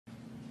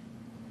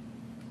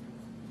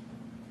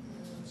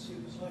see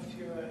what's left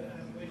here.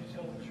 I'm going to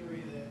tell the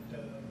jury that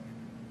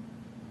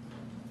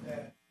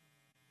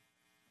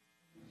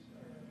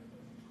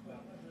well,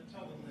 I'm going to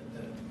tell them that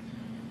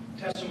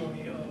the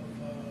testimony of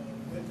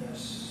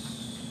witness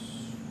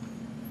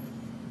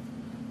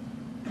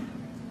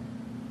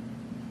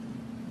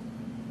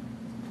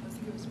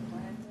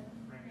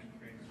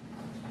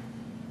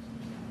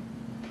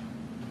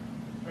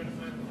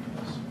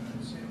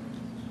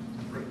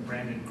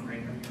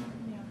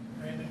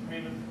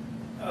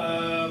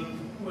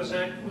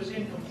was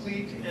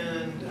incomplete,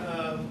 and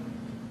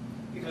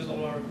because the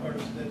law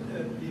requires that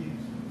it be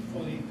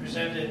fully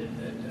presented,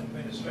 that I'm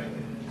going to strike it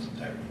in its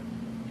entirety.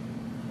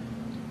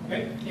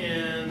 Okay,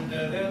 and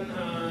then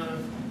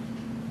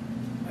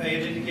I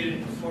had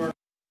indicated before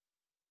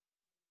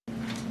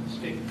the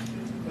state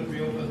could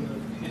reopen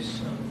the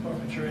case on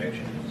forfeiture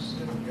actions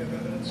that we have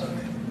evidence on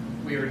it.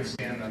 We are to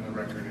stand on the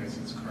record as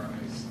it's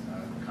currently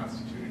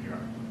constituted, Your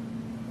Honor.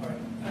 All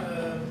right.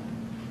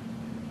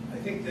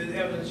 I think the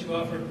evidence you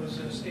offered was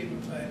a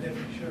statement by a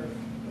deputy sheriff,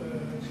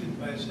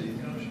 by a city of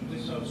Kenosha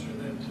police officer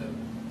that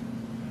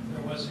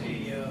there was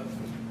a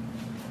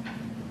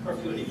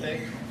curfew in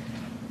effect,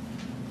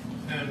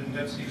 and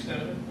that's the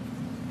extent of it?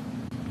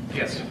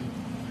 Yes.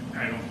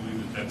 I don't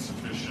believe that that's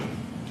sufficient.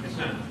 It's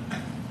not.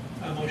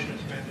 A motion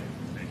is granted.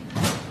 Thank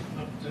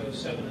you. Up to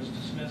 7 is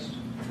dismissed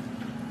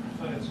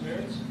on its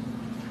merits.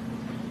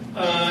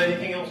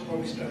 Anything else before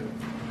we start?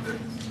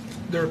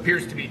 There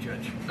appears to be,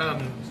 Judge.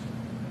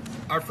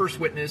 Our first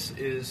witness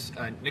is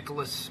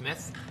Nicholas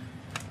Smith.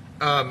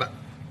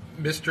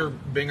 Mr.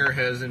 Binger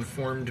has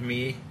informed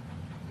me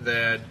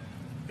that,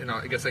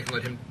 I guess I can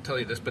let him tell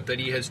you this, but that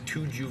he has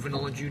 2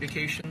 juvenile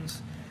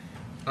adjudications.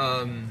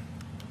 The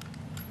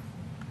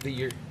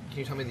year, can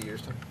you tell me the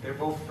years, Tom? They're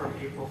both from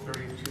April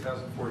 30th,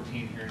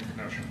 2014 here in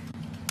Kenosha.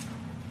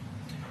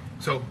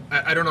 So,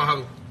 I don't know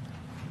how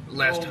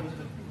last time.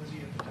 Was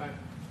he at the time?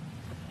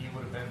 He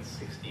would have been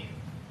 16.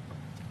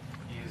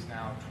 He is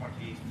now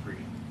 23.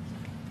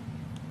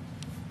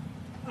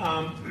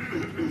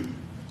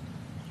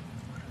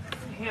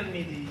 Hand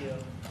me the...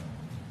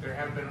 There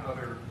have been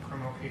other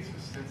criminal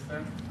cases since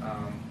then.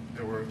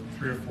 There were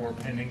 3 or 4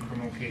 pending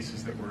criminal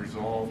cases that were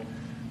resolved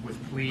with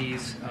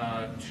pleas,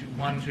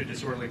 one to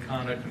disorderly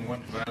conduct and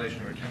one to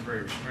violation of a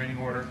temporary restraining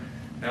order.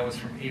 That was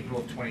from April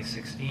of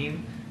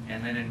 2016.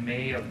 And then in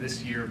May of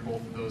this year,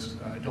 both of those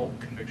adult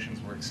convictions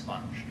were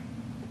expunged.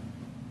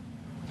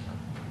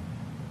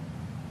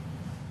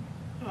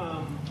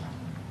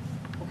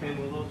 Okay,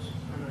 well, those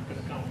are not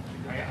going to count.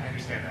 I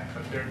understand that,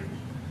 but they're... I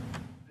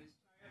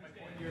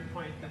understand your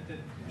point that it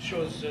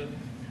shows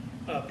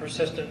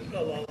persistent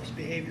lawless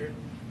behavior.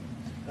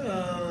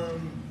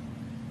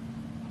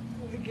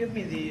 Give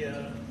me the...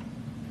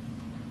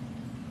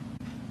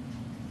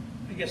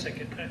 I guess I have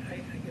the ability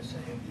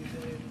to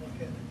look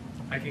at it.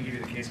 I can give you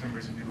the case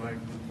numbers if you'd like.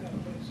 Yeah,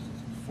 please.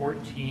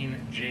 14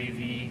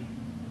 JV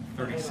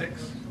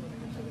 36.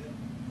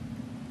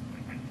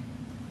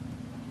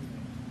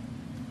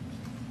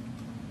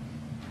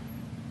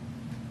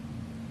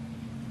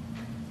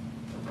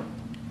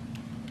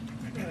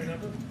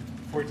 Number?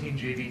 14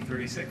 JV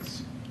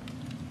 36.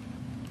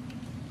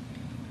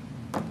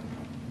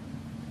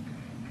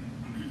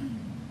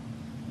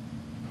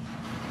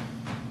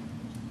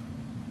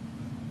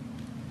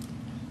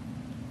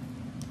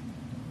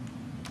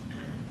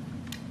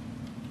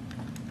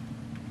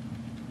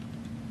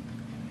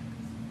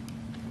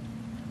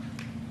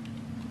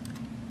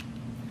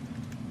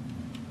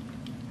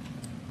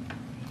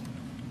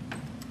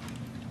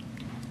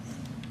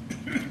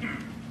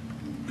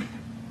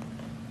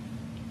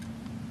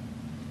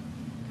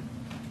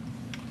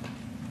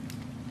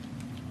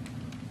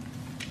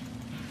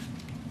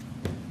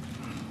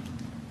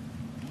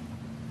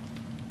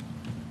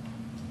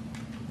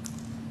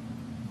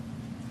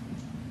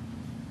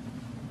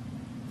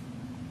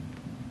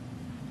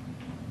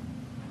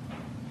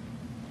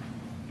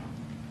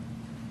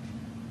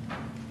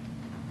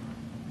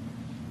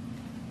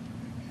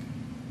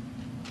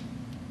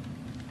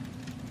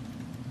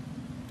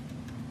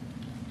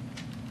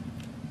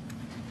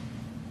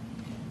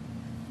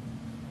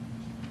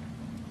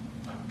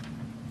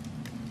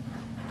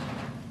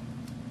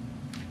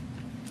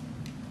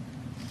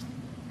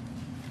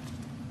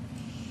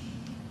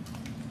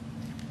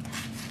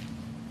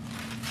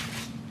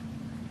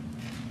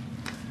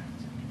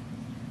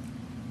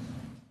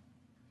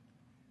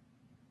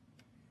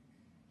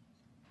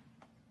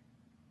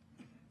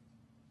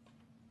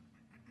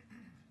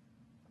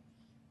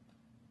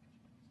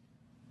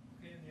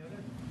 Okay, and the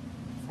other?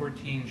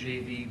 14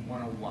 JV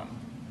 101.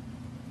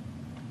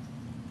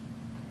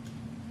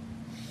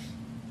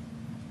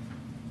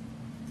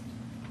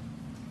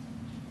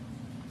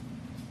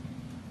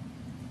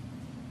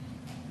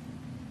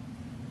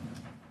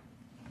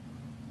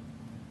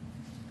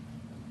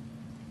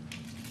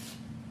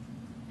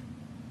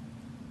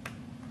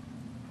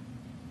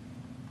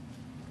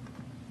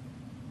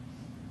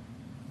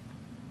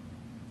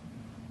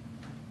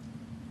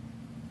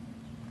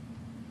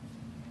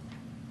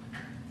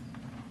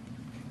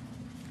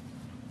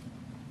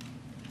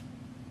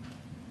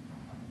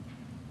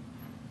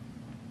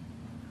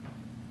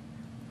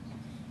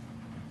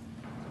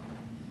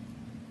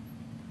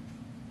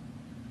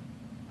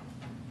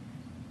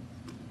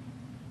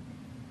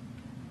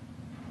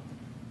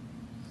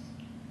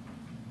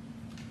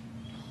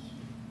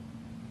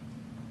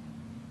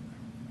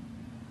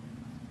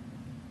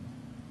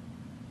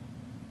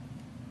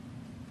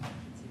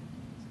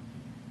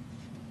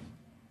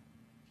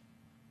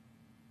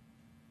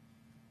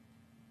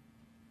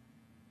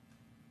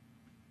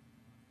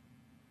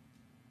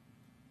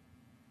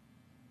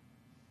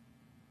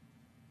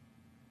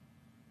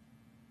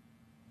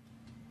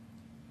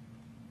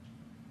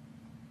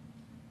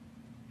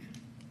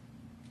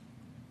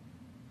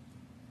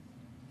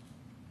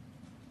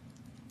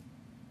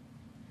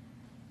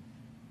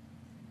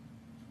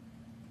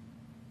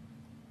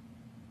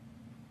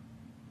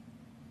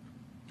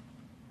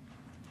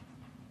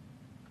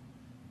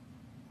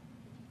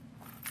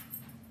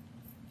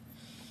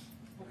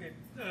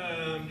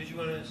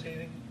 to say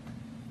anything?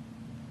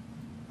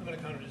 I'm going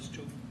to count it as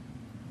 2.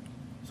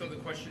 So the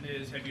question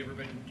is, have you ever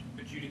been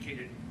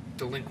adjudicated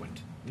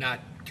delinquent, not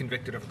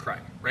convicted of a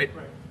crime, right?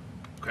 Right.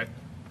 Okay.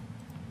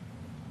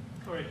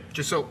 All right.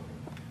 Just so. Do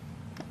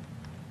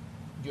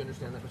you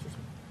understand that, Mr. Smith?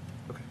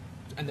 Okay.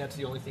 And that's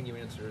the only thing you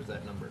answer is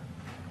that number.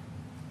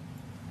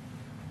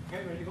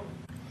 Okay, ready to go?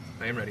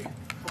 I am ready.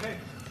 Okay.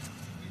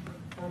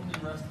 Formally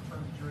arrest in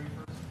front of the jury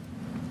first.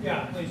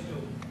 Yeah, please do.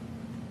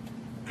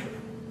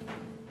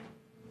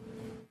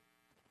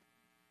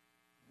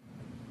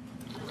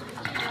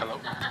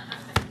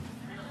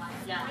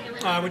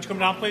 Would you come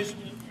down, please?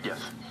 Yes.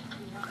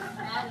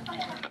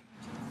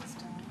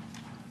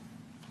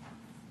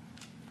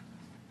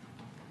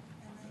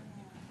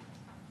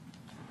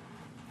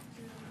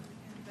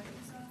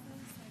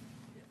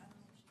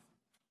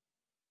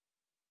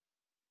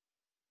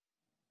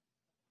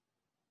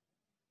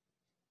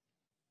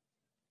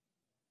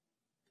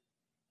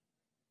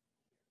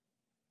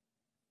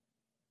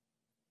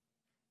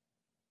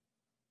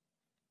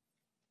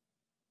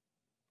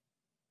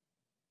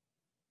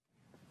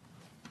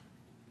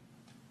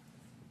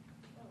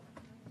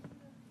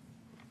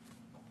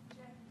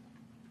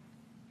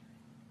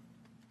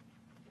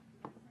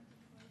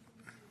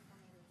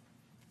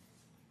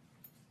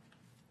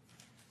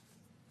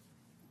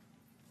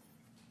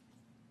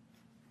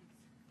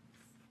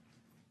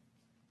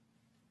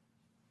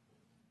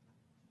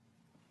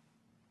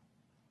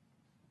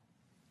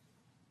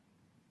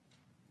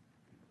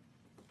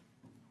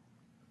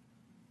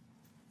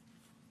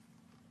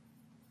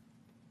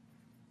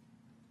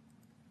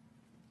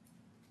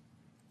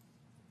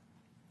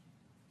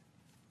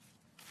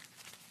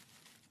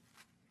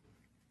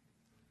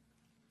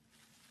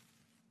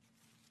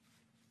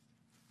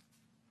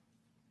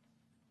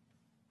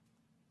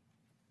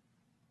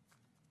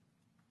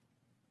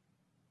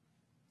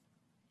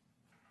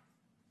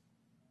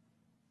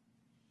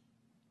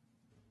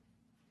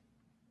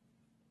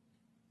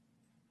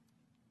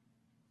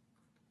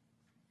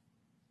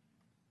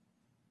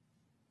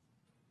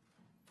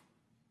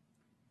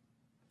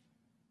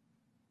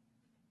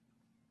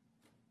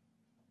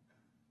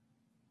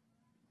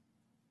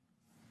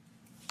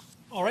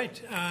 All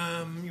right,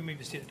 you may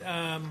be seated.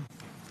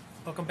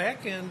 Welcome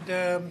back, and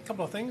a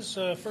couple of things.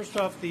 First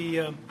off,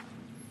 there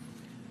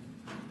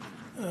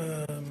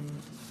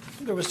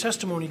was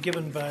testimony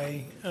given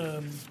by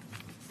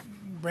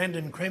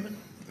Brandon Kramen,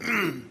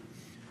 an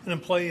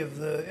employee of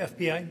the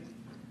FBI,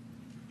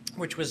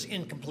 which was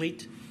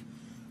incomplete.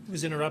 It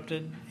was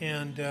interrupted,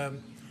 and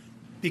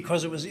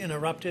because it was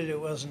interrupted, it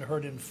wasn't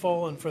heard in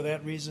full, and for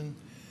that reason,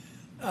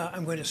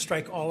 I'm going to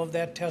strike all of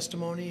that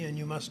testimony, and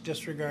you must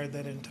disregard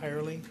that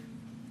entirely.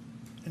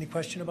 Any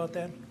question about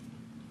that?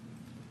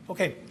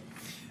 Okay.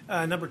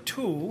 Number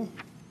 2,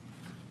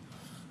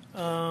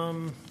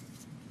 the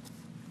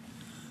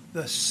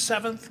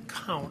 7th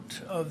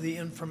count of the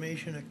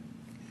information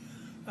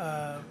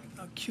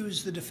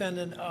accused the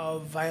defendant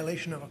of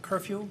violation of a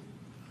curfew,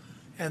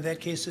 and that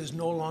case is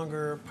no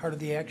longer part of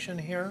the action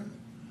here.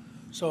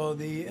 So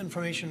the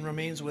information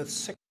remains with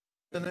 6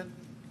 in it,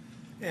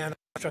 and I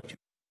instruct you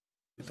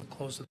to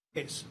close the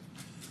case.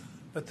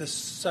 But the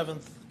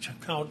 7th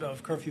count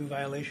of curfew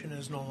violation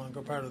is no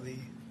longer part of the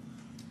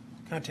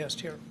contest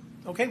here.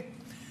 Okay,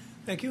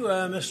 thank you,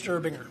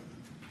 Mr. Binger.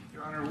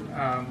 Your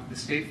Honor, the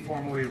state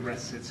formally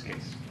rests its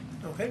case.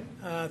 Okay,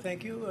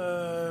 thank you,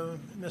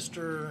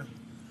 Mr.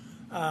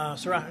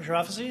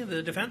 Sharafazi,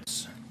 the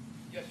defense.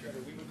 Yes, Your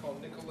Honor. We would call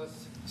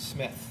Nicholas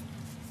Smith.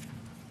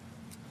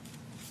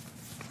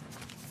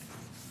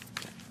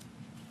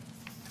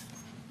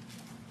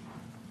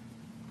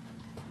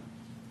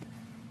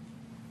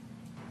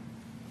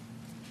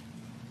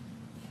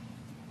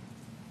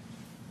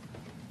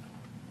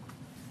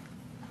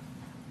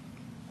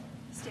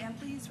 Stand,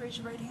 please. Raise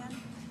your right hand.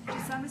 Do you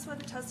solemnly swear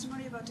the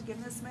testimony about to give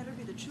in this matter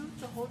be the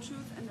truth, the whole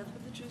truth, and nothing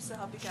but the truth, so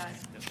help you God?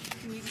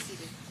 You may be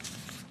seated.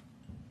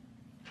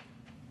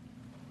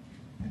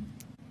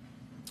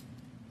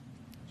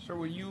 Sir,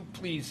 will you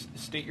please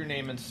state your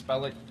name and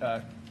spell it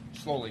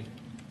slowly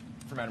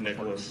for Madam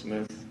Reporter? Nicholas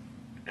Smith,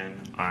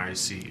 Nicholas,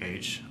 Smith,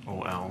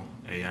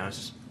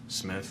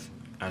 Smith.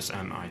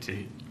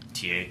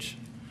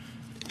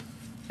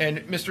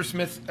 And Mr.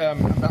 Smith,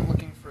 I'm not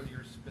looking for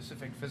your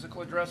specific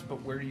physical address,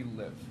 but where do you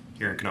live?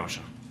 Here in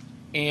Kenosha,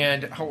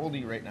 And how old are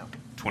you right now?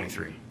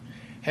 23.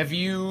 Have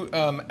you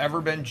ever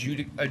been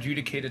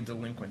adjudicated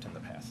delinquent in the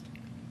past?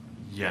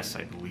 Yes,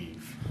 I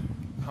believe.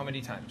 How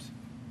many times?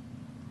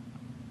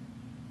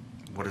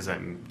 What does that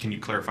mean? Can you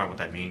clarify what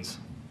that means?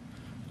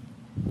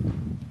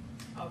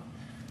 Of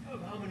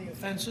how many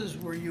offenses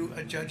were you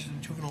adjudged a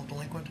juvenile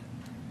delinquent?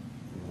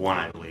 1,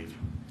 I believe,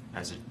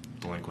 as a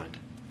delinquent.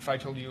 If I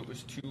told you it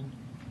was 2?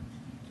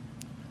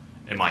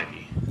 It might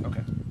be.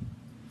 Okay.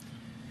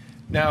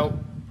 Now,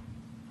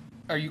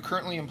 are you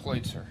currently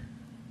employed, sir?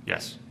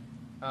 Yes,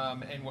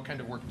 And what kind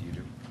of work do you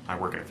do? I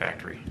work at a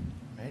factory.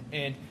 Right.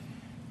 And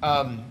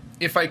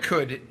if I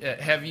could,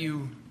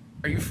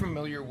 are you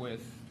familiar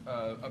with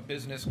a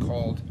business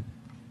called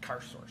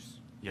CarSource?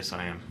 Yes,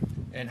 I am.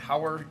 And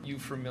how are you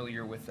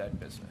familiar with that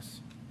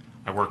business?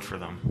 I worked for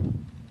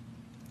them.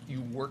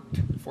 You worked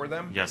for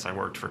them? Yes, I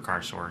worked for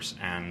CarSource,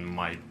 and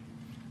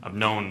I've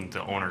known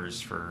the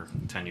owners for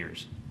 10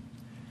 years.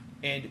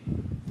 And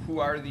who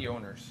are the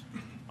owners?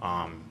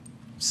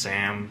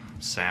 Sam,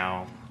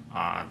 Sal,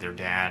 their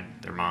dad,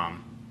 their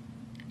mom,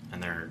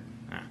 and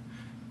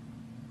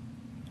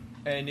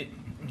And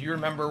do you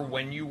remember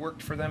when you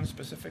worked for them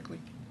specifically?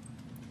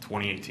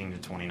 2018 to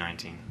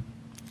 2019.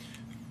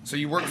 So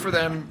you worked for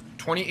them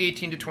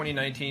 2018 to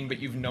 2019, but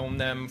you've known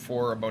them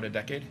for about a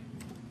decade?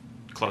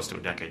 Close to a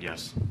decade,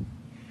 yes.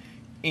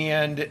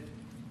 And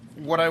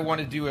what I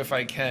want to do, if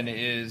I can,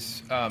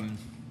 is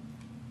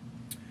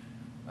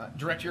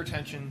direct your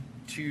attention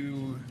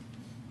to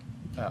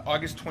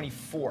August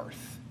 24th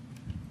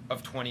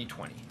of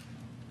 2020.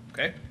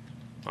 Okay?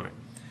 Okay.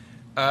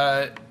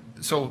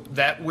 So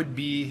that would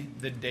be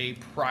the day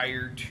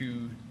prior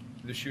to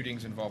the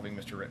shootings involving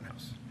Mr.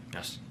 Rittenhouse.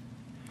 Yes.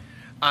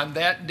 On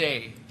that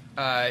day,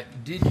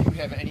 did you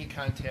have any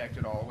contact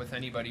at all with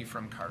anybody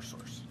from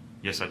CarSource?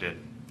 Yes, I did.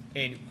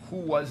 And who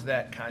was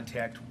that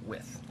contact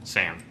with?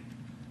 Sam.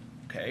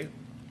 Okay.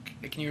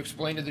 Can you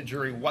explain to the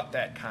jury what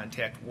that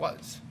contact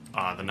was?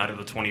 The night of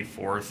the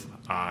 24th,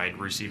 I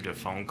received a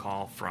phone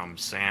call from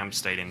Sam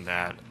stating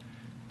that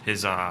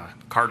his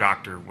car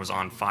doctor was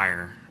on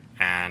fire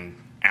and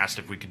asked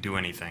if we could do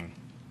anything.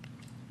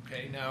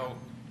 Okay, now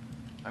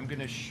I'm going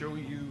to show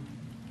you.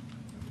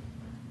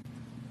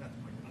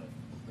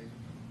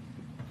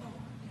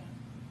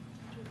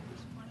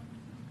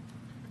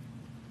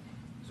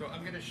 So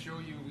I'm going to show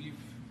you, we've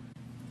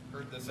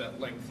heard this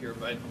at length here,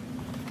 but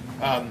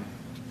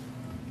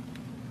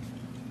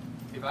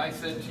if I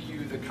said to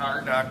you the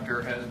car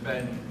doctor has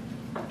been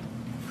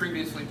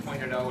previously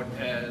pointed out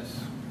as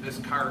this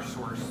car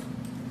source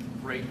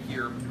right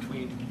here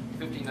between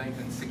 59th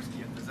and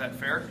 60th, is that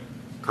fair?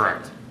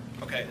 Correct.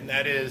 Okay, and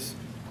that is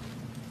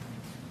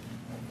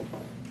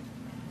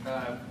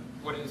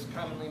what is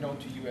commonly known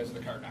to you as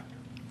the car doctor.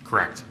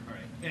 Correct. All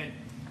right. And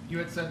you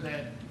had said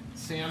that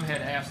Sam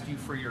had asked you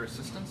for your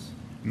assistance?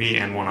 Me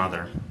and one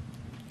other.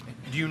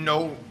 Do you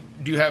know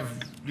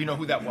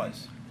who that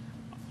was?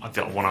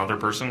 The one other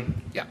person?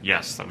 Yeah.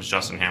 Yes, that was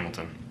Justin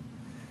Hamilton.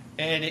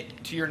 And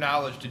to your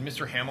knowledge, did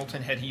Mr.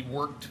 Hamilton, had he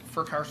worked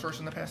for CarSource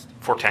in the past?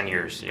 For 10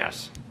 years,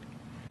 yes.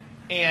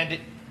 And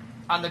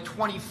on the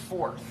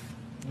 24th,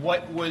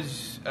 what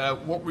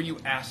were you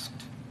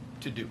asked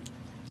to do?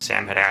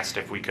 Sam had asked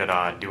if we could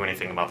do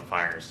anything about the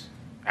fires.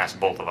 Asked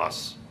both of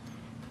us.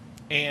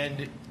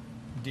 And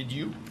did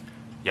you?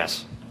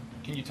 Yes.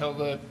 Can you tell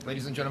the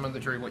ladies and gentlemen of the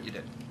jury what you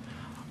did?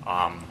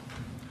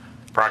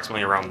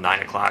 Approximately around 9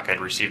 o'clock,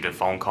 I'd received a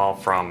phone call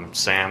from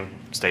Sam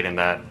stating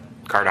that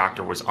car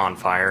doctor was on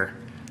fire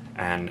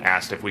and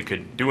asked if we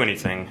could do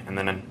anything. And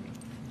then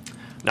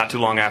not too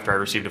long after, I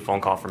received a phone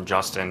call from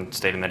Justin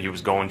stating that he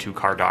was going to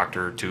car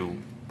doctor to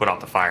put out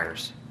the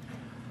fires.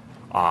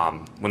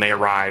 When they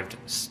arrived,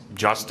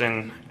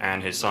 Justin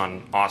and his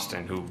son,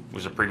 Austin, who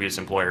was a previous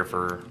employer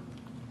for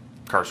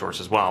CarSource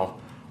as well,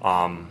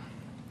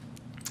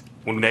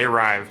 when they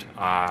arrived,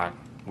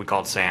 we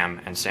called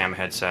Sam, and Sam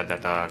had said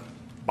that the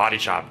body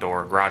shop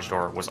door, garage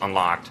door, was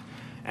unlocked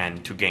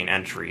and to gain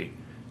entry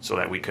so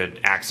that we could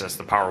access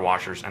the power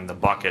washers and the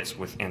buckets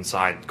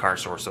inside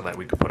CarSource so that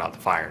we could put out the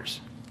fires.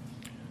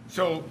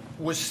 So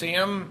was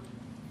Sam,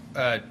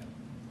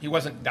 he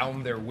wasn't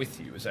down there with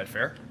you, is that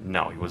fair?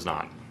 No, he was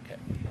not. Okay.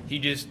 He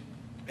just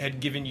had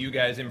given you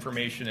guys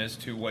information as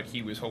to what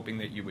he was hoping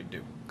that you would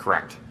do.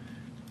 Correct.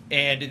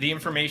 And the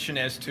information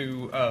as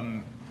to,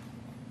 well,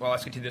 I'll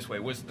ask it to you this way,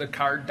 was the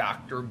car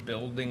doctor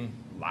building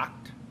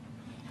locked?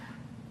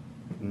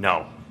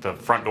 No, the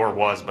front door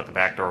was, but the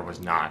back door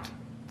was not.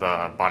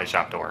 The body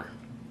shop door.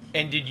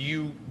 And did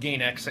you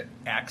gain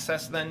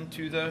access then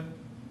to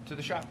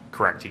the shop?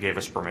 Correct. He gave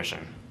us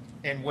permission.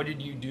 And what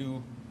did you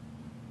do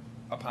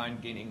upon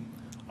gaining?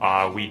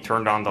 We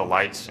turned on the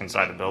lights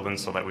inside the building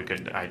so that we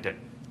could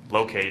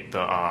locate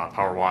the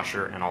power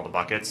washer and all the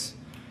buckets.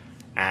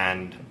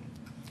 And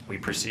we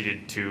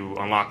proceeded to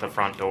unlock the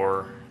front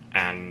door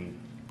and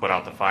put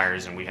out the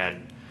fires. And we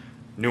had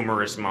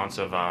numerous amounts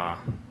of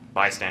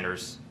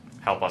bystanders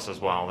help us as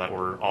well that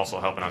were also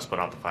helping us put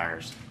out the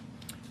fires.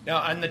 Now,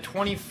 on the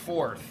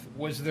 24th,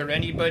 was there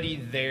anybody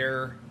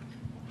there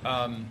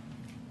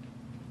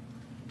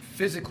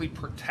physically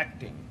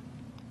protecting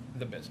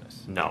the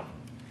business? No.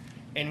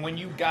 And when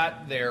you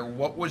got there,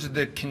 what was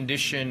the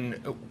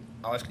condition?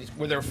 I'll ask you,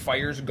 were there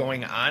fires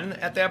going on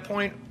at that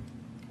point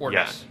or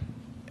Yes.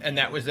 not? And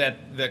that was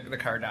at the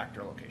car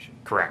doctor location?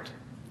 Correct.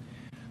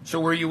 So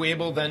were you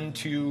able then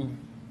to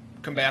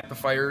combat the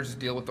fires,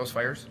 deal with those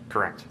fires?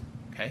 Correct.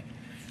 Okay.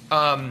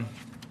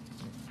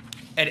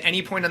 At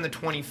any point on the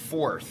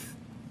 24th,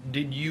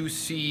 did you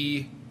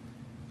see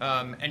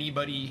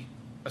anybody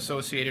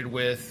associated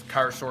with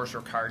CarSource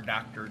or car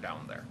doctor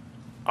down there?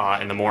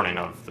 In the morning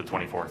of the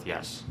 24th,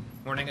 yes.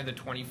 Morning of the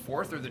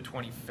 24th or the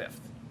 25th?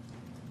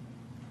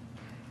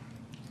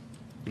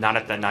 Not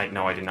at that night,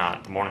 no, I did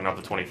not. The morning of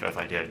the 25th,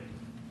 I did.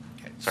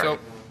 Okay. Sorry.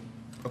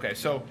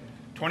 So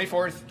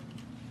 24th,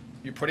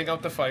 you're putting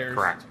out the fires.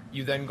 Correct.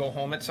 You then go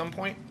home at some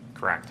point?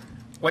 Correct.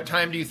 What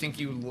time do you think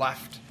you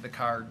left the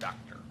car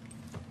doctor?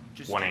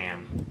 Just 1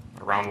 a.m.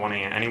 Around 1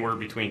 a.m. Anywhere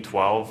between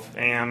 12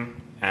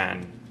 a.m.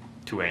 and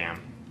 2 a.m.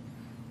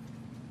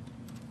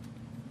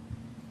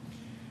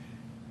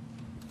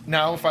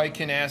 Now, if I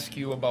can ask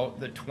you about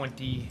the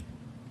 25th.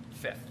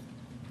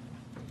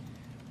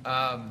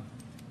 On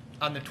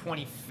the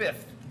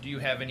 25th, do you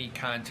have any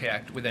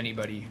contact with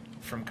anybody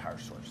from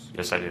CarSource?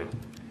 Yes, I do.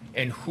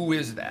 And who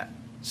is that?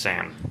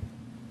 Sam.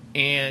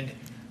 And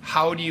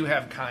how do you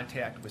have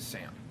contact with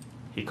Sam?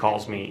 He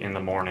calls me in the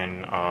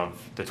morning of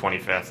the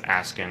 25th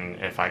asking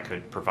if I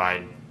could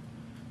provide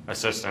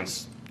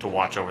assistance to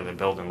watch over the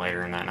building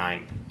later in that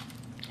night.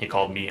 He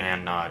called me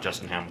and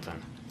Justin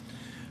Hamilton.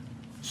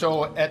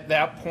 So at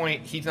that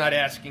point, he's not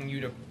asking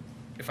you to,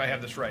 if I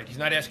have this right, he's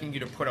not asking you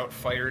to put out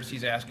fires,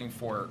 he's asking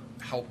for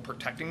help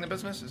protecting the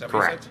business? Is that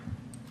what Correct.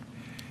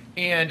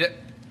 he said? And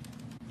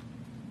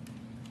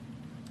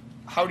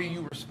how do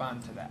you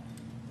respond to that?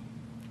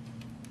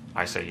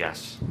 I say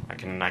yes. I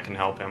can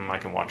help him. I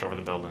can watch over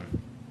the building.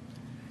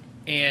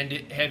 And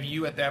have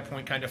you at that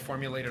point kind of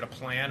formulated a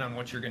plan on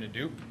what you're going to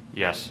do?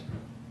 Yes.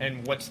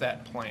 And what's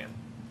that plan?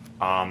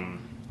 I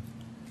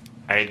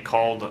had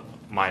called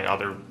my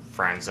other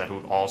friends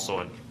who also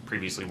had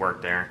previously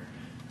worked there,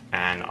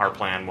 and our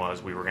plan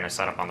was we were going to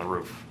set up on the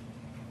roof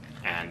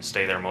and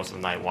stay there most of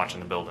the night watching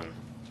the building.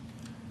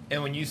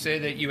 And when you say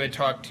that you had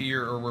talked to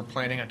or were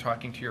planning on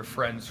talking to your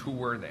friends, who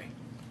were they?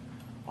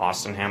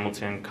 Austin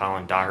Hamilton,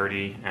 Colin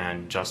Doherty,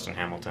 and Justin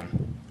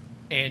Hamilton.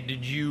 And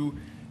did you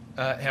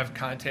have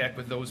contact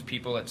with those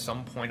people at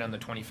some point on the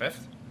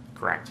 25th?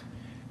 Correct.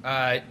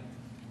 I'll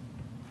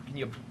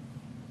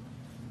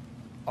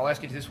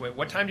ask it this way.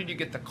 What time did you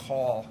get the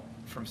call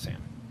from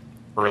Sam?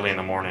 Early in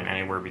the morning,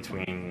 anywhere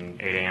between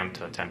 8 a.m.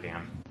 to 10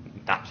 p.m.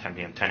 Not 10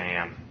 p.m., 10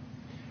 a.m.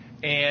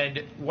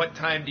 And what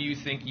time do you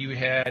think you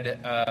had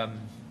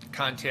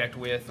contact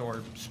with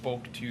or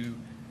spoke to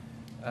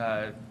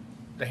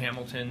the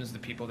Hamiltons, the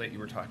people that you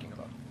were talking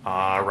about?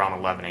 Around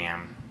 11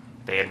 a.m.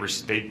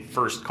 They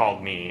first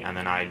called me, and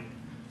then I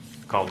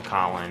called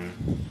Colin,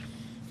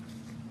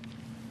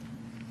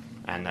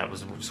 and that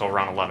was so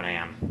around 11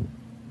 a.m.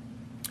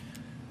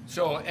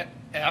 So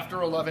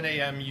after 11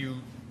 a.m.,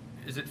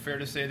 is it fair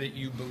to say that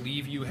you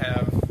believe you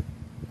have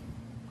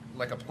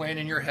like a plan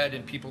in your head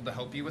and people to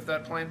help you with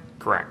that plan?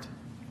 Correct.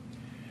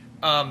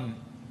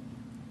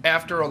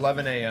 After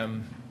 11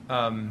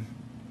 a.m.,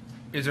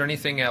 is there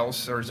anything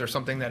else, or is there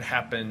something that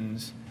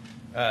happens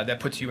that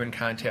puts you in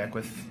contact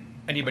with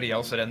anybody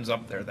else that ends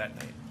up there that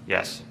night?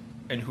 Yes.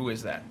 And who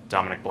is that?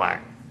 Dominic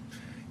Black.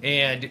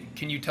 And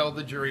can you tell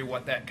the jury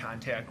what that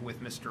contact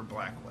with Mr.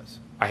 Black was?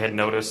 I had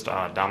noticed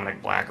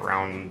Dominic Black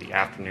around the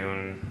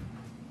afternoon,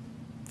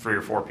 3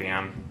 or 4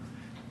 p.m.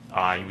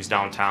 He was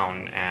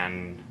downtown,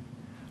 and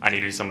I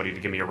needed somebody to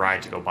give me a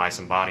ride to go buy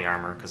some body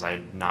armor because I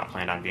had not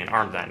planned on being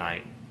armed that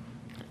night.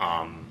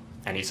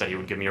 And he said he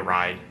would give me a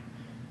ride,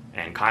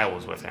 and Kyle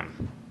was with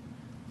him.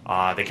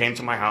 They came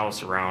to my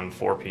house around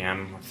 4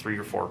 p.m., 3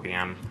 or 4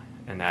 p.m.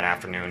 in that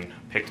afternoon,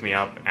 picked me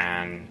up,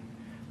 and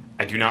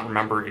I do not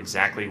remember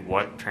exactly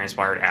what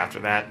transpired after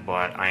that,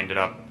 but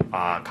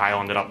Kyle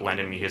ended up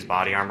lending me his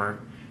body armor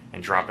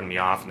and dropping me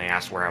off, and they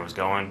asked where I was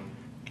going.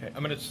 Okay,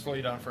 I'm going to slow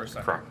you down for a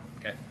second. Correct.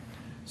 Okay.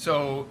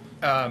 So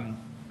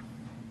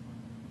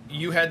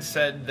you had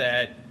said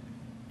that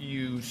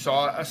you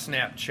saw a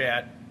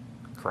Snapchat.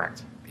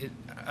 Correct.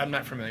 I'm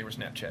not familiar with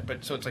Snapchat,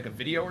 but so it's like a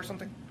video or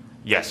something?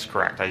 Yes,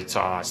 correct. I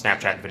saw a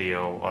Snapchat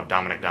video of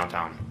Dominic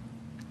downtown,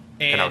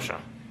 And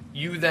Kenosha.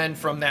 you then,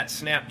 from that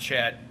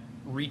Snapchat,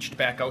 reached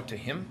back out to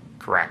him?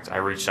 Correct. I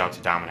reached out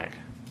to Dominic.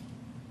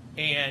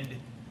 And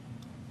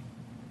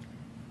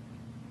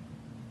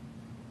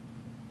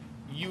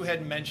you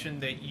had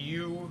mentioned that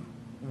you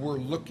were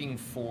looking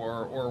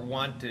for or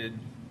wanted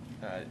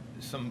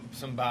some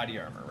body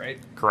armor, right?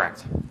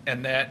 Correct.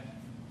 And that,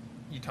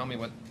 you tell me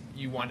what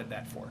you wanted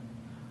that for.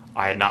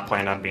 I had not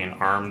planned on being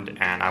armed,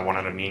 and I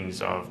wanted a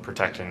means of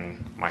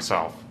protecting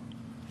myself,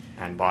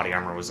 and body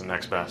armor was the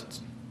next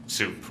best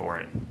suit for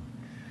it.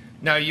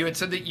 Now, you had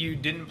said that you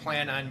didn't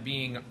plan on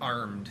being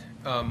armed.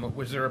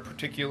 Was there a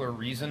particular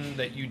reason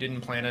that you didn't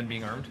plan on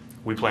being armed?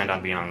 We planned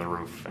on being on the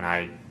roof, and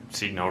I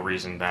see no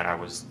reason that I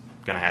was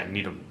going to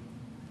need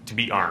to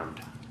be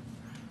armed.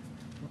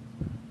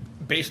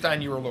 Based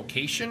on your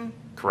location?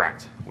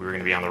 Correct. We were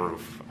going to be on the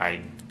roof.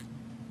 I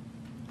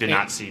did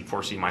not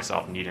foresee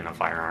myself needing a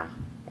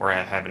firearm or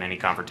having any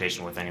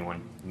confrontation with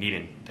anyone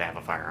needing to have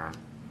a firearm.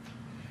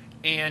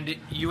 And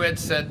you had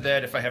said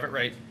that, if I have it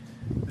right,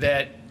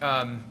 that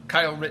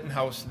Kyle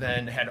Rittenhouse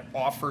then had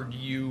offered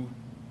you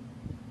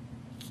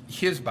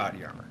his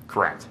body armor.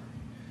 Correct.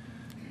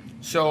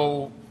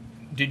 So,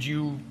 did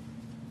you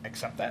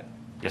accept that?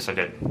 Yes, I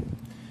did.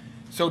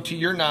 So, to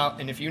your knowledge,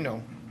 and if you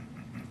know,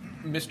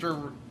 did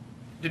Mr.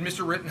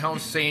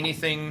 Rittenhouse say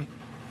anything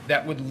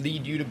that would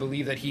lead you to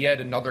believe that he had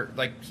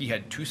he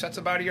had two sets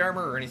of body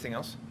armor or anything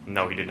else?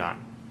 No, he did not.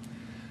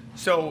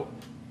 So,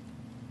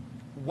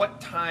 what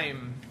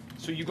time?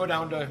 So you go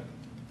down to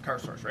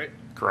CarSource, right?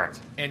 Correct.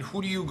 And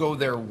who do you go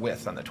there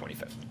with on the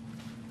 25th?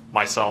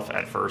 myself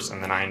at first,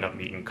 and then I ended up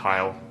meeting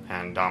Kyle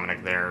and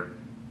Dominic there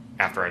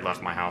after I'd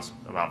left my house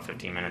about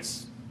 15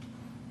 minutes.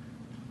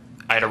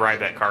 I had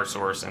arrived at Car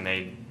Source, and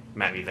they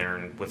met me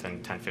there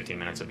within 10-15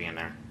 minutes of being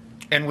there.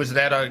 And was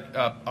that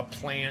a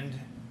planned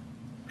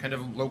kind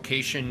of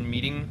location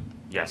meeting?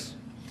 Yes.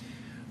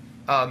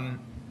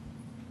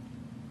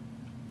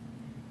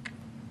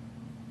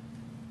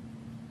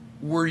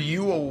 Were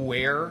you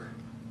aware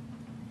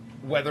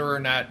whether or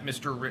not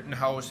Mr.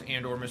 Rittenhouse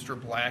and or Mr.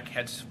 Black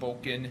had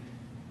spoken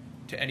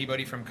to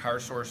anybody from Car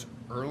Source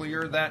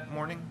earlier that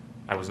morning?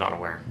 I was not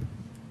aware.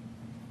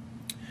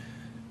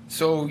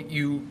 So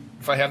you,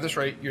 if I have this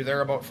right, you're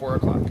there about 4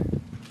 o'clock.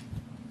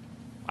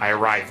 I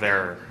arrived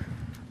there,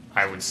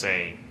 I would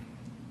say,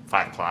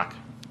 5 o'clock.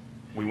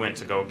 We went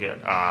to go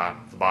get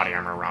the body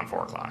armor around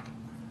 4 o'clock.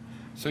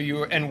 So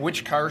you, and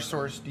which Car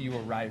Source do you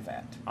arrive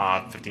at?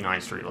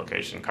 59th Street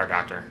location, Car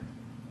Doctor.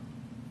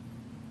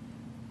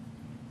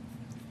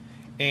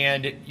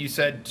 And you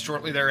said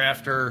shortly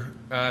thereafter,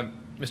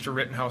 Mr.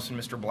 Rittenhouse and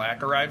Mr.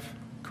 Black arrive?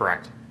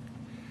 Correct.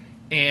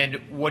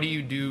 And what do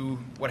you do?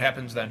 What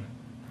happens then?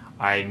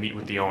 I meet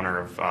with the owner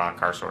of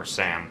Car Source,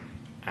 Sam,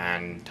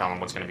 and tell him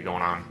what's going to be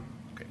going on.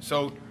 Okay,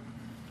 so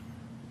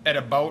at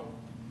about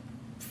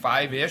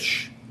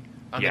 5-ish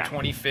on Yeah. the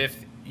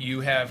 25th,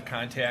 you have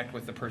contact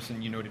with the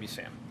person you know to be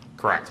Sam.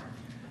 Correct.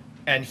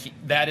 And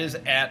that is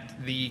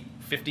at the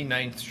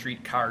 59th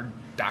Street Car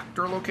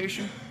Doctor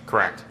location?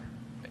 Correct.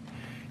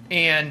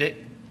 And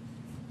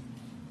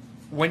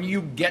when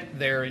you get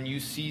there and you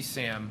see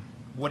Sam,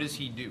 what does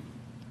he do?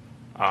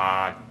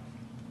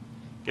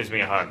 Gives me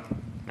a hug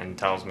and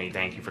tells me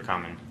thank you for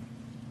coming.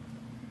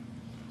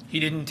 He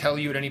didn't tell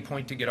you at any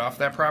point to get off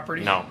that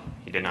property? No,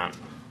 he did not.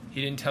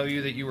 He didn't tell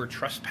you that you were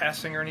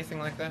trespassing or anything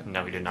like that?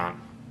 No, he did not.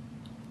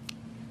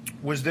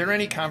 Was there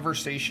any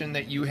conversation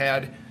that you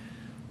had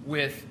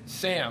with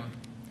Sam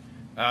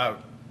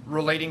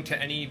relating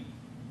to any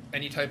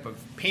type of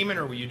payment,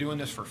 or were you doing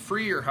this for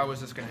free, or how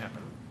was this going to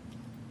happen?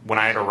 When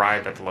I had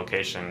arrived at the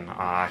location,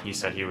 he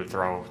said he would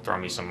throw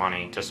me some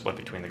money to split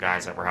between the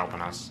guys that were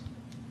helping us.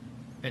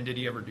 And did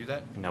he ever do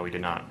that? No, he did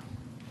not.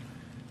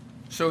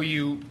 So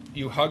you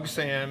hug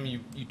Sam,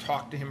 you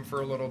talk to him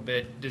for a little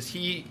bit.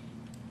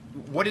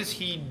 What does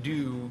he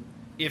do,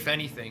 if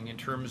anything, in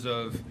terms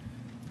of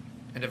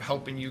kind of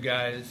helping you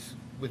guys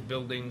with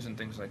buildings and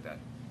things like that?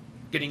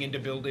 Getting into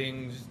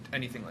buildings,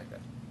 anything like that?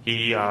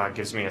 He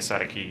gives me a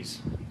set of keys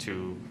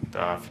to the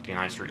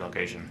 59th Street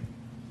location.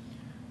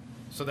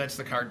 So that's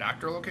the Car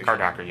Doctor location? Car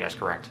Doctor, yes,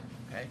 correct.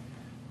 Okay.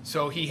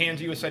 So he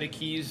hands you a set of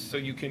keys so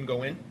you can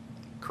go in?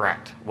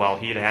 Correct. Well,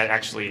 he had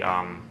actually,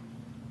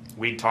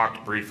 we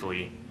talked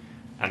briefly,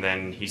 and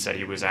then he said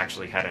he was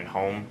actually heading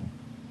home,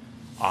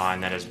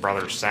 and that his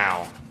brother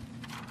Sal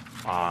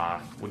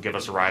would give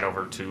us a ride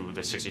over to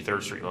the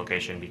 63rd Street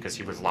location because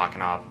he was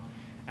locking up,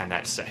 and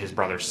that his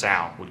brother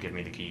Sal would give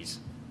me the keys.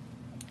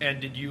 And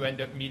did you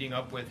end up meeting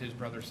up with his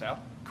brother Sal?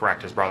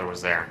 Correct. His brother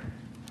was there.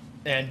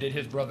 And did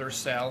his brother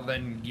Sal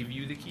then give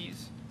you the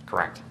keys?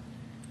 Correct.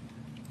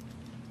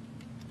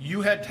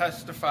 You had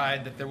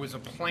testified that there was a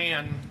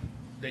plan,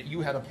 that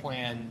you had a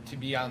plan to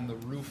be on the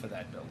roof of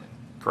that building.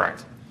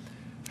 Correct.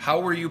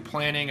 How were you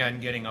planning on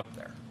getting up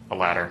there? A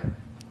ladder.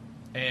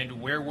 And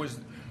where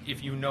was,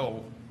 if you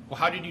know, well,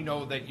 how did you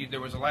know that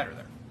there was a ladder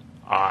there?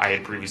 I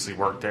had previously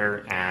worked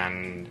there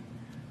and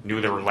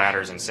knew there were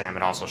ladders, and Sam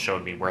had also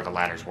showed me where the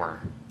ladders were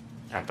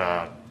at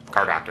the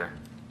Car Doctor.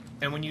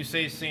 And when you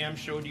say Sam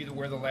showed you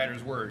where the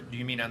ladders were, do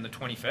you mean on the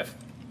 25th?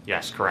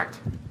 Yes, correct.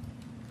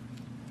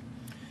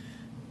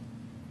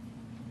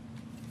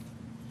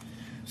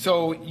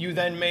 So you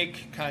then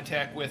make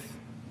contact with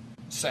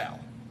Sal.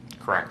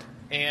 Correct.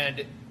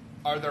 And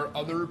are there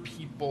other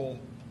people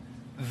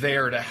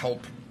there to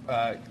help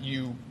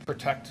you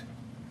protect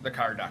the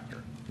Car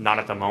Doctor? Not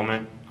at the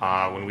moment.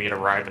 When we had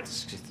arrived at the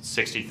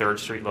 63rd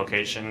Street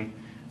location,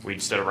 we'd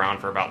stood around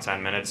for about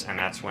 10 minutes, and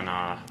that's when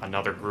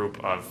another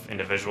group of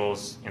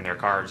individuals in their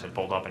cars had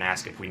pulled up and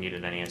asked if we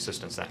needed any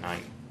assistance that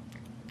night.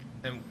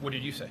 And what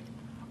did you say?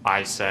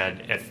 I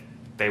said if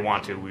they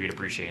want to, we'd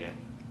appreciate it.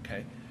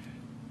 Okay.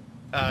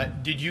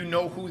 Did you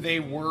know who they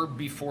were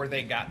before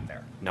they got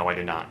there? No, I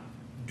did not.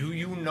 Do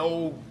you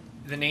know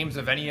the names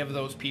of any of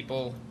those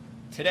people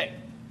today?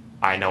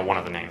 I know one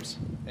of the names,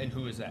 And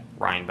who is that?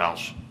 Ryan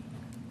Belch.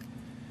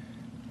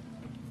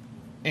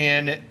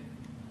 And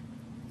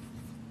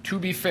to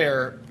be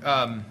fair,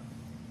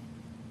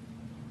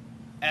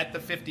 at the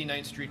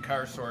 59th Street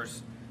Car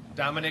Source,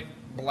 Dominic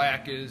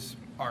Black is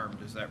armed,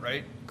 is that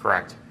right?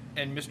 Correct.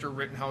 And Mr.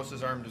 Rittenhouse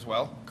is armed as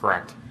well?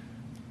 Correct.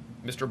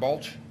 Mr.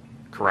 Balch?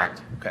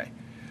 Correct. Okay.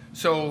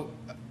 So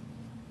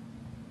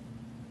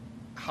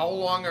how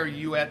long are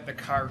you at the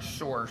Car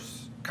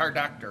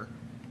Doctor,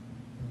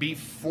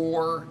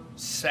 before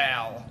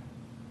Sal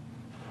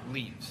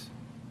leaves?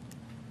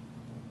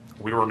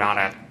 We were not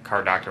at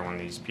Car Doctor when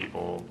these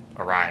people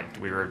arrived.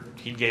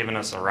 He'd given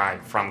us a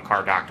ride from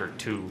Car Doctor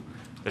to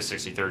the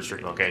 63rd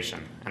Street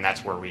location, and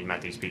that's where we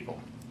met these people.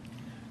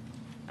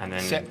 And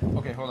then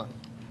Okay, hold on.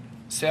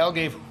 Sal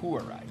gave who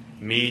a ride?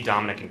 me,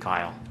 Dominic, and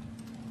Kyle.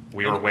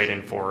 We were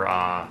waiting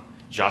for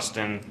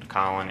Justin,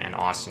 Colin, and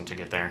Austin to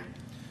get there.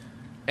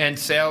 And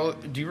Sal,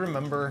 do you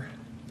remember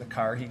the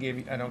car he gave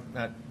you? Do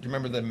you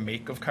remember the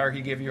make of car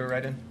he gave you a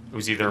ride in? It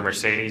was either a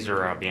Mercedes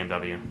or a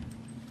BMW.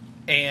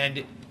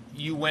 And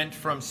you went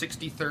from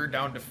 63rd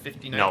down to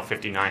 59th? No,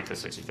 59th to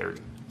 63rd.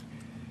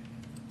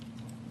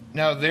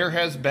 Now, there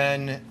has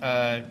been,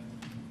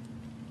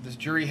 this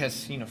jury has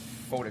seen a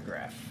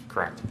photograph.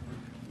 Correct.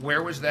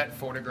 Where was that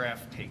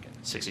photograph taken?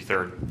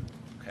 63rd.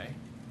 Okay.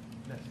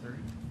 That's 30.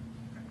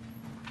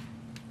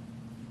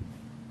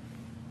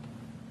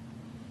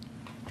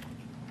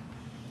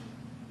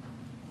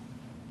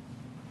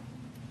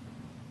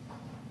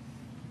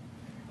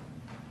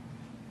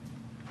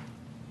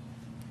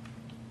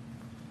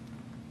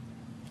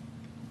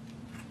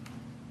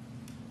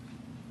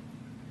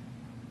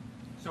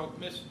 So,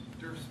 Mr.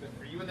 Smith,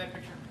 are you in that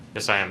picture?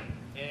 Yes, I am.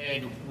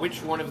 And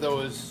which one of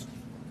those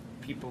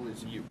people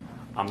is you?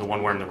 I'm the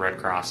one wearing the red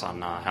cross on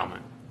the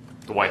helmet,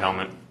 the white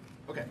helmet.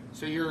 Okay,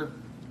 so you're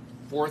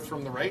fourth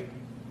from the right?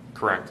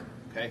 Correct.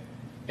 Okay.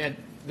 And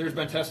there's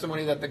been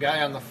testimony that the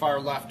guy on the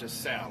far left is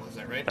Sal, is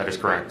that right? That is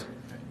correct.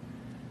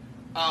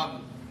 Okay.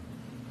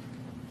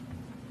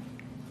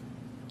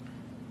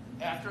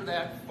 After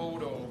that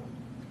photo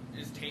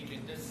is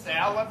taken, does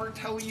Sal ever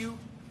tell you,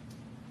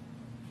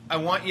 I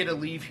want you to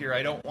leave here,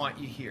 I don't want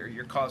you here,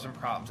 you're causing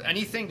problems?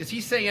 Anything, does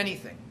he say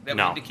anything that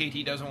No. would indicate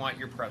he doesn't want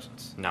your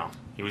presence? No,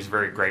 he was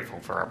very grateful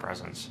for our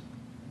presence.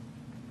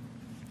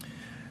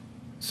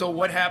 So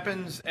what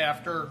happens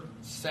after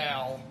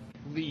Sal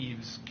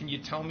leaves? Can you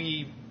tell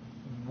me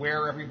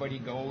where everybody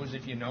goes,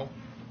 if you know?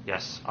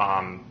 Yes.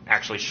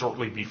 Actually,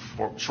 shortly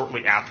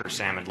after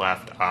Sam had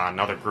left,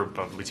 another group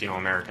of Latino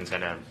Americans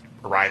had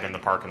arrived in the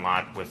parking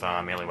lot with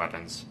melee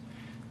weapons,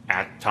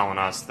 telling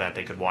us that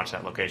they could watch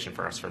that location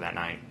for us for that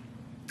night.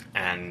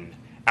 And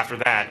after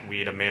that,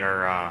 we'd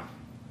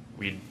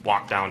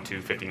walked down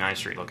to 59th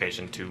Street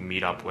location to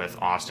meet up with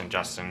Austin,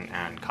 Justin,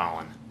 and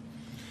Colin.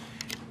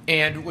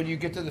 And when you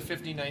get to the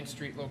 59th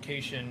Street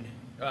location,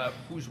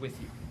 who's with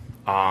you?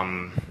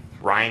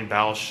 Ryan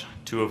Belsch,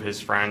 two of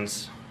his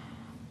friends.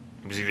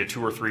 It was either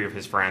two or three of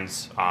his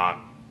friends.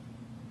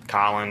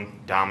 Colin,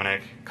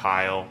 Dominic,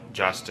 Kyle,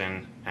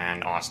 Justin,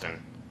 and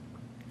Austin.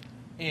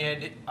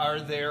 And are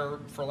there,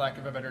 for lack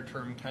of a better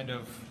term, kind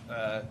of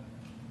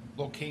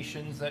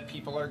locations that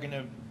people are going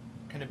to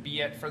kind of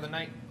be at for the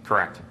night?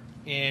 Correct.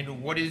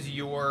 And what is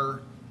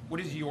your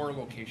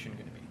location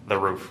going to be? The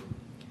roof.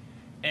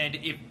 And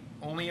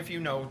if you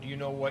know, do you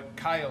know what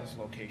Kyle's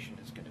location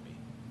is going to be?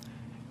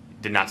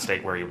 Did not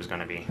state where he was going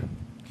to be.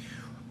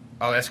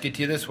 I'll ask it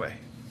to you this way.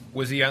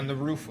 Was he on the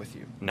roof with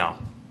you? No.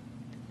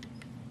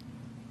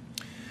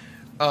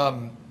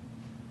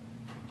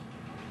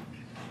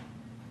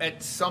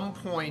 At some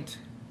point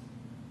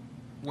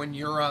when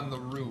you're on the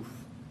roof,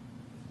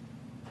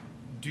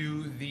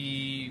 do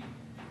the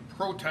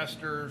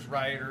protesters,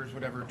 rioters,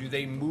 whatever, do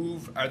they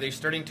move? Are they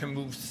starting to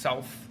move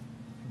south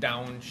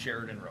down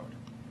Sheridan Road?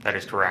 That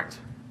is correct.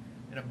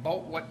 And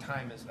about what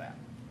time is that?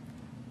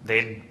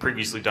 They'd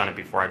previously done it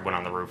before I'd went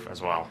on the roof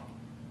as well.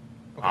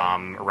 Okay.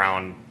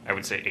 Around, I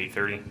would say,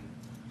 8:30.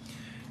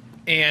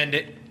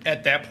 And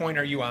at that point,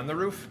 are you on the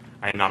roof?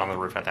 I am not on the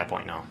roof at that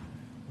point, no.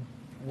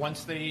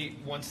 Once they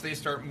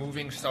start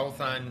moving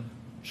south on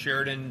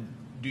Sheridan,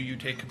 do you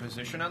take a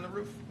position on the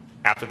roof?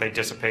 After they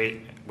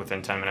dissipate,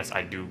 within 10 minutes,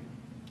 I do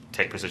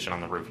take position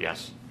on the roof,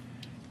 yes.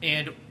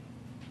 And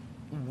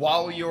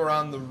while you're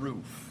on the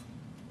roof,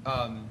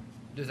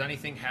 does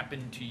anything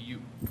happen to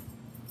you?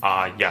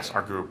 Yes,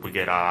 our group, we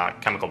get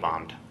chemical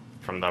bombed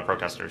from the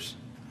protesters.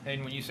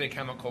 And when you say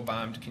chemical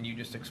bombed, can you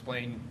just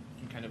explain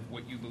kind of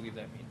what you believe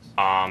that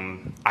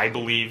means? I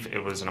believe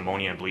it was an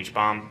ammonia and bleach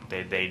bomb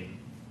they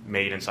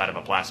made inside of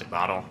a plastic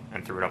bottle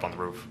and threw it up on the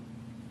roof.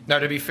 Now,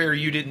 to be fair,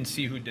 you didn't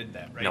see who did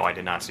that, right? No, I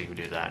did not see who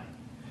did that.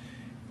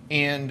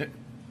 And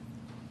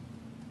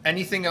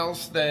anything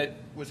else that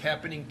was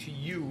happening to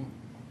you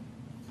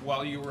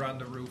while you were on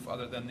the roof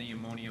other than the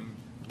ammonium?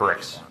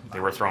 Bricks. They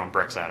were throwing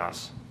bricks at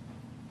us.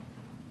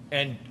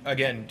 And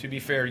again, to be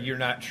fair, you're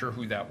not sure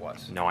who that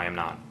was. No, I am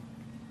not.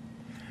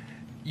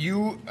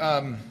 You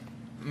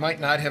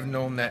might not have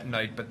known that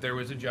night, but there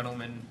was a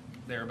gentleman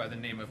there by the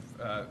name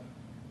of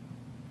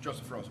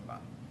Joseph Rosenbaum.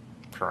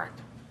 Correct.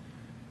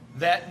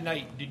 That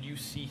night, did you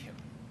see him?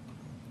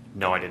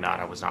 No, I did not.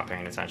 I was not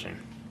paying attention.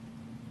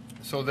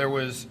 So there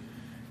was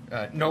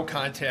no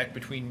contact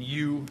between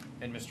you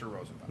and Mr.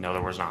 Rosenbaum? No,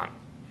 there was not.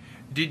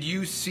 Did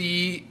you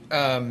see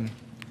Mr.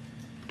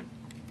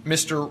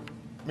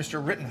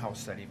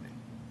 Rittenhouse that evening?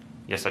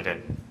 Yes, I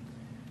did.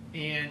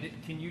 And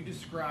can you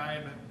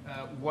describe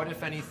what,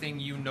 if anything,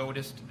 you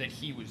noticed that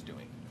he was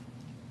doing?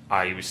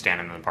 He was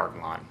standing in the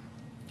parking lot.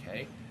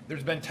 Okay.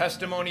 There's been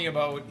testimony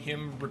about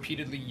him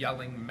repeatedly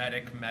yelling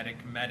medic,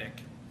 medic,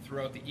 medic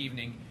throughout the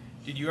evening.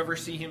 Did you ever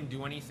see him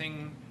do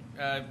anything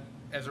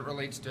as it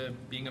relates to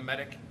being a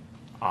medic?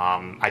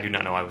 I do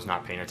not know. I was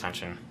not paying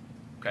attention.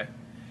 Okay.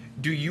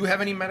 Do you have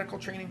any medical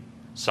training?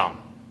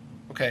 Some.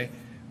 Okay.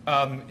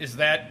 Is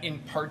that in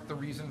part the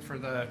reason for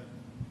the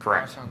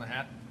Correct. cross on the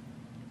hat?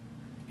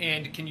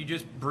 And can you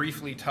just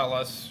briefly tell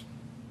us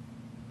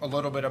a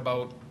little bit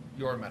about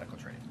your medical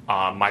training?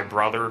 My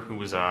brother, who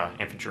was an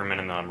infantryman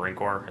in the Marine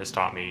Corps, has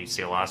taught me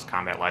CLS,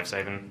 combat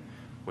life-saving,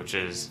 which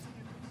is...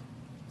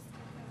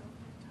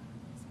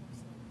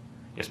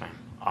 Yes,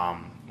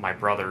 ma'am. My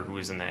brother, who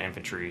was in the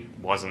infantry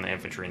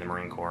in the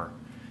Marine Corps,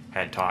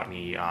 had taught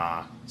me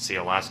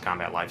CLS,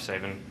 combat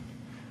life-saving,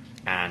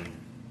 and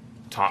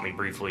taught me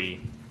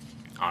briefly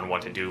on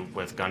what to do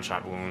with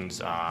gunshot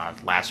wounds,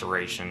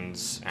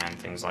 lacerations, and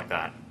things like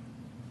that.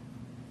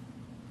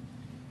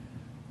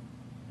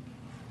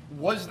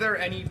 Was there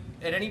at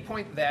any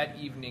point that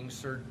evening,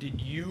 sir,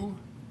 did you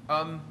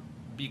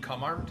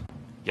become armed?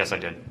 Yes, I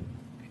did.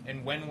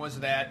 And when was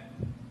that?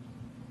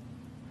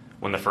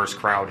 When the first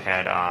crowd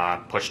had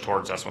pushed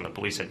towards us, when the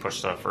police had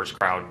pushed the first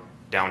crowd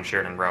down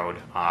Sheridan Road,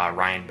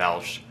 Ryan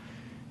Belch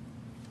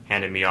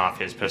handed me off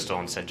his pistol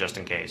and said, just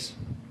in case.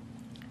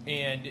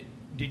 And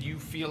did you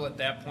feel at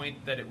that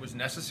point that it was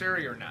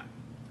necessary or not?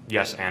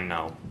 Yes and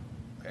no.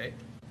 Okay.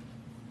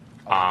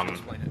 I'll let you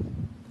explain it.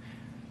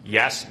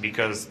 Yes,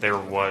 because there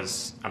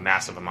was a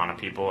massive amount of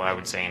people. I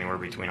would say anywhere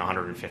between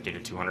 150 to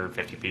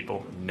 250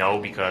 people. No,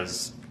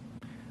 because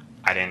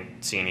I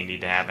didn't see any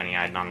need to have any.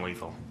 I had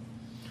non-lethal.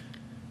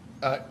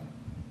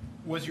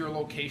 Was your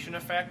location a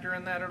factor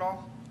in that at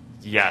all?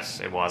 Yes,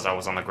 it was. I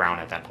was on the ground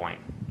at that point.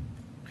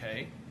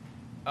 Okay.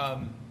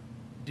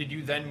 Did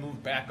you then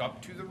move back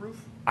up to the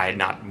roof? I had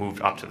not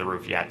moved up to the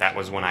roof yet. That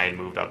was when I had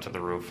moved up to the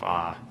roof.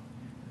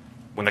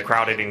 When the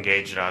crowd had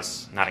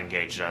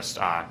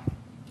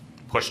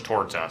pushed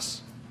towards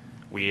us,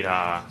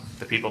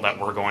 the people that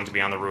were going to be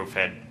on the roof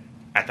had,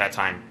 at that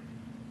time,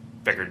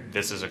 figured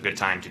this is a good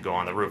time to go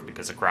on the roof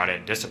because the crowd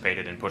had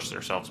dissipated and pushed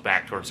themselves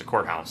back towards the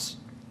courthouse.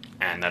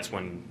 And that's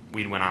when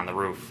we went on the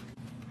roof.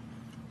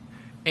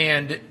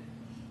 And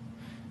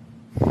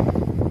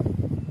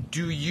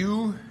do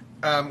you,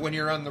 when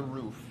you're on the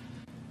roof,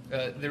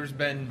 there's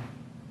been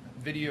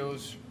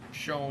videos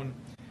shown,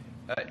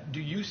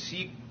 do you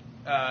see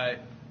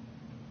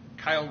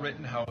Kyle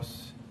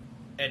Rittenhouse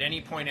at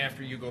any point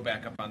after you go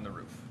back up on the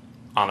roof?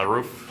 On the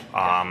roof,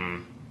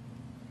 a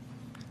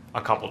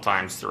couple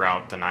times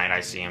throughout the night, I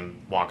see him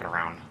walking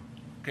around.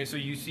 Okay, so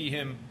you see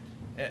him,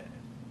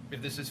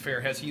 if this is fair,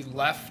 has he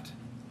left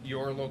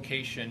your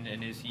location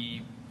and is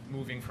he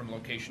moving from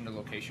location to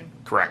location?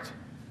 Correct.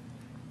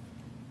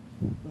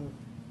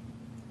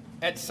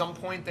 At some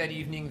point that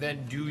evening,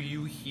 then, do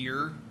you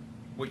hear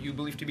what you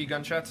believe to be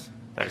gunshots?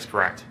 That is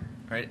correct.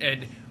 All right,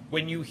 and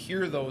when you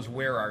hear those,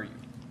 where are you?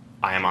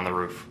 I am on the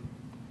roof.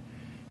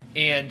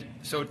 And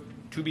so,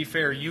 to be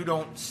fair, you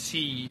don't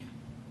see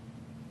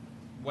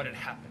what had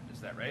happened,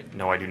 is that right?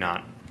 No, I do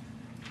not.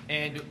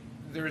 And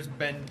there's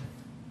been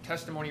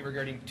testimony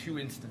regarding two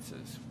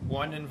instances,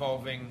 one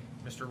involving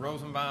Mr.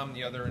 Rosenbaum,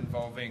 the other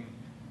involving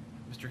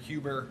Mr.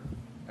 Huber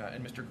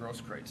and Mr.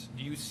 Grosskreutz.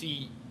 Do you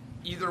see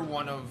either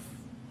one of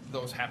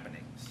those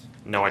happenings?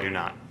 No, I do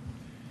not.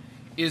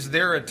 Is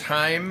there a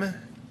time,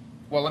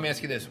 well, let me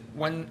ask you this,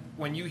 when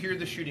you hear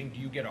the shooting, do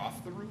you get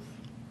off the roof?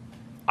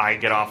 I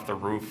get off the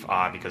roof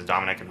because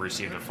Dominic had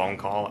received a phone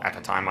call. At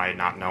the time, I had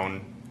not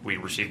known we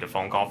received a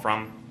phone call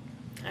from,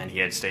 and he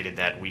had stated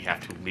that we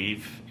have to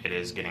leave. It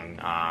is getting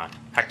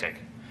hectic.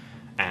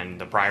 And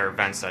the prior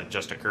events that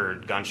just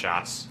occurred,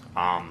 gunshots,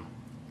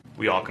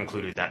 we all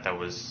concluded that that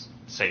was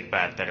a safe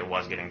bet, that it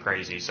was getting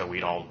crazy, so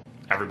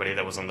everybody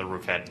that was on the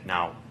roof had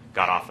now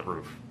got off the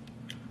roof.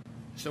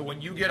 So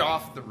when you get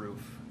off the roof,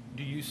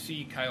 do you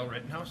see Kyle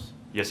Rittenhouse?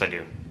 Yes, I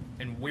do.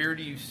 And where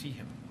do you see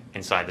him?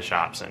 Inside the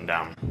shop, sitting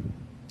down.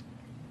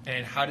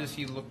 And how does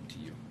he look to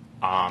you?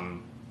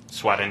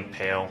 Sweating,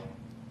 pale.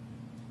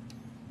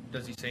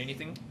 Does he say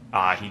anything?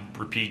 He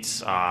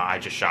repeats, I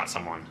just shot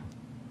someone,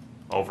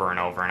 over and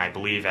over, and I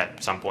believe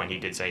at some point he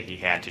did say he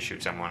had to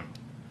shoot someone.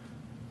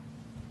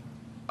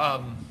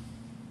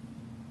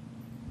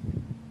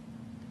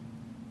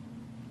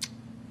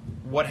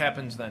 What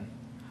happens then?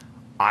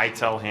 I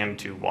tell him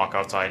to walk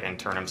outside and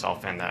turn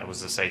himself in. That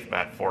was a safe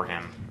bet for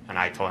him. And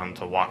I told him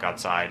to walk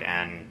outside,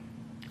 and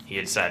he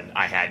had said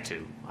I had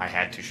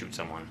to shoot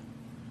someone.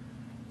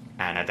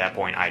 And at that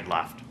point, I'd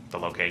left the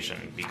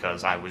location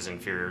because I was in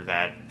fear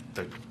that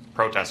the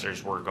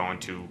protesters were going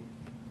to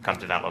come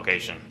to that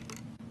location.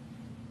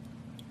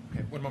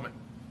 Okay, one moment.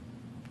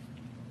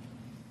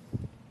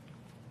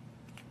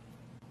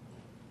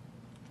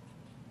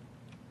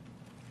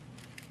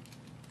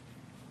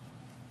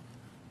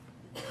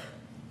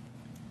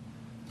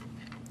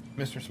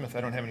 Mr. Smith,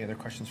 I don't have any other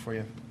questions for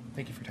you.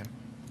 Thank you for your time.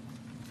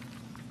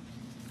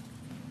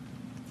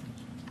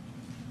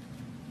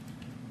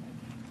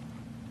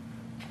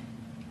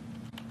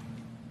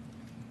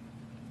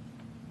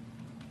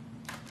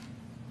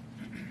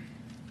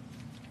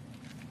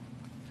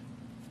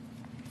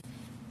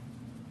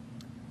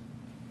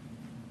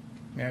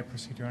 May I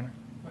proceed, Your Honor?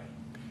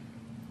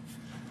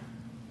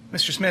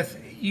 Mr. Smith,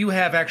 you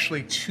have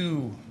actually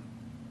two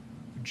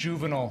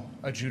juvenile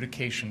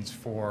adjudications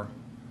for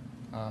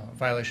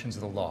violations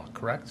of the law,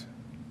 correct?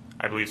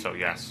 I believe so,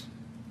 yes.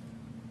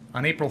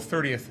 On April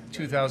 30th,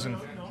 2000.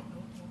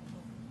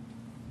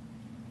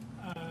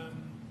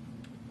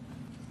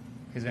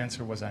 His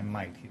answer was, I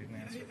might. He didn't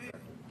answer.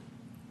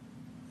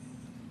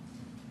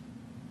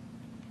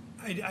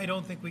 I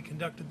don't think we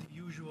conducted the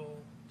usual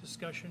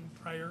discussion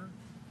prior,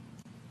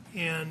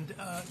 and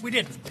we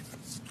didn't.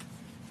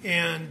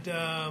 And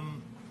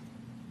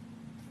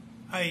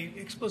I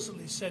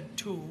explicitly said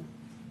 2,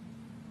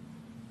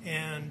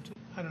 and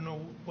I don't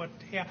know what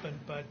happened,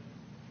 but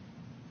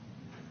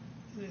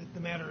the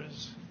matter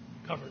is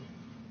covered.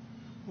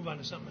 Move on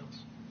to something else.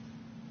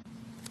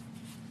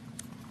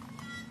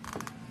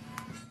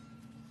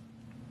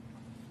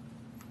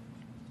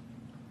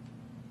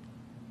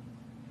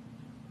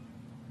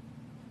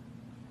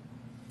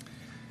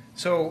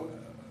 So,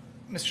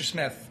 Mr.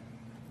 Smith,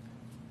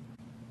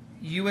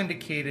 you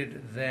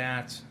indicated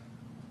that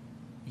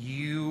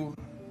you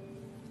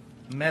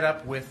met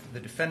up with the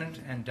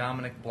defendant and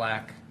Dominic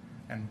Black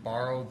and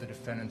borrowed the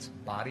defendant's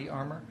body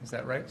armor. Is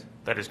that right?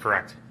 That is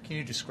correct. Can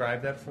you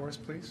describe that for us,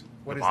 please?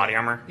 What is Body that?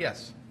 armor?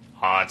 Yes.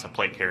 It's a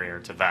plate carrier.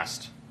 It's a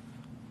vest.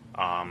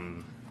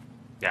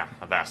 Yeah,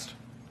 a vest.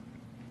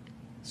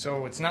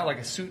 So it's not like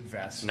a suit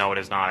vest. No, it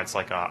is not. It's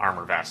like a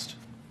armor vest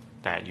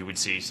that you would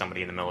see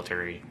somebody in the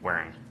military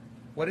wearing.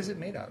 What is it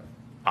made out of?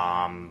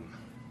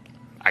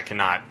 I do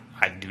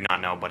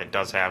not know, but it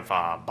does have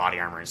body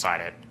armor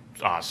inside it,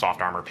 soft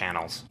armor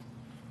panels.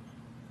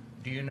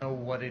 Do you know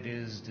what it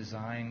is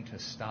designed to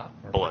stop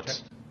or Bullets.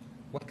 protect?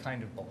 What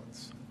kind of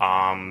bullets?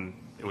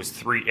 It was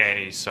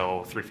 3A,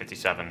 so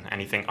 357.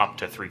 Anything up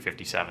to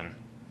 357.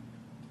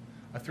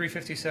 A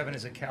 357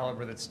 is a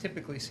caliber that's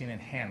typically seen in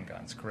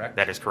handguns, correct?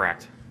 That is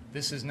correct.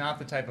 This is not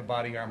the type of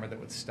body armor that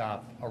would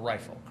stop a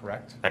rifle,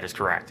 correct? That is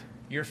correct.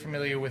 You're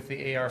familiar with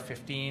the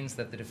AR-15s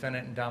that the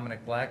defendant and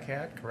Dominic Black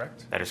had,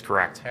 correct? That is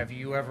correct. Have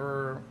you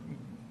ever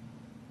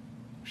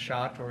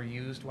shot or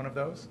used one of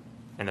those?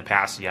 In the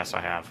past, yes,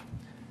 I have.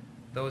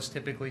 Those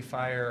typically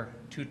fire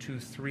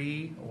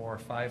 .223 or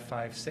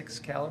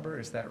 .556 caliber,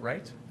 is that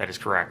right? That is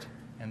correct.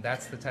 And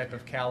that's the type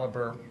of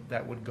caliber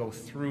that would go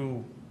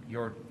through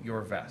your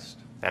vest.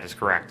 That is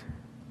correct.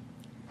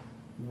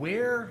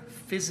 Where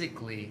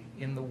physically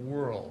in the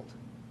world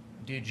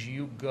did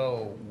you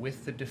go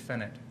with the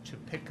defendant to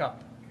pick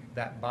up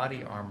that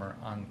body armor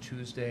on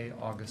Tuesday,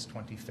 August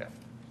 25th?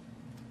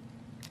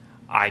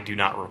 I do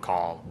not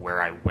recall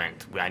where I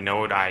went. I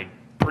know it. I'm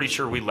pretty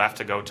sure we left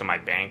to go to my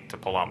bank to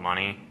pull out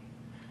money.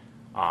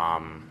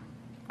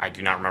 I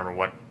do not remember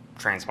what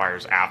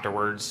transpires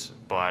afterwards,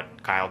 but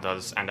Kyle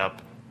does end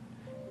up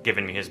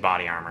giving me his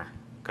body armor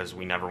because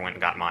we never went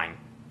and got mine.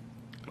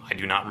 I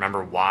do not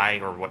remember why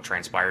or what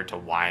transpired to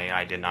why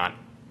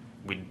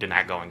we did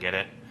not go and get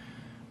it,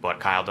 but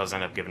Kyle does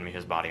end up giving me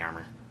his body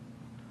armor.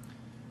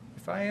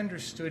 If I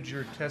understood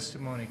your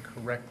testimony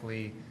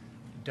correctly,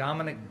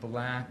 Dominic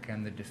Black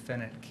and the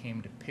defendant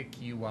came to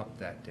pick you up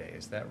that day,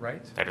 is that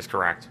right? That is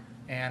correct.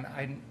 And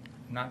I'm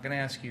not going to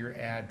ask you your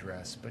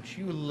address, but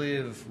you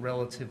live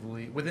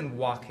relatively within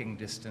walking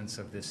distance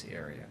of this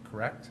area,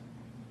 correct?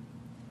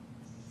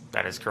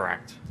 That is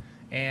correct.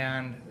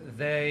 And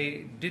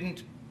they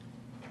didn't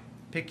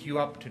pick you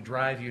up to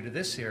drive you to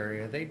this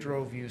area. They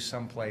drove you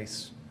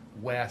someplace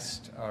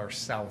west or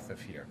south of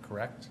here,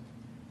 correct?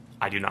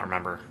 I do not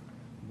remember.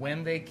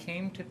 When they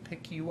came to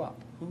pick you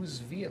up, whose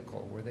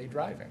vehicle were they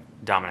driving?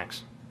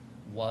 Dominic's.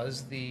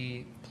 Was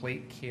the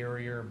plate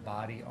carrier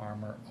body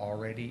armor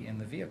already in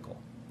the vehicle?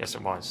 Yes,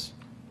 it was.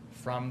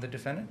 From the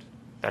defendant?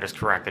 That is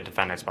correct, the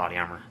defendant's body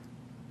armor.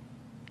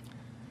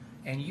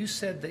 And you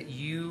said that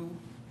you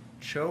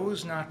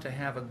chose not to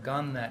have a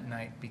gun that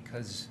night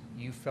because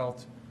you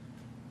felt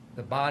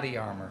the body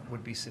armor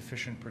would be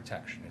sufficient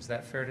protection. Is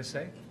that fair to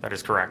say? That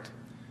is correct.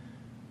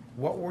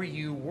 What were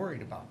you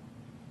worried about?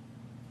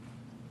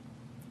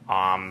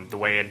 The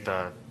way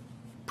the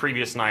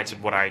previous nights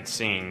of what I'd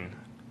seen,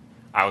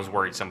 I was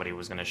worried somebody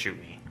was going to shoot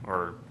me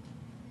or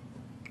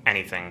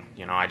anything.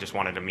 You know, I just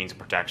wanted a means of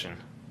protection.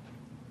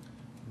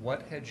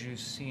 What had you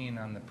seen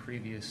on the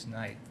previous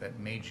night that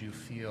made you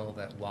feel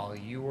that while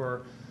you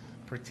were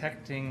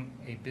protecting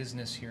a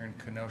business here in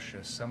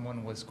Kenosha,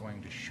 someone was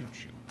going to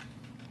shoot you?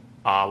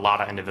 A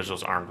lot of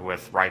individuals armed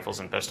with rifles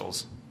and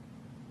pistols,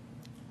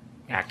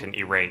 acting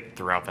irate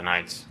throughout the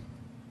nights.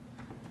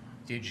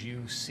 Did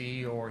you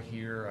see or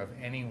hear of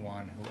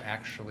anyone who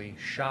actually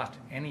shot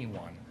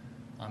anyone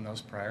on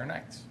those prior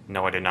nights?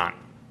 No, I did not.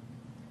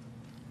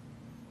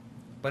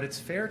 But it's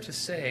fair to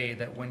say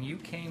that when you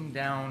came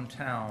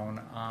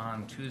downtown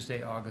on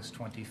Tuesday, August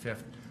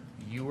 25th,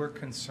 you were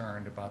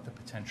concerned about the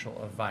potential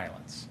of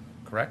violence,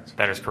 correct?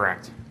 That is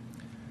correct.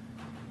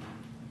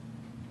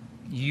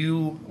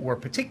 You were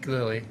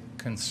particularly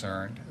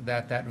concerned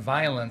that that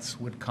violence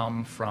would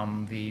come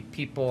from the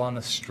people on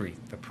the street,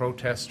 the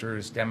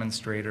protesters,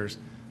 demonstrators,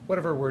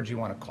 whatever words you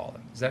want to call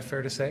them. Is that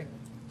fair to say?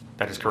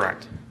 That is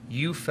correct.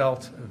 You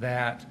felt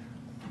that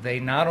they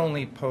not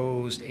only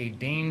posed a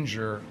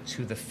danger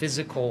to the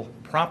physical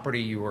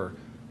property you were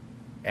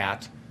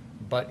at,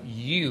 but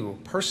you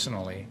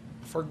personally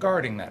for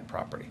guarding that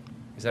property.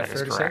 Is that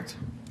fair to say? That is correct.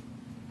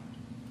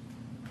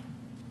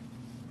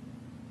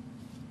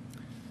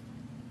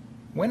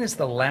 When is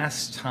the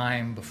last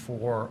time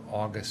before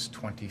August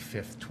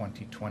 25th,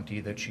 2020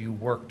 that you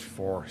worked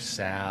for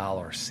Sal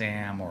or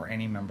Sam or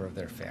any member of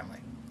their family?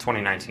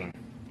 2019.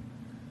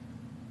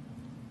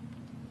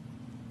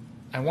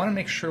 I want to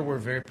make sure we're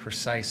very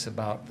precise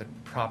about the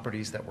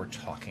properties that we're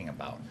talking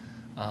about.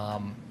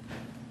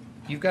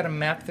 You've got a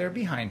map there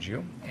behind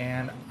you,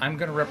 and I'm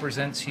going to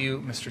represent to you,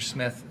 Mr.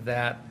 Smith,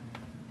 that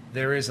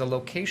there is a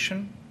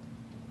location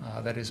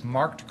that is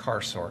marked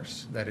car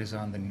source that is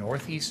on the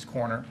northeast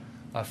corner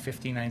of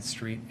 59th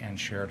Street and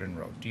Sheridan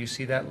Road. Do you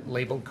see that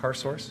labeled car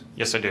source?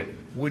 Yes, I do.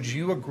 Would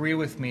you agree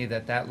with me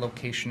that that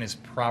location is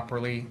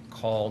properly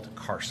called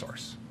car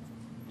source?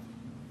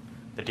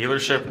 The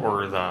dealership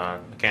or the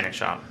mechanic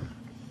shop?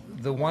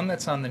 The one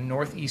that's on the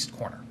northeast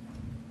corner.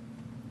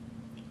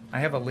 I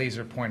have a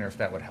laser pointer if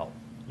that would help.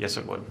 Yes,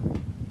 it would.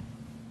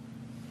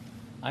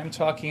 I'm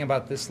talking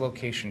about this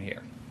location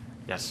here.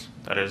 Yes,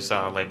 that is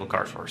labeled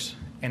car source.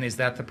 And is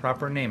that the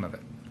proper name of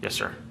it? Yes,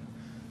 sir.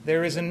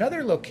 There is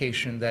another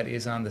location that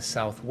is on the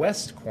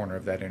southwest corner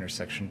of that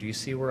intersection. Do you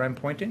see where I'm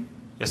pointing?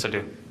 Yes, I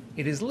do.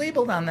 It is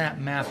labeled on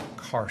that map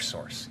car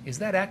source. Is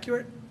that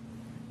accurate?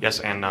 Yes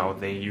and no.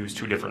 They use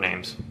two different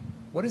names.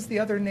 What is the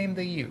other name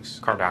they use?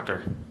 Car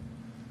doctor.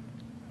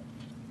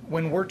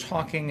 When we're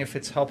talking, if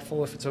it's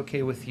helpful, if it's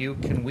okay with you,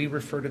 can we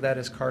refer to that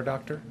as car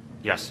doctor?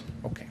 Yes.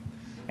 Okay.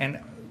 And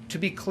to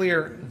be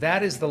clear,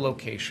 that is the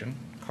location,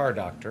 car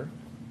doctor,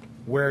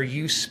 where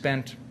you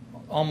spent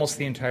almost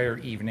the entire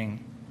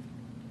evening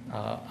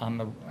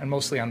and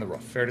mostly on the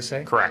roof. Fair to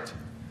say? Correct.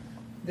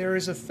 There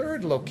is a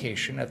third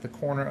location at the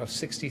corner of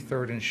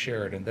 63rd and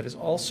Sheridan that is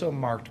also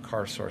marked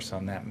car source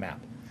on that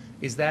map.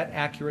 Is that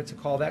accurate to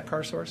call that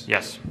car source?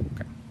 Yes.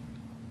 Okay.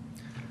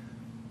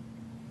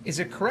 Is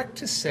it correct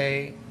to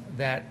say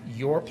that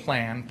your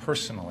plan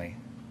personally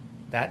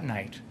that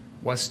night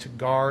was to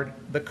guard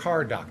the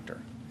car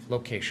doctor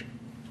location?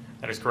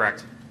 That is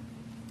correct.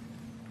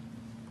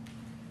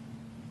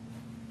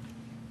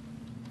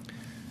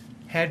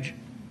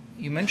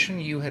 You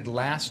mentioned you had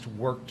last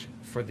worked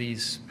for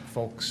these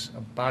folks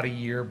about a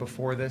year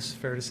before this,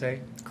 fair to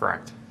say?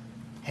 Correct.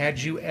 Had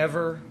you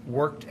ever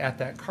worked at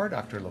that car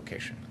doctor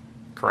location?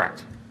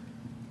 Correct.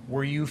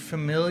 Were you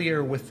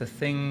familiar with the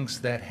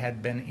things that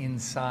had been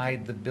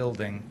inside the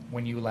building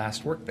when you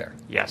last worked there?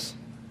 Yes.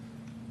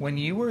 When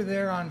you were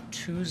there on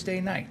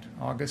Tuesday night,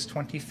 August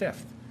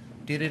 25th,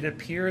 did it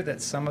appear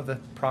that some of the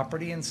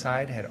property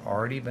inside had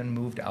already been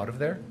moved out of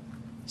there?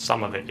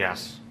 Some of it,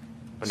 yes,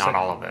 but So- not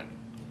all of it.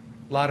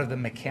 A lot of the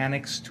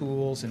mechanics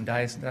tools and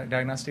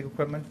diagnostic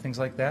equipment, things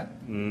like that?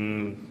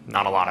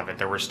 Not a lot of it.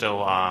 There were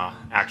still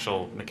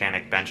actual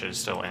mechanic benches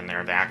still in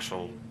there, the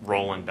actual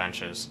roll-in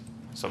benches.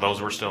 So those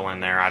were still in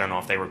there. I don't know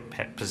if they were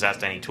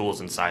possessed any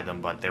tools inside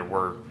them, but there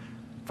were,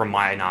 from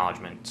my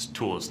acknowledgement,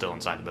 tools still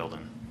inside the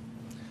building.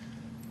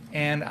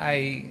 And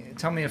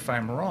tell me if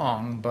I'm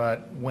wrong,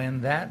 but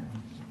when that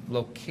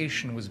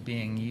location was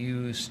being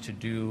used to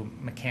do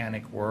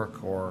mechanic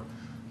work or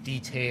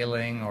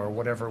detailing or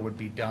whatever would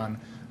be done,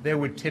 there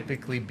would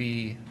typically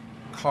be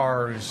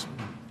cars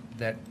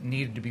that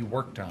needed to be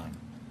worked on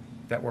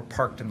that were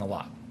parked in the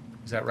lot.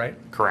 Is that right?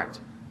 Correct.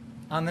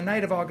 On the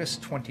night of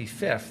August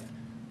 25th,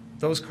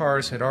 those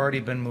cars had already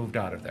been moved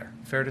out of there.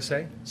 Fair to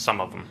say? Some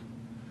of them.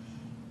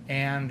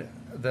 And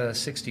the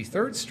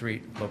 63rd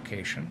Street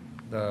location,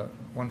 the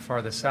one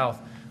farther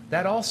south,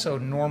 that also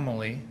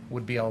normally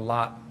would be a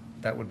lot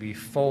that would be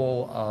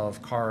full of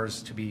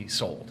cars to be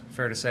sold.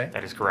 Fair to say?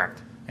 That is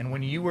correct. And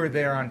when you were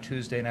there on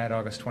Tuesday night,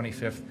 August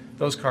 25th,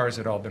 those cars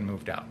had all been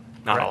moved out.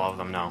 Not correct? all of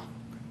them, no.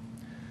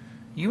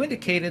 You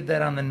indicated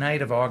that on the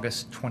night of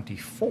August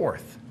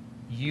 24th,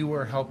 you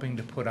were helping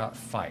to put out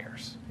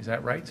fires. Is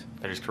that right?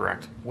 That is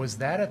correct. Was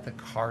that at the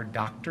car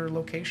doctor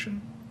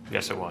location?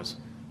 Yes, it was.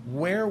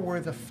 Where were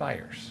the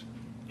fires?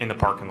 In the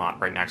parking lot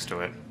right next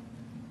to it.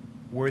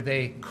 Were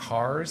they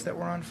cars that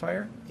were on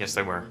fire? Yes,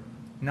 they were.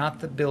 Not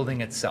the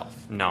building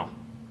itself. No.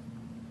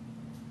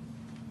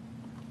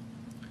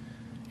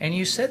 And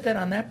you said that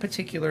on that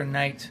particular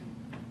night,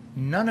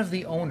 none of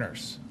the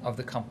owners of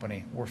the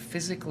company were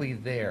physically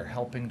there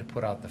helping to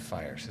put out the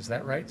fires. Is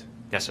that right?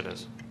 Yes, it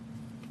is.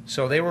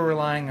 So they were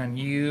relying on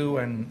you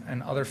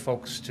and other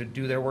folks to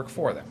do their work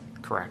for them.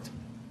 Correct.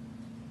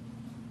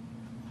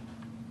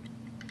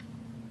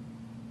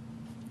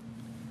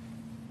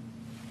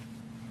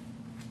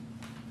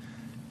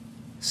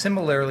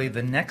 Similarly,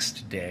 the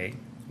next day,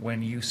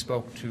 when you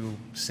spoke to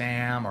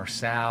Sam or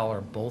Sal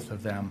or both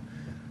of them,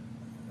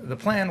 the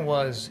plan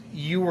was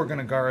you were going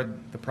to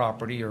guard the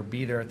property or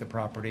be there at the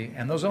property,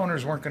 and those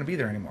owners weren't going to be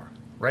there anymore,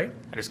 right?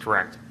 That is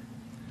correct.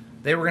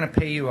 They were going to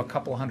pay you a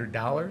couple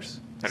 $100s. Is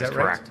That is right?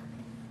 correct.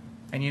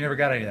 And you never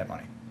got any of that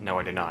money. No,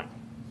 I did not.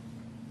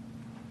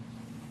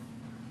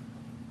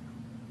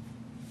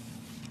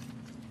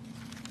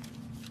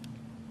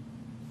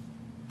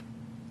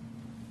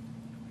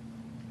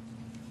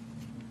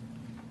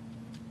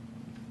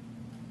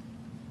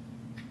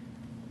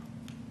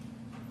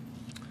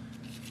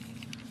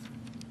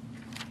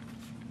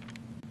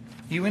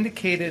 You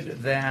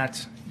indicated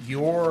that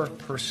your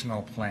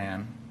personal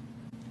plan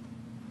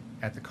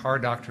at the car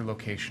doctor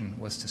location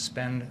was to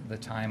spend the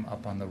time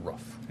up on the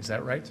roof. Is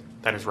that right?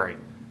 That is right.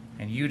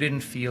 And you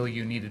didn't feel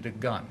you needed a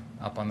gun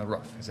up on the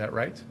roof. Is that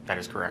right? That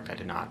is correct. I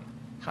did not.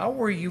 How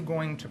were you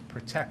going to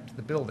protect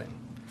the building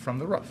from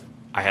the roof?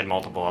 I had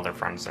multiple other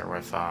friends there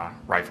with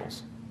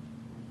rifles.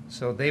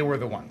 So they were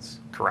the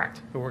ones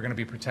Correct. who were going to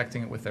be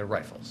protecting it with their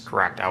rifles.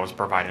 Correct. I was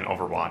providing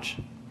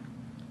overwatch.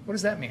 What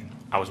does that mean?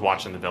 I was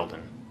watching the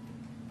building.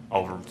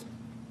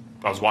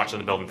 I was watching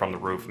the building from the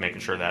roof,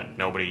 making sure that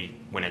nobody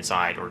went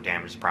inside or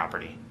damaged the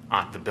property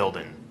on the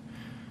building.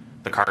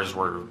 The cars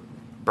were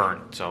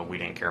burnt, so we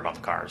didn't care about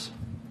the cars.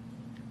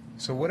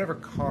 So whatever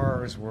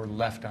cars were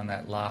left on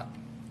that lot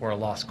were a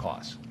lost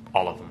cause.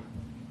 All of them.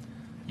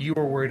 You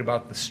were worried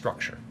about the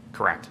structure.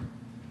 Correct.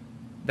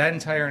 That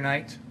entire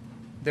night,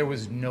 there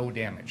was no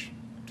damage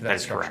to that That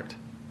is structure. correct.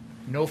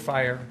 No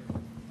fire,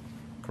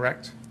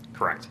 correct?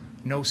 Correct.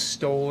 No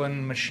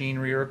stolen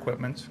machinery or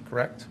equipment,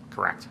 correct?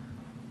 Correct.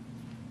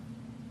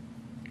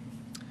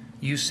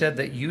 You said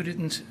that you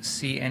didn't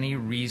see any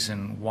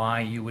reason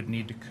why you would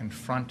need to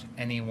confront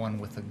anyone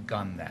with a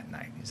gun that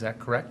night. Is that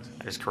correct?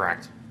 That is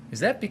correct. Is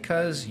that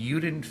because you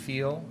didn't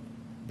feel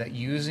that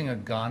using a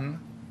gun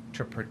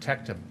to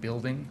protect a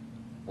building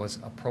was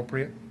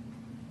appropriate?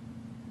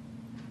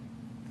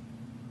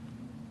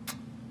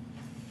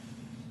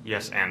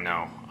 Yes and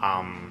no.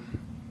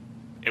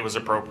 It was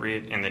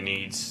appropriate in the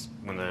needs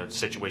when the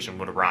situation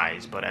would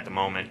arise, but at the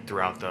moment,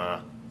 throughout the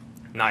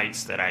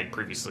nights that I had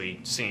previously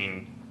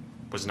seen,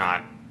 was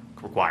not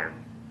required.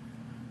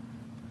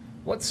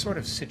 What sort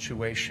of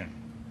situation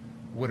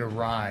would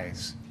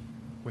arise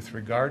with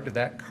regard to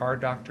that car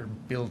doctor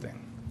building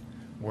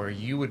where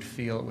you would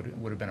feel it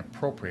would have been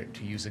appropriate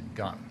to use a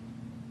gun?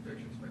 It's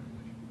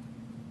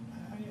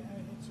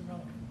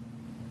irrelevant.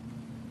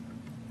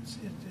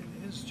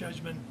 His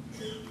judgment,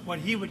 what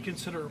he would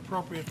consider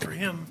appropriate for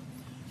him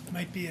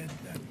might be a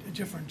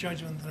different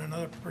judgment than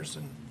another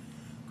person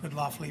could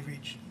lawfully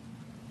reach.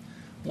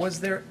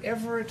 Was there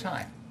ever a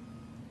time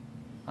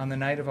on the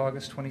night of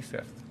August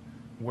 25th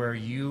where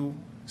you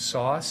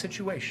saw a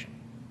situation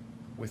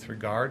with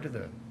regard to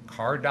the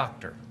car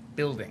doctor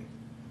building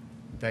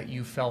that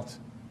you felt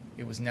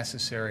it was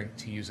necessary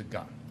to use a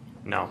gun?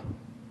 No.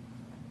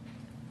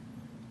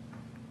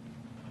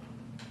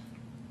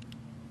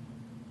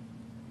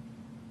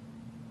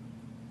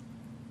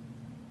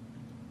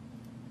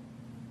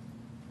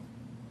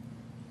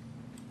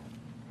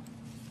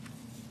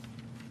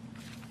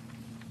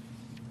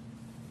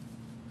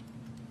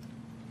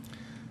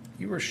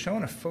 You were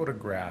shown a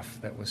photograph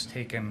that was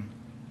taken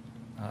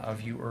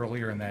of you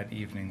earlier in that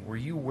evening. Were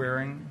you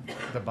wearing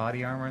the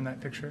body armor in that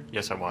picture?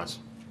 Yes, I was.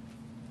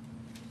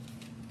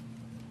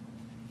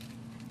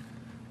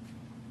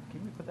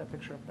 Can we put that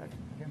picture up back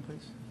again,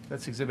 please?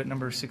 That's exhibit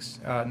number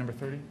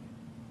 30.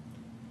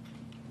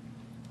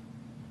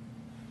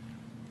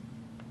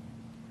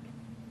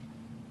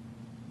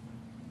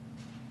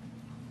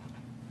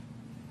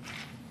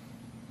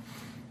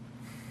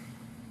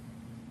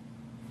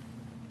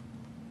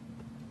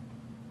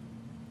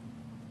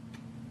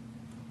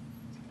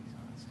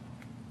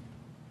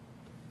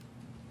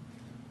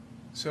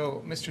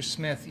 So, Mr.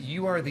 Smith,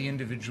 you are the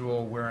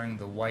individual wearing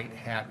the white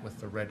hat with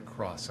the red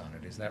cross on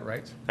it. Is that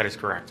right? That is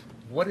correct.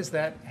 What does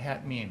that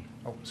hat mean?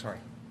 Oh, sorry.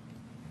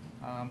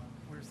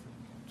 Where's the...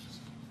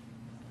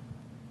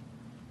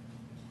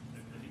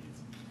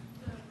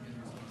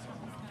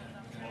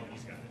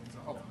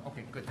 Oh,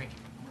 okay, good, thank you.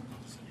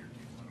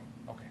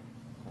 Okay,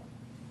 cool.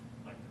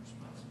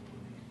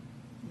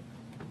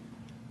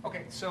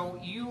 Okay, so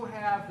you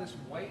have this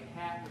white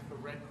hat with the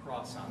red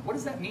cross on. What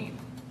does that mean?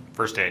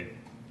 First aid.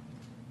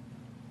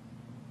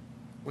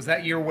 Was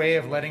that your way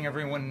of letting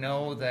everyone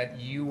know that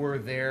you were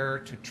there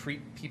to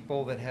treat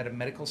people that had a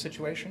medical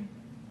situation?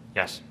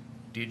 Yes.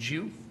 Did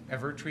you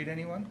ever treat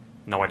anyone?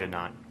 No, I did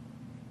not.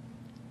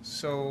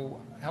 So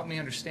help me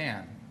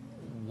understand.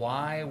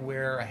 Why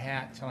wear a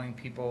hat telling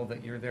people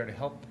that you're there to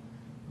help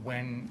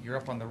when you're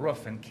up on the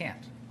roof and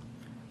can't?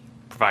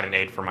 Providing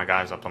aid for my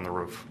guys up on the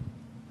roof.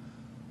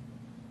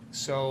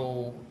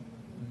 So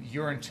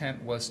your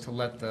intent was to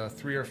let the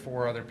 3 or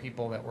 4 other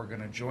people that were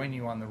going to join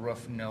you on the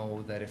roof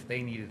know that if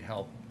they needed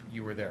help,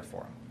 you were there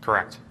for them.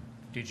 Correct.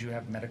 Did you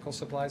have medical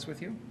supplies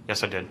with you?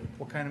 Yes, I did.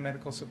 What kind of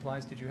medical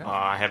supplies did you have?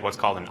 I had what's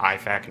called an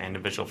IFAC, an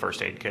individual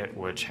first aid kit,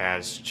 which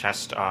has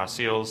chest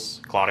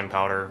seals, clotting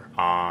powder,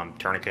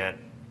 tourniquet,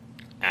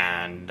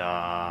 and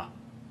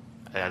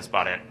that's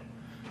about it.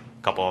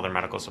 A couple other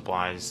medical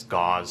supplies,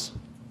 gauze.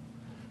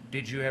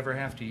 Did you ever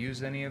have to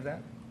use any of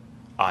that?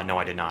 No,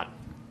 I did not.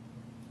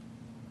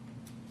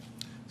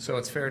 So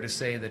it's fair to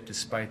say that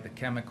despite the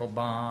chemical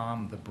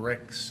bomb, the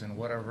bricks, and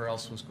whatever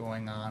else was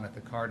going on at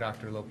the car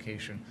doctor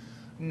location,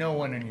 no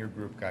one in your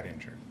group got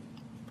injured.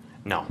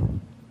 No.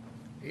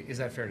 Is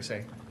that fair to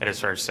say? It is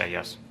fair to say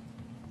yes.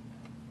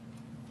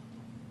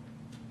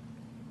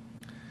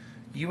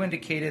 You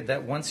indicated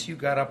that once you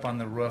got up on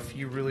the roof,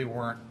 you really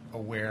weren't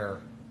aware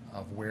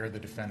of where the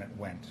defendant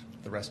went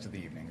the rest of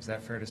the evening. Is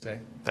that fair to say?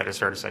 That is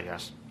fair to say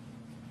yes.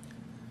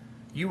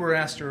 You were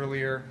asked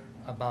earlier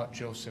about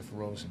Joseph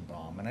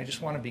Rosenbaum, and I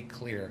just want to be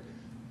clear.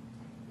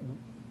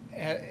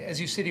 As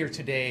you sit here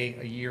today,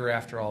 a year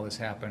after all this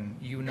happened,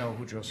 you know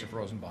who Joseph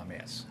Rosenbaum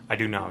is. I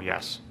do know,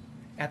 yes.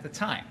 At the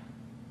time,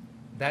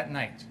 that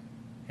night,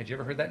 had you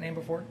ever heard that name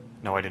before?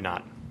 No, I did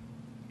not.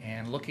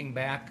 And looking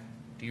back,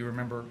 do you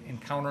remember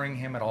encountering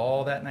him at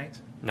all that night?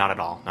 Not at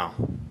all, no.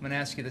 I'm going to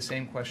ask you the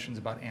same questions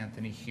about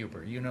Anthony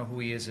Huber. You know who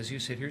he is as you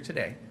sit here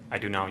today. I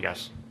do know,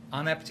 yes.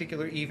 On that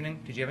particular evening,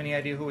 did you have any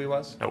idea who he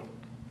was? Nope.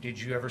 Did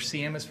you ever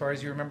see him as far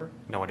as you remember?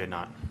 No, I did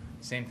not.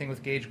 Same thing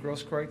with Gaige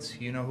Grosskreutz.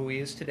 You know who he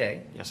is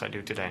today. Yes, I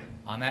do today.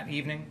 On that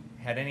evening,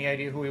 had any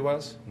idea who he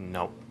was?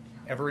 Nope.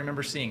 Ever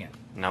remember seeing him?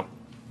 Nope.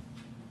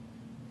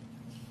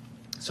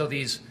 So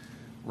these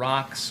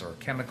rocks or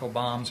chemical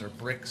bombs or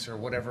bricks or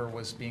whatever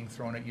was being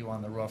thrown at you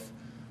on the roof,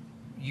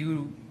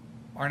 you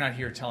are not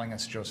here telling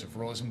us Joseph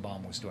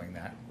Rosenbaum was doing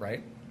that,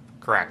 right?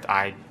 Correct.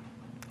 I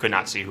could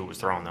not see who was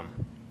throwing them.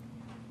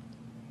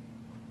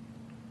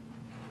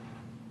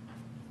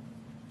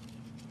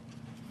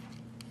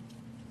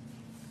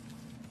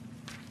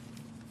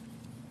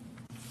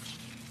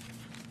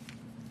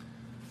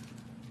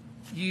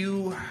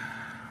 You,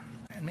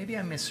 and maybe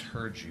I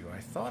misheard you. I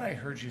thought I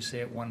heard you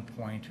say at one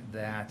point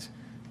that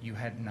you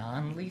had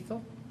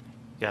non-lethal?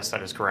 Yes,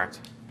 that is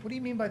correct. What do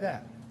you mean by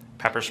that?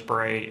 Pepper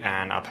spray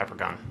and a pepper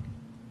gun.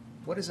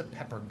 What is a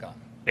pepper gun?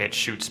 It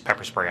shoots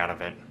pepper spray out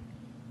of it.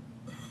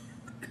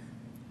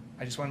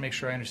 I just want to make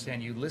sure I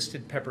understand. You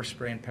listed pepper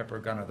spray and pepper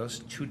gun. Are those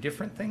two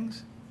different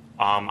things?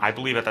 I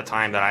believe at the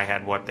time that I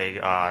had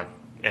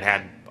it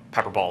had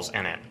pepper balls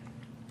in it.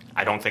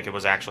 I don't think it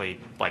was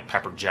actually like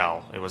pepper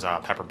gel. It was a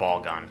pepper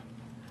ball gun.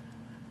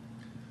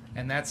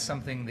 And that's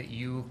something that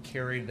you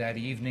carried that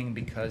evening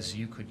because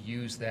you could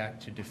use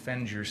that to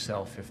defend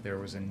yourself if there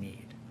was a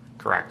need.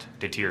 Correct.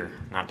 Deter,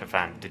 not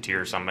defend.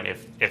 Deter somebody.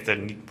 If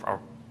the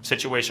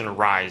situation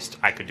arised,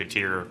 I could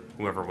deter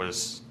whoever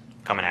was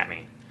coming at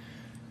me.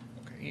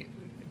 Okay.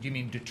 Do you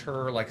mean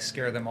deter, like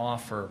scare them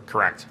off or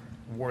Correct.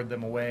 ward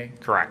them away?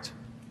 Correct.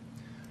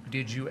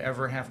 Did you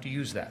ever have to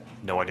use that?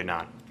 No, I did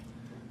not.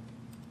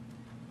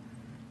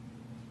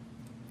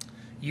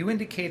 You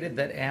indicated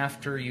that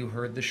after you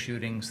heard the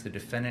shootings, the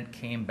defendant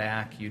came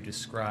back, you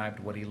described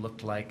what he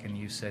looked like, and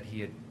you said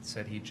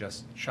he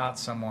just shot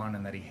someone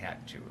and that he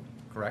had to,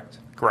 correct?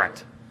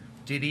 Correct.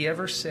 Did he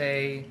ever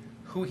say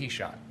who he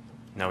shot?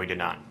 No, he did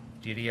not.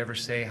 Did he ever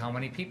say how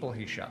many people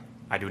he shot?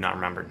 I do not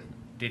remember.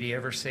 Did he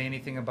ever say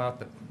anything about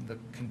the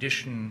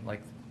condition,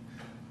 like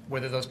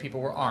whether those people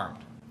were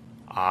armed?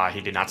 He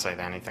did not say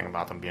anything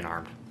about them being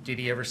armed. Did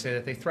he ever say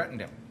that they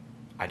threatened him?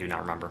 I do not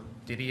remember.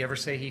 Did he ever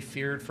say he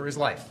feared for his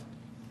life?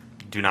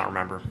 Do not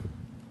remember.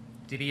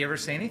 Did he ever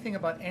say anything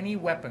about any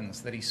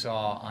weapons that he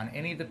saw on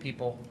any of the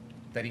people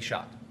that he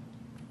shot?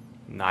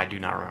 No, I do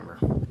not remember.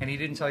 And he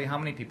didn't tell you how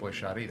many people he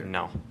shot either?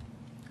 No.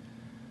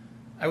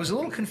 I was a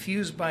little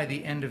confused by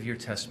the end of your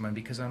testimony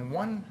because in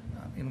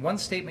one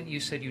statement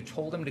you said you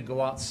told him to go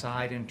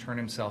outside and turn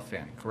himself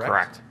in, correct?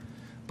 Correct.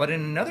 But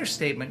in another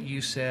statement you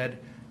said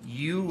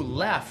you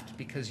left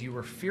because you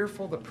were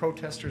fearful the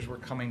protesters were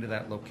coming to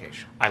that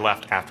location. I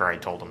left after I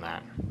told him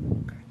that.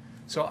 Okay.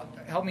 So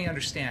help me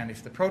understand,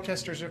 if the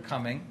protesters are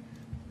coming,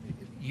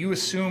 you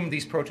assume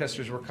these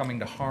protesters were coming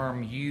to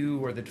harm you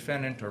or the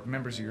defendant or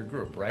members of your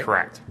group, right?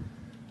 Correct.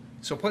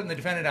 So putting the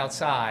defendant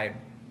outside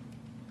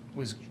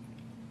was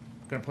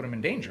going to put him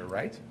in danger,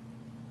 right?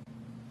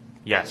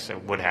 Yes,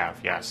 it would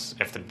have, yes.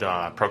 If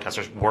the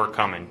protesters were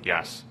coming,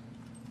 yes.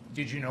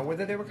 Did you know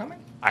whether they were coming?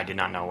 I did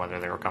not know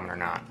whether they were coming or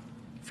not.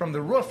 From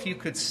the roof, you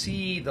could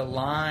see the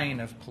line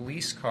of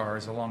police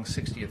cars along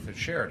 60th and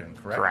Sheridan,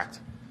 correct? Correct.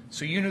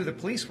 So you knew the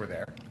police were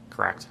there.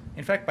 Correct.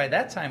 In fact, by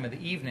that time of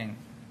the evening,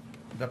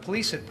 the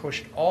police had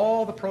pushed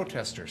all the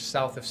protesters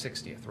south of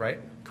 60th, right?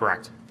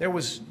 Correct. There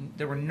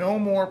were no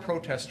more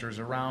protesters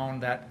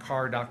around that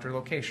car doctor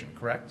location,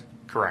 correct?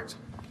 Correct.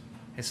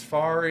 As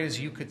far as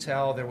you could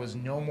tell, there was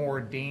no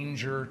more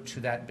danger to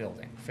that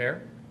building,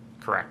 fair?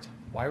 Correct.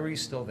 Why were you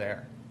still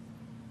there?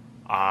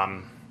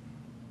 To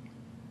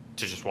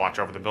just watch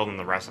over the building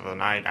the rest of the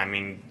night. I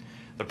mean,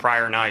 the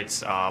prior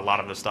nights, a lot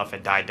of the stuff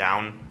had died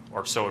down,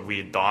 or so we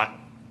had thought.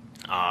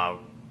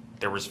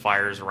 There was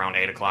fires around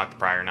 8 o'clock the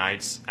prior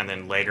nights, and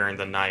then later in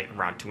the night,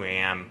 around 2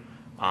 a.m.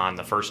 on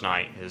the first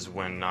night is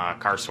when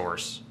Car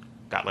Source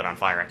got lit on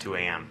fire at 2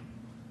 a.m.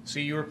 So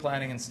you were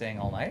planning on staying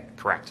all night?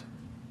 Correct.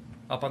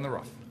 Up on the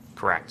roof?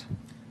 Correct.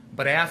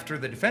 But after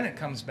the defendant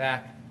comes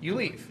back, you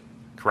leave?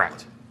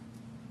 Correct.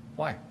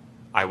 Why?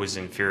 I was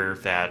in fear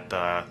that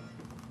the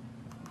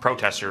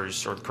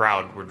protesters or the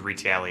crowd would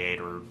retaliate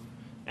or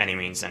any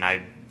means, and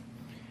I,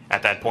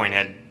 at that point,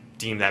 had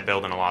deemed that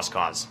building a lost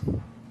cause.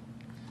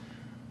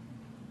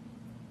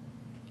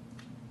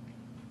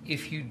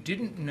 If you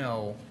didn't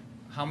know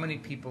how many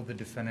people the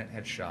defendant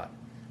had shot,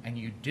 and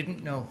you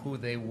didn't know who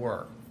they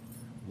were,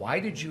 why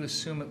did you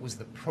assume it was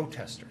the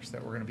protesters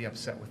that were going to be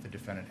upset with the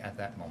defendant at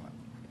that moment?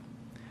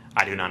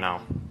 I do not know.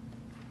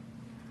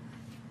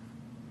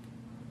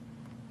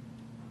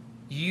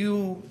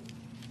 You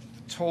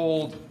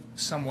told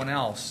someone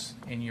else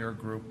in your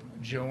group,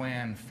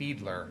 Joanne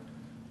Fiedler,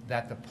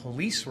 that the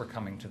police were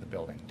coming to the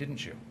building,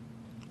 didn't you?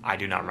 I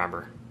do not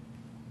remember.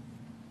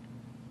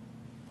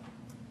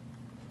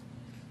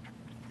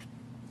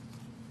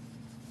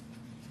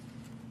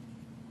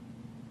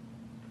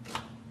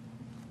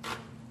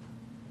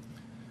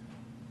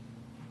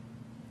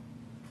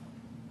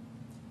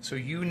 So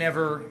you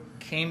never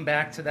came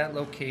back to that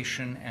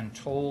location and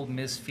told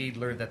Ms.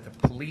 Fiedler that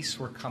the police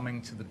were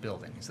coming to the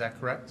building. Is that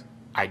correct?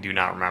 I do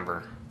not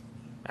remember.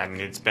 I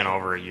mean, it's been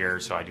over a year,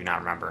 so I do not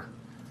remember.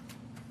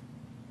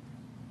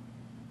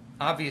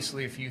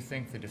 Obviously, if you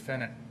think the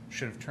defendant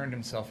should have turned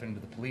himself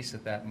into the police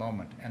at that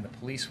moment and the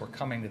police were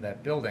coming to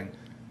that building,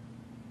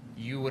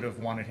 you would have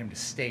wanted him to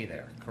stay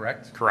there,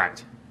 correct?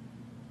 Correct.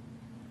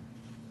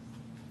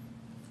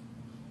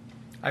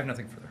 I have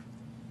nothing further.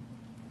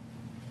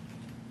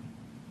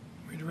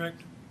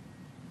 Redirect.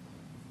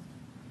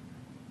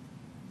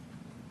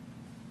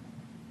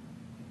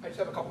 I just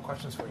have a couple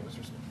questions for you,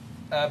 Mr.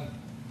 Smith.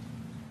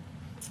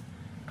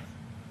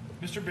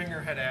 Mr.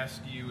 Binger had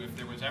asked you if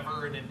there was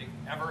ever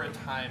a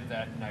time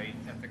that night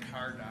at the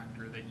car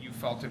doctor that you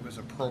felt it was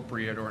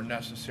appropriate or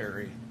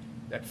necessary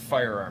that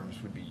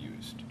firearms would be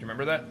used. Do you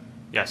remember that?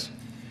 Yes.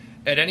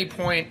 At any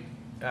point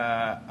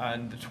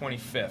on the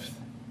 25th,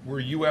 were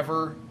you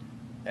ever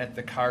at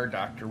the car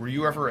doctor? Were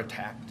you ever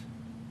attacked?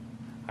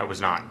 I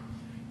was not.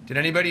 Did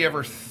anybody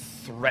ever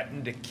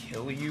threaten to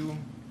kill you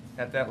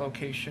at that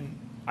location?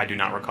 I do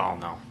not recall,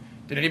 no.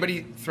 Did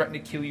anybody threaten to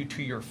kill you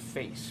to your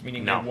face,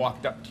 meaning No. they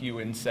walked up to you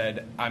and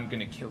said, "I'm going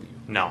to kill you"?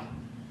 No.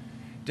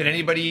 Did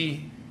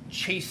anybody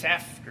chase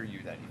after you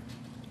that evening?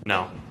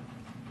 No.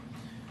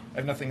 I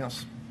have nothing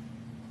else.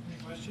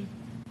 Any question?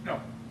 No.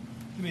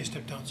 You may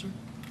step down, sir.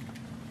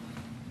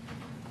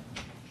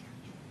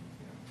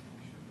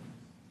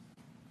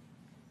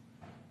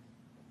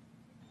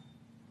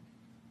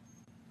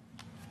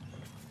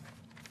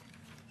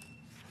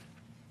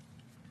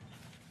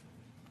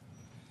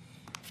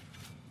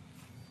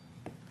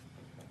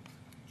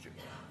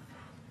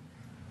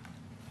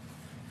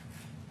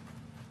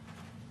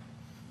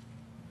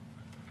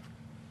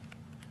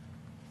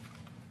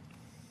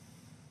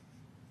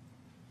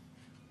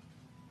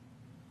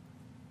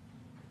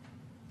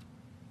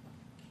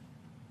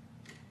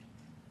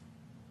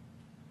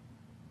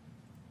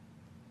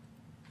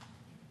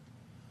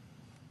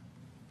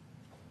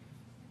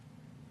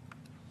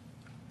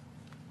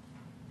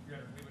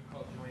 We would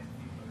call Joanne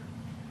Fiedler.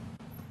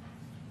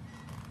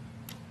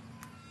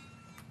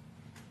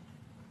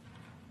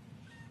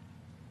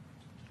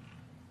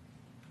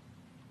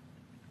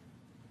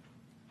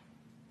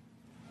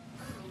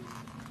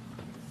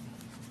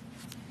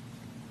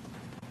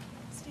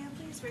 Stand,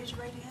 please. Raise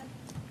your right hand.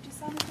 Do you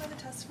solemnly swear the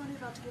testimony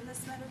about to give in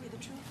this matter be the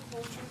truth, the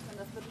whole truth, and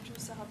nothing but the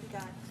truth, so help you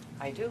God?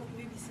 I do. You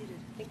may be seated.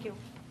 Thank you.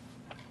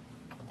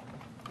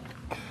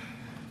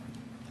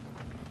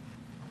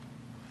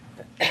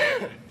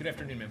 Good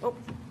afternoon, ma'am. Oh,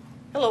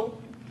 hello.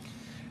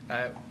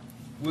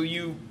 Will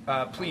you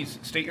please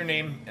state your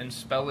name and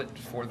spell it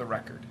for the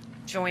record?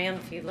 Joanne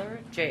Fiedler,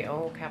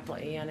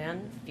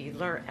 J-O-A-N-N,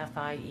 Fiedler,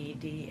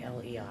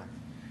 F-I-E-D-L-E-R.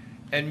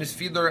 And Ms.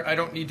 Fiedler, I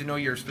don't need to know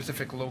your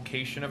specific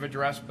location of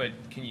address, but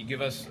can you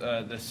give us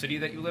the city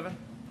that you live in?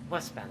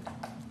 West Bend.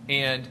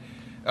 And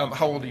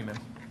how old are you, ma'am?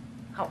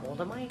 How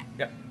old am I?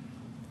 Yep.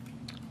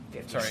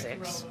 56.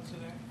 Relevant to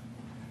that?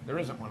 There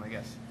isn't one, I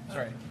guess.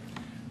 Sorry.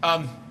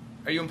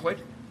 Are you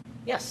employed?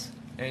 Yes.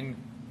 And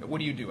what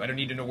do you do? I don't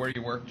need to know where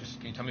you work. Just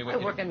can you tell me what I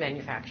you work do? in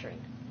manufacturing.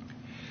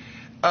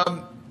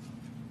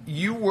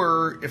 You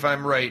were, if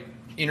I'm right,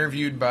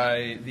 interviewed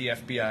by the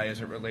FBI as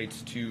it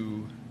relates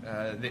to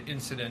the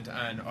incident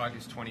on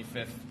August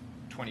 25th,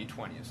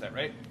 2020. Is that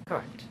right?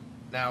 Correct.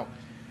 Now,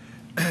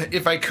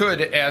 if I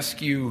could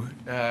ask you,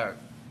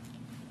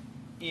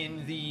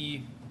 in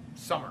the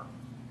summer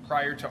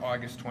prior to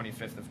August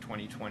 25th of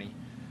 2020,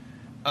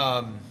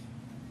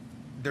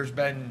 there's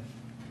been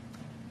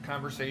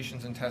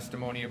conversations and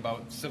testimony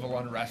about civil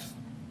unrest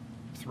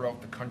throughout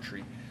the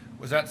country.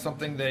 Was that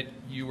something that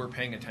you were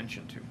paying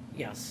attention to?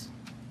 Yes.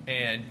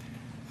 And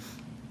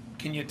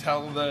can you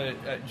tell the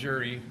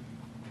jury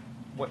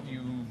what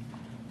you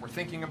were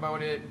thinking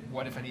about it,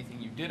 what, if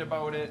anything, you did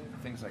about it,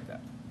 things like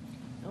that?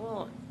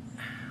 Well,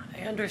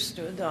 I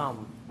understood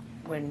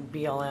when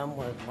BLM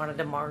wanted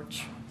to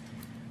march,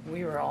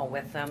 we were all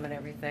with them and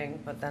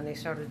everything, but then they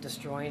started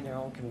destroying their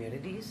own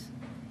communities,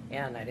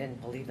 and I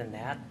didn't believe in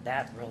that.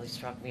 That really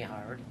struck me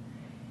hard.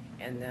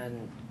 And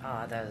then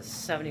the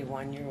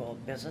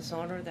 71-year-old business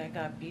owner that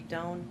got beat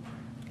down,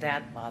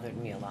 that bothered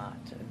me a lot.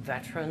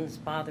 Veterans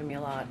bother me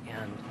a lot,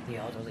 and the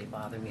elderly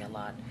bother me a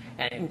lot.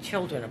 And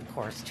children, of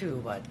course,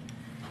 too, but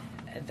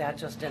that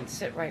just didn't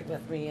sit right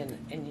with me.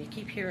 And you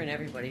keep hearing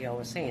everybody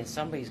always saying,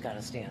 somebody's got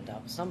to stand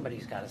up,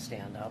 somebody's got to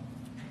stand up.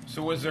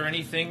 So was there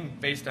anything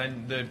based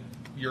on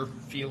your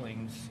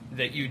feelings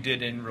that you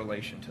did in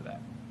relation to that?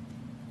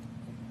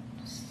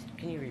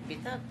 Can you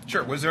repeat that?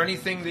 Sure. Was there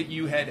anything that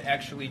you had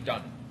actually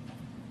done?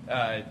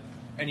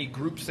 Any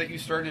groups that you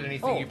started,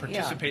 anything you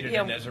participated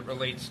in as it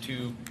relates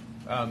to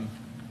kind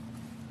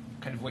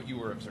of what you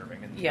were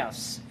observing?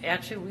 Yes.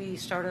 Actually, we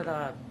started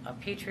a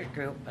patriot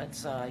group.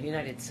 It's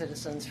United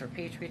Citizens for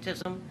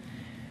Patriotism.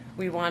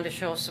 We wanted to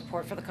show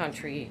support for the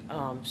country,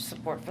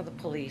 support for the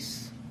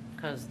police,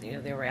 because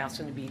they were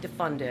asking to be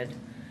defunded,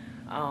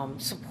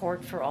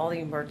 support for all the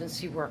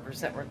emergency workers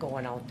that were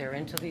going out there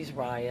into these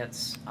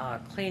riots,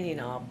 cleaning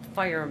up,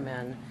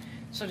 firemen,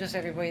 So just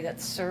everybody that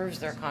serves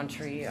their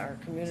country, our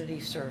community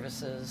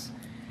services,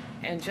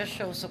 and just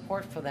show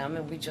support for them.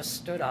 And we just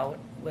stood out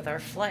with our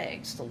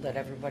flags to let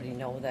everybody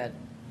know that,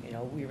 you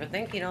know, we were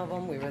thinking of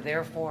them, we were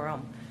there for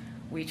them.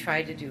 We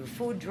tried to do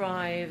food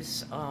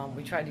drives,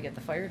 we tried to get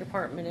the fire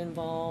department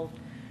involved,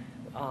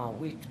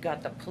 we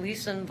got the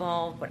police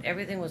involved, but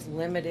everything was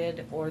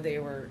limited, or they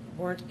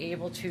weren't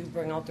able to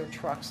bring out their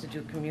trucks to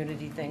do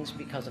community things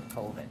because of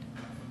COVID.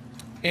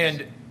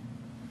 And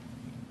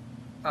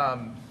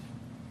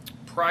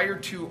prior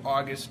to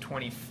August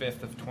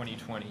 25th of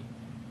 2020,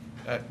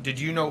 did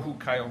you know who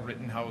Kyle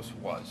Rittenhouse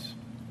was?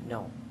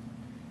 No,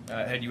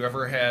 Had you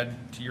ever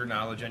had, to your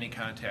knowledge, any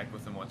contact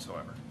with him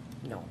whatsoever?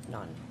 no,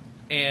 none.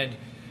 And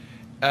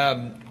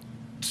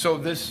so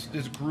this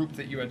group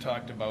that you had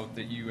talked about,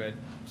 that you had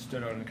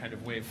stood out and kind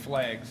of waved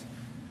flags,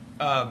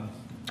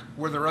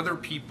 were there other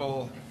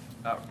people,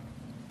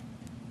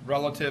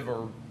 relative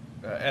or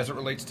as it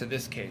relates to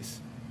this case,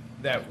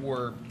 that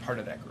were part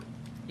of that group?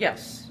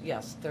 Yes,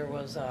 there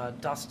was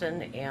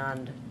Dustin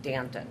and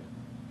Danton.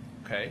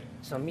 Okay.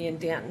 So me and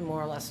Danton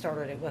more or less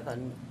started it with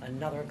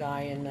another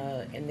guy in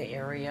the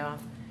area,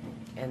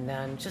 and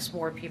then just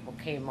more people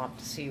came up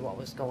to see what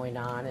was going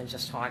on and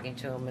just talking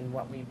to them and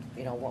what we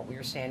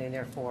were standing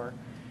there for.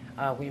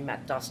 We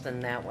met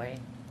Dustin that way.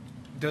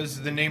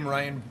 Does the name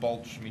Ryan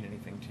Balch mean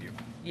anything to you?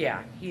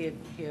 Yeah, he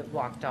had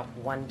walked up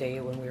one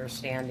day when we were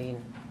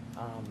standing,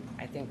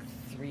 I think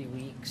 3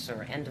 weeks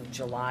or end of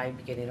July,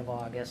 beginning of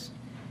August,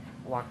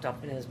 walked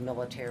up in his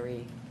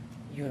military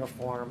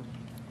uniform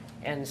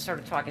and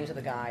started talking to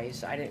the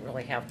guys. I didn't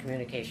really have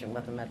communication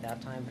with him at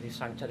that time, but he was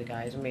talking to the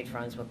guys and made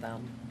friends with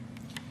them.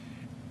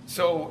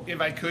 So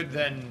if I could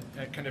then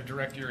kind of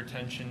direct your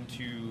attention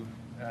to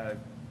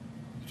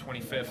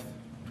 24th,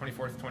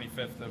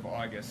 25th of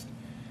August.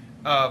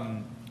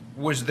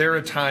 Was there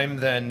a time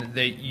then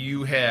that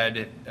you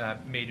had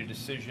made a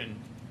decision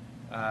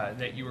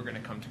that you were going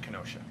to come to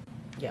Kenosha?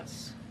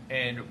 Yes.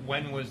 And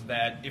when was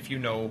that, if you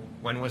know,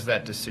 when was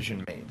that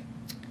decision made?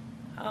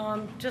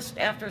 Just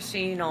after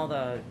seeing all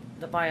the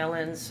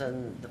violence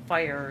and the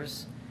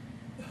fires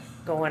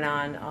going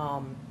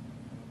on,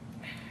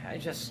 I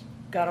just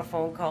got a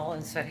phone call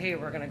and said, hey,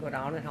 we're going to go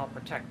down and help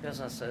protect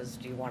businesses.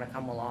 Do you want to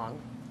come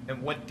along?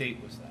 And what date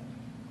was that,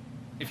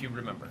 if you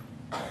remember?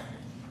 I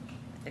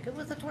think it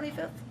was the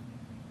 25th,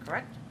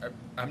 correct?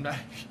 I'm not,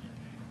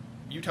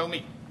 you tell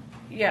me.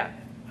 Yeah,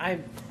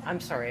 I'm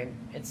sorry,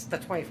 it's the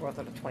 24th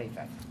or the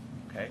 25th.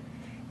 Okay.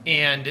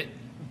 And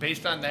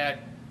based on that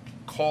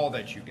call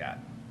that you got,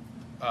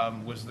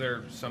 was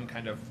there some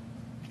kind of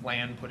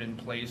plan put in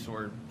place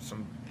or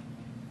some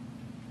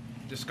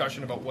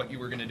discussion about what you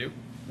were going to do?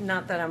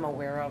 Not that I'm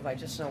aware of, I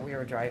just know we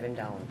were driving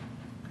down.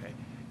 Okay.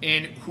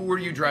 And who were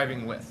you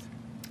driving with?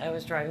 I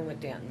was driving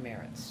with Danton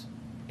Merritts.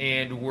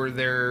 And were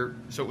there,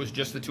 so it was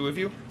just the two of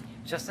you?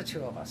 Just the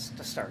two of us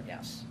to start,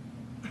 yes.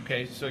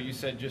 Okay, so you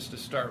said just to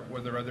start,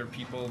 were there other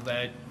people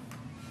that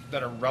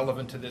are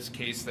relevant to this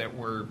case that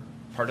were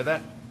part of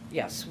that?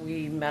 Yes,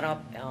 we met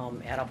up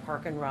at a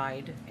park and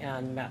ride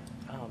and met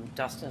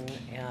Dustin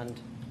and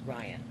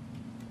Ryan.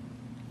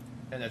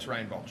 And that's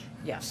Ryan Balch.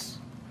 Yes.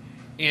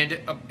 And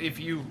if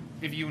you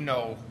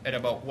know, at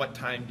about what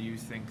time do you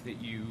think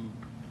that you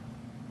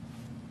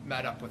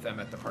met up with them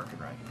at the park and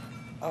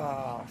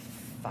ride?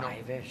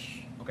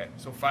 5-ish. Okay,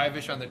 so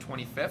 5-ish on the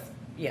 25th?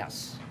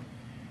 Yes.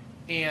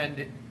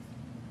 And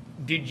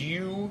did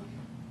you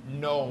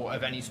know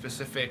of any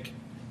specific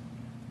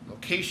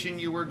location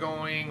you were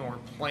going or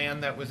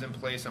plan that was in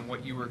place on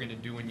what you were going to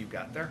do when you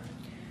got there?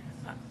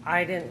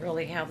 I didn't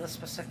really have the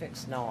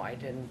specifics, no, I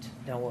didn't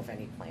know of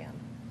any plan.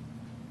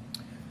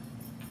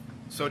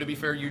 So to be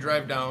fair, you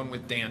drive down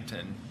with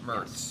Danton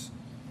Mertz. Yes.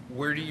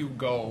 Where do you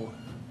go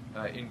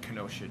in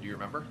Kenosha? Do you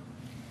remember?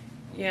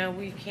 Yeah,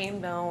 we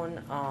came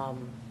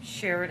down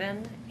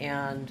Sheridan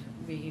and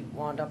we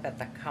wound up at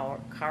the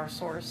car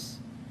source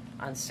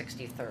on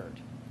 63rd.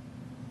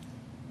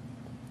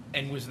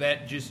 And was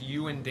that just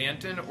you and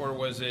Danton, or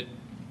was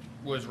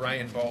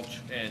Ryan Balch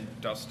and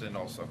Dustin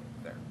also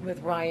there?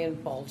 With Ryan,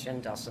 Balch,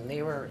 and Dustin.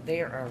 They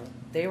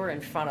were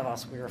in front of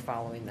us, we were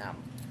following them.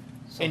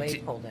 So And they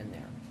pulled in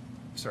there.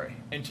 Sorry.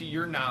 And to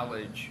your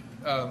knowledge,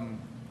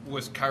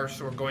 was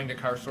going to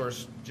car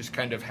source just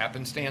kind of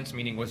happenstance?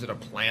 Meaning, was it a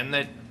plan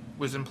that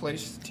was in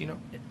place, Tino?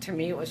 To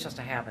me, it was just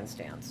a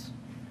happenstance.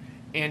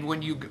 And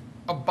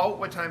about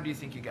what time do you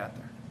think you got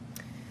there?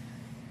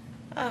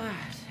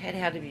 It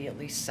had to be at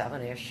least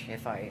 7-ish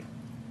if I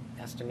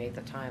estimate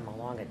the time, how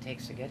long it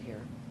takes to get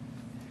here.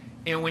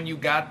 And when you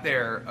got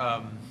there,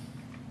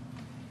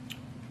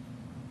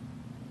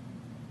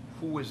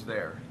 who was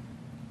there?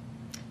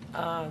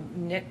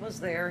 Nick was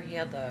there, he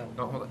had the...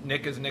 Oh, hold on.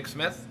 Nick is Nick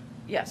Smith?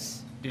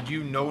 Yes. Did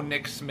you know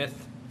Nick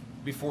Smith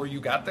before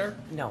you got there?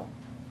 No.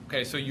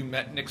 Okay, so you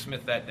met Nick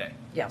Smith that day.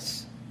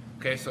 Yes.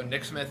 Okay, so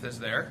Nick Smith is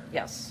there.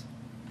 Yes.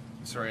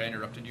 Sorry, I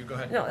interrupted you. Go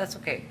ahead. No, that's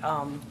okay.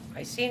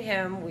 I seen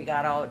him, we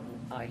got out,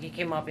 he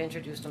came up,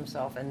 introduced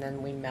himself, and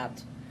then we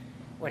met.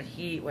 What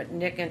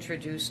Nick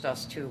introduced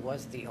us to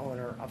was the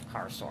owner of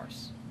Car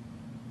Source.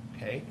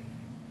 Okay.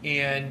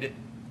 And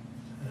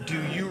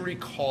Do you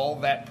recall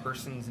that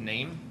person's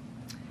name?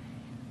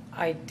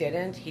 I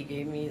didn't. He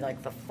gave me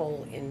like the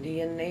full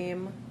Indian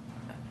name.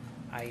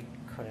 I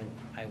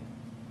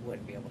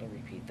wouldn't be able to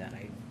repeat that.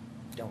 I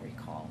don't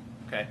recall.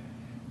 Okay.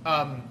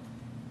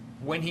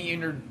 When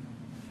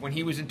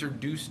he was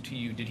introduced to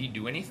you, did he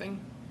do anything?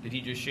 Did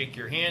he just shake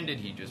your hand? Did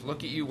he just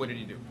look at you? What did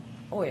he do?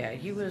 Oh yeah,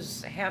 he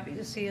was happy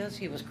to see us.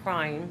 He was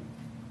crying.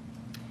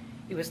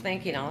 He was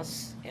thanking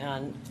us,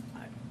 and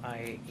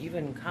I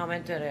even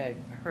commented, I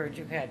heard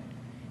you had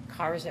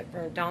cars that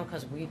burned down,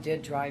 because we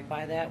did drive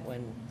by that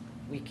when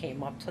we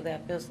came up to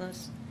that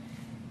business.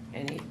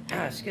 And he,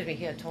 excuse me,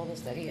 he had told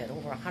us that he had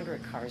over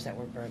 100 cars that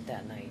were burnt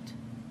that night.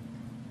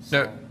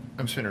 So, No,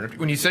 I'm sorry.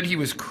 When you said he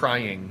was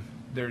crying,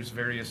 there's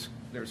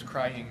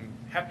crying,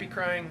 happy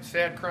crying,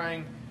 sad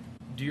crying.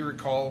 Do you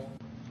recall?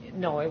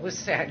 no, it was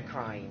sad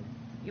crying.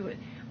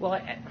 Well,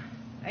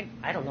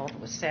 I don't know if it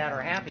was sad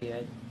or happy.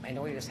 I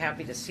know he was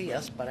happy to see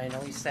us, but I know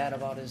he's sad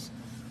about his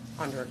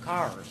 100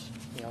 cars,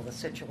 the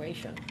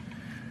situation.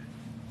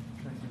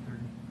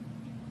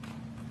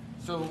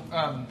 So,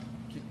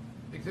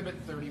 Exhibit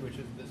 30, which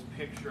is this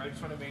picture, I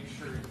just want to make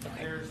sure if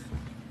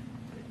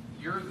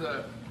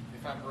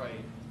I'm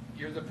right,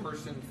 you're the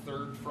person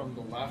third from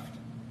the left.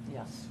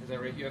 Yes. Is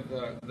that right? You have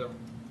the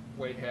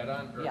white hat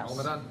on or Yes.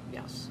 helmet on?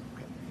 Yes.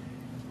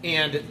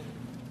 And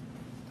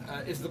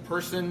is the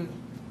person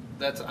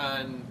that's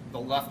on the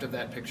left of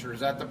that picture, is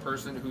that the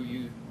person who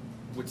you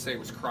would say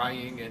was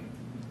crying? And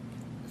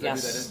is that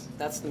who that Yes, is?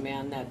 that's the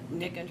man that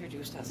Nick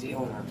introduced as the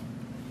owner.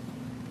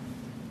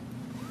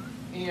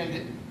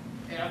 And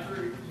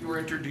after you were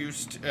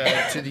introduced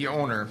to the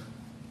owner,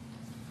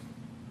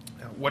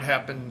 what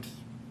happened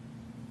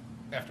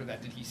after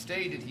that? Did he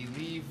stay? Did he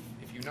leave,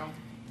 if you know?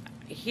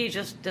 He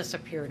just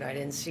disappeared. I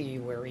didn't see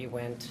where he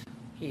went.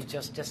 He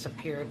just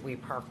disappeared. We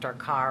parked our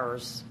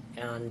cars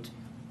and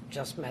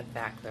just met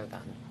back there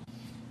then.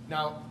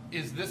 Now,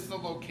 is this the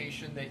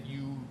location that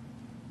you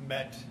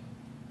met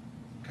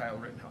Kyle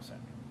Rittenhouse at?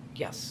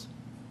 Yes.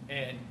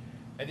 And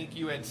I think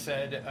you had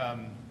said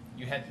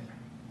you had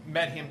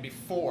met him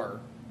before,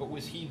 but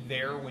was he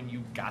there when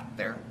you got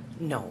there?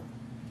 No.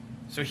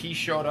 So he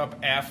showed up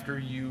after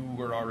you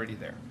were already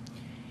there?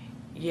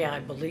 Yeah, I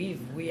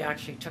believe we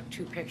actually took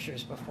 2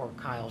 pictures before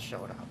Kyle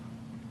showed up.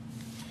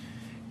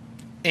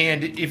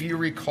 And if you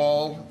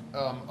recall,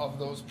 of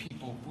those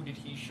people, who did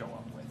he show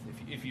up with,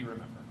 if you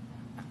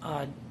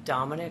remember?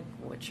 Dominic,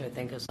 which I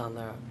think is on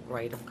the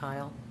right of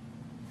Kyle.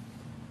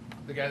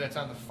 The guy that's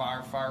on the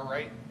far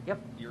right? Yep.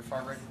 Your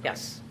far right?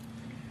 Yes.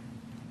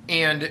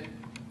 And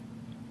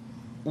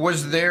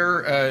was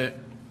there,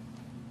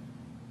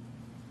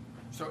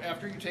 so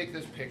after you take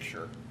this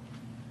picture,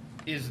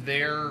 is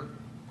there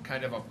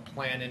kind of a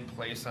plan in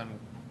place on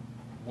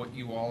what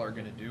you all are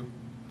going to do?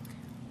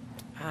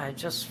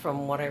 Just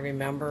from what I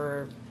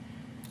remember,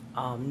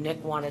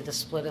 Nick wanted to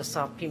split us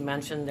up. He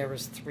mentioned there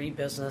was 3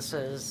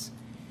 businesses,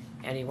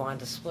 and he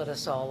wanted to split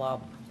us all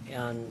up,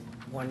 and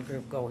one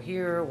group go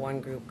here, one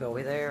group go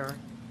there.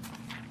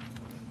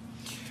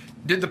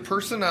 Did the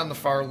person on the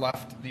far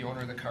left, the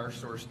owner of the car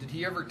stores, did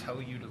he ever tell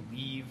you to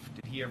leave?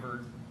 Did he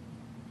ever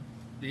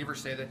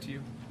say that to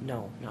you?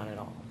 No, not at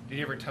all. Did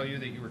he ever tell you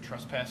that you were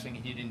trespassing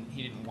and he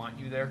didn't want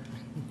you there?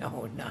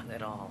 No, not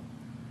at all.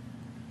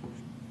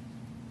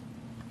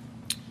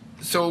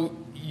 So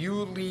you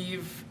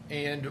leave,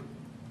 and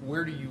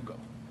where do you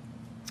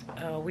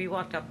go? We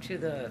walked up to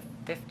the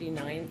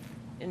 59th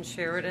in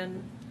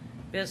Sheridan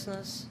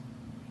business.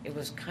 It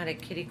was kind of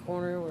kitty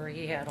corner where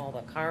he had all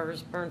the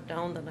cars burnt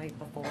down the night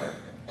before.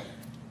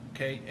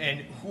 Okay,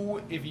 and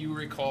who, if you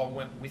recall,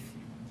 went with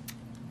you?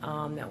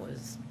 That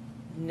was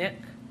Nick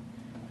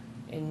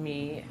and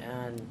me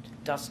and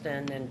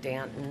Dustin and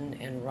Danton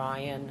and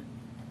Ryan.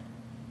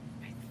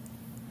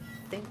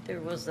 I think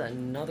there was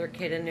another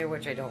kid in there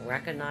which I don't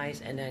recognize,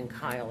 and then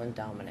Kyle and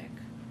Dominic.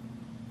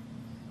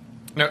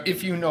 Now,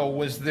 if you know,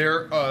 was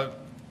there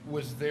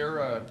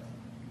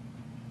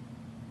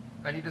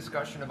any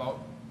discussion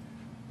about?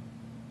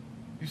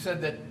 You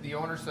said that the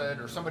owner said,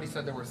 or somebody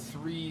said there were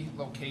 3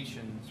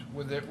 locations.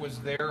 Was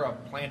there a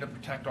plan to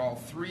protect all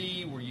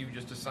 3? Were you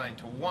just assigned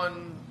to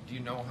one? Do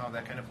you know how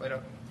that kind of played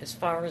out? As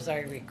far as I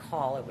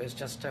recall, it was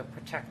just to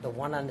protect the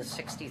one on the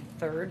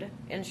 63rd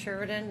in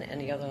Sheridan,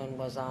 and the other one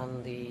was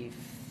on the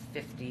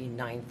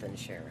 59th in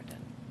Sheridan.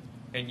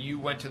 And you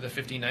went to the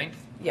 59th?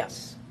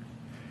 Yes.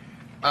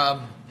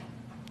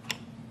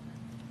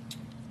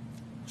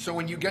 So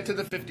when you get to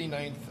the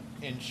 59th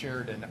in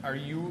Sheridan, are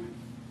you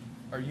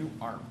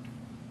armed?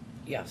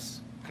 Yes.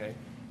 Okay.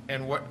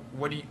 And what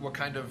are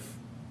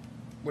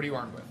you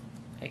armed with?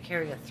 I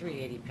carry a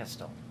 .380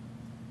 pistol.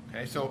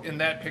 Okay. So in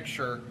that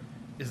picture,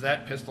 is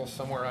that pistol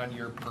somewhere on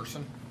your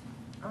person?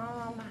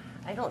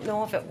 I don't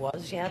know if it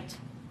was yet.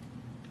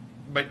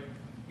 But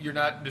you're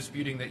not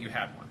disputing that you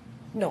had one?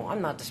 No,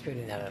 I'm not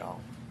disputing that at all.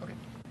 Okay.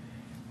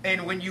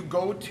 And when you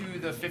go to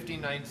the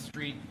 59th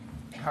Street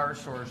car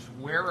source,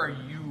 where are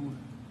you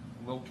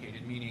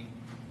located? Meaning,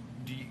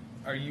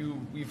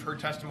 we've heard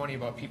testimony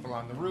about people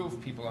on the roof,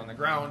 people on the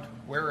ground.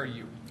 Where are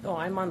you? Oh,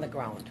 I'm on the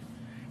ground.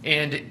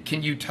 And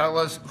can you tell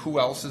us who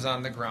else is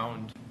on the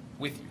ground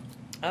with you?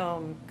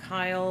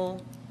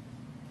 Kyle,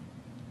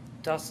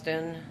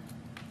 Dustin,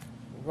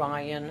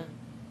 Ryan.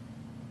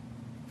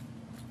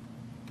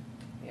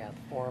 Yeah,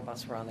 the four of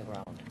us were on the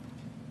ground.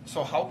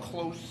 So how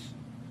close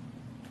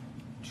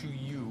to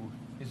you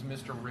is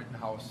Mr.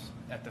 Rittenhouse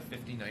at the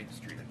 59th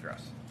Street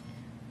address?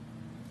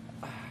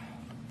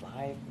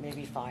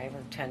 Maybe 5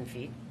 or 10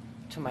 feet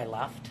to my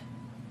left.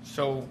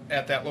 So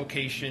at that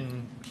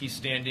location, he's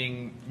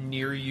standing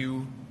near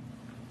you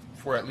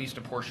for at least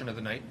a portion of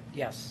the night?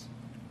 Yes.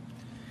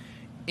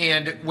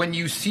 And when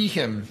you see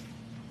him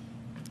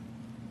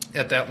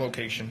at that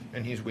location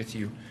and he's with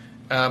you,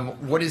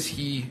 what is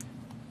he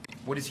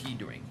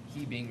doing?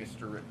 He being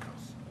Mr.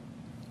 Rittenhouse.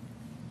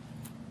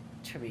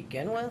 To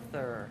begin with,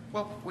 or?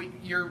 Well, wait,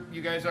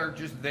 you guys are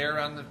just there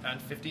on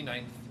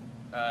 59th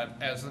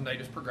as the night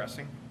is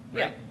progressing,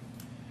 right? Yeah.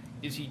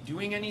 Is he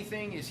doing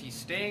anything? Is he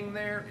staying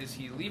there? Is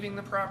he leaving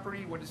the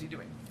property? What is he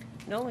doing?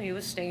 No, he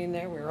was staying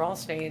there. We were all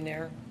staying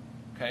there.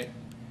 Okay.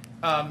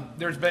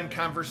 There's been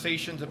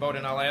conversations about,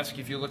 and I'll ask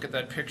you if you look at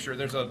that picture,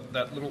 there's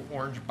that little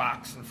orange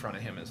box in front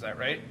of him. Is that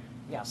right?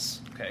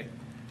 Yes. Okay.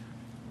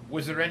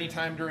 Was there any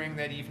time during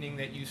that evening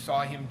that you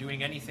saw him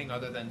doing anything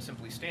other than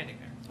simply standing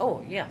there?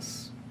 Oh,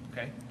 yes.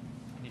 Okay.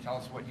 Can you tell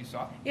us what you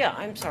saw? Yeah,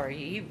 I'm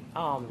sorry.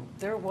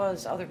 There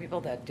was other people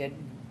that did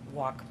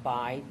walk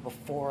by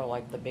before,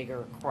 like, the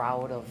bigger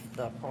crowd of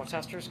the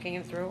protesters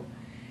came through.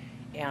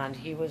 And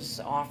he was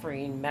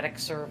offering medic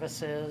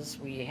services.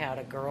 We had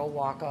a girl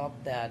walk up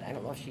that, I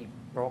don't know if she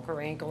broke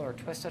her ankle or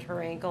twisted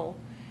her ankle,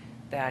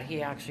 that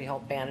he actually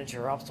helped bandage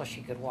her up so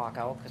she could walk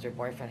out because her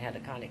boyfriend had to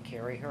kind of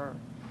carry her.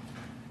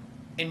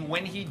 And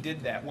when he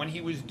did that, when he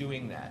was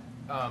doing that,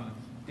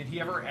 did he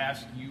ever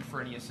ask you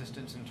for any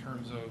assistance in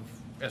terms of,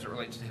 as it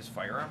relates to his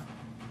firearm?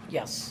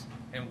 Yes.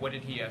 And what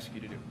did he ask you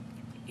to do?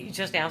 He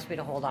just asked me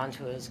to hold on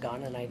to his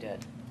gun, and I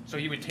did. So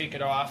he would take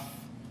it off,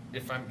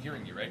 if I'm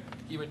hearing you right,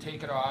 he would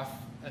take it off,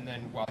 and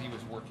then while he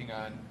was working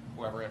on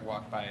whoever had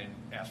walked by and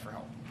asked for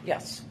help.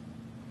 Yes.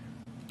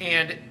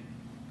 And can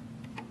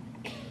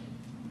I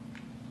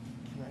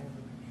have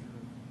a picture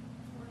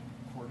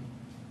of Cordy?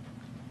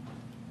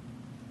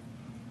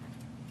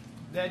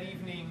 That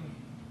evening,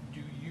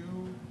 do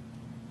you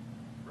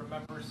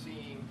remember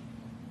seeing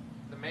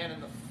the man in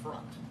the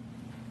front?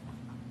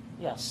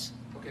 Yes.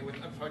 Okay,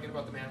 I'm talking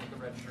about the man with the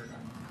red shirt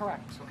on.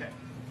 Correct. Okay.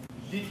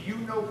 Did you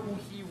know who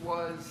he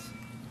was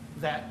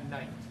that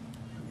night?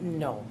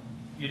 No.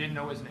 You didn't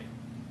know his name?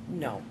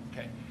 No.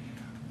 Okay.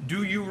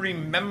 Do you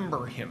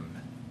remember him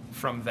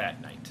from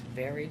that night?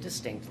 Very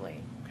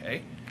distinctly.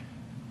 Okay.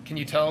 Can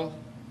you tell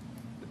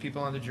the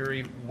people on the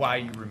jury why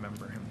you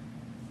remember him?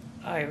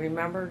 I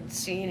remembered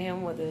seeing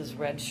him with his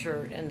red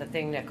shirt, and the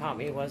thing that caught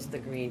me was the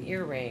green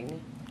earring.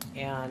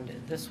 And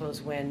this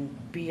was when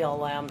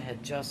BLM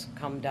had just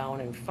come down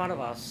in front of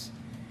us,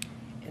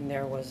 and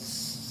there was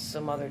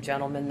some other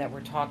gentlemen that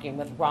were talking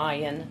with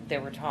Ryan. They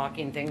were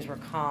talking, things were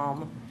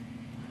calm.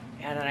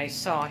 And I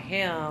saw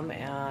him,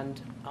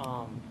 and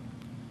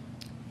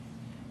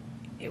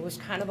it was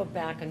kind of a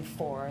back and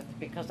forth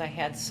because I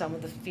had some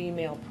of the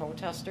female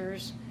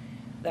protesters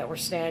that were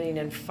standing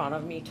in front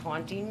of me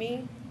taunting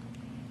me.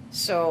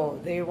 So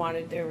they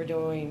were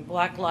doing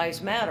Black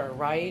Lives Matter,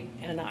 right?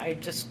 And I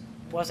just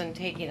wasn't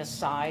taking a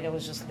side. I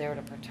was just there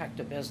to protect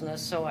a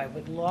business. So I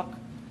would look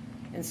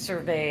and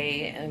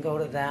survey and go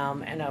to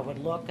them, and I would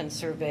look and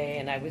survey,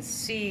 and I would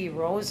see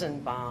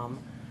Rosenbaum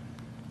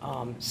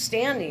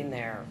standing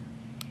there.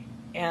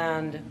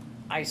 And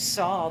I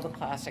saw the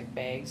plastic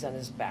bags in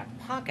his back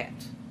pocket.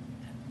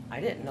 I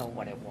didn't know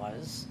what it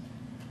was.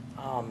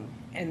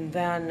 And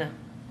then,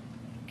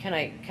 can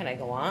I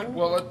go on?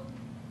 Well,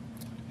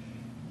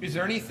 is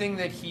there anything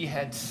that he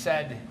had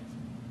said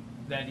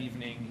that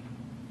evening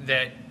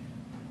that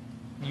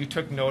you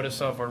took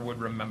notice of or would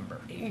remember?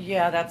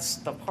 Yeah, that's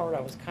the part I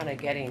was kind of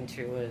getting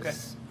to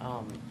is,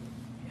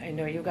 I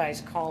know you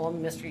guys call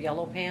him Mr.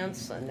 Yellow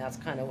Pants, and that's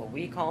kind of what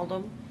we called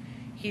him.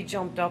 He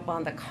jumped up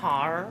on the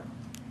car,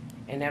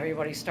 and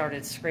everybody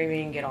started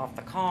screaming, "Get off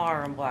the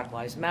car," and Black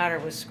Lives Matter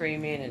was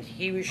screaming, and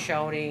he was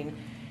shouting,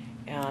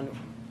 and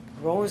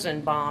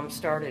Rosenbaum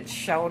started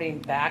shouting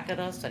back at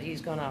us that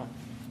he's gonna,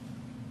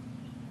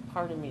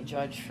 pardon me,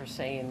 Judge, for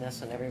saying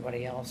this and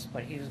everybody else,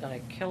 but he was gonna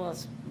kill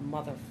us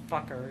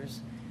motherfuckers,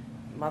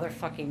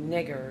 motherfucking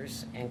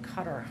niggers, and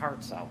cut our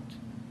hearts out.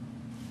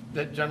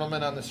 That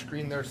gentleman on the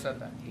screen there said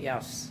that?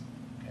 Yes,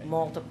 Okay.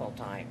 multiple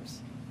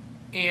times.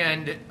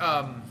 And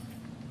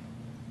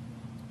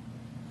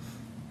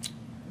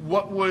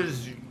what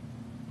was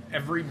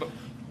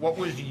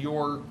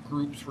your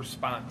group's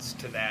response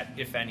to that,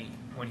 if any,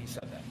 when he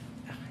said that?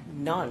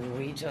 None.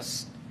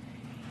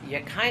 You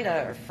kind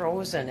of are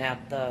frozen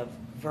at the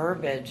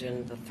verbiage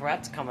and the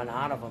threats coming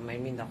out of him. I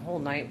mean, the whole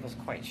night was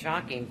quite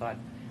shocking, but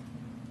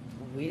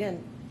we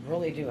didn't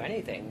really do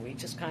anything. We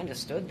just kind of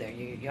stood there.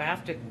 You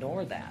have to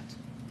ignore that.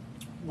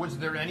 Was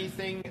there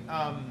anything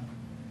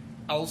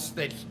else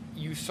that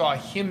you saw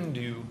him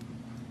do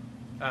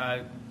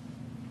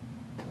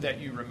that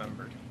you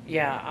remembered?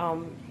 Yeah,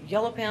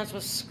 Yellow Pants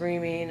was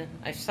screaming.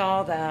 I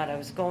saw that. I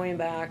was going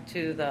back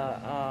to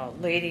the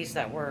ladies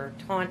that were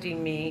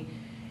taunting me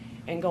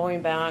and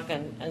going back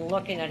and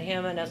looking at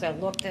him. And as I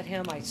looked at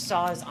him, I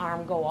saw his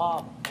arm go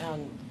up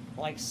and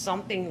like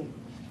something,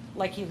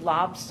 like he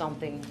lobbed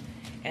something.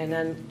 And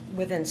then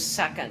within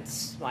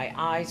seconds, my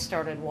eyes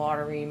started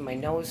watering, my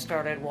nose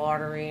started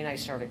watering, I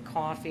started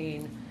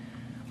coughing.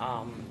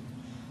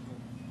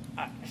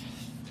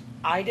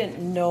 I didn't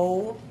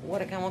know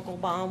what a chemical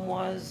bomb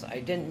was.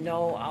 I didn't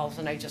know. All of a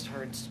sudden, I just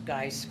heard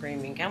guys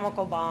screaming,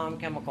 chemical bomb,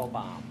 chemical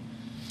bomb.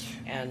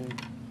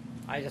 And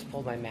I just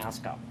pulled my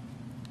mask up.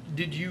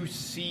 Did you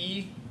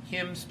see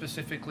him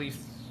specifically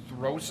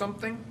throw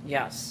something?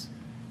 Yes.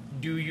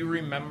 Do you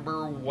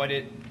remember what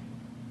it...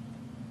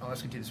 I'll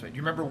ask it to you this way. Do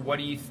you remember what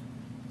he...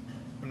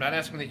 I'm not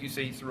asking that you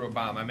say he threw a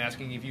bomb. I'm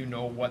asking if you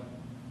know what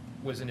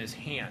was in his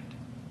hand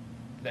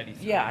that he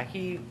threw. Yeah,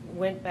 he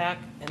went back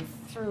and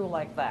threw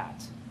like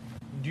that.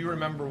 Do you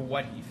remember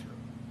what he threw?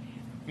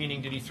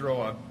 Meaning, did he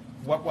throw a...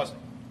 What was it?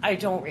 I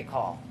don't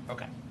recall.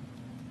 Okay.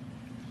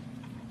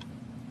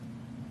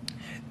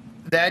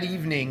 That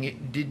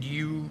evening, did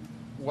you,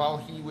 while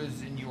he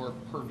was in your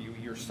purview,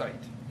 your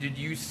sight, did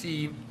you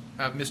see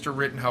Mr.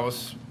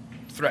 Rittenhouse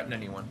threaten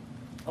anyone?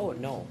 Oh,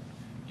 no.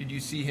 Did you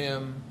see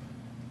him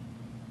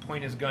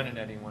point his gun at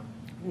anyone?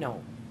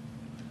 No.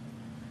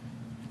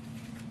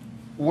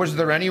 Was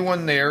there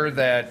anyone there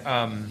that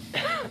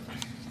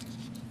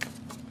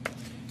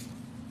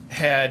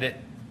had,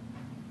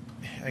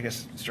 I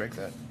guess, strike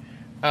that.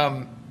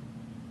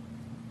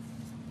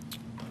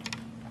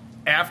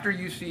 After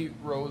you see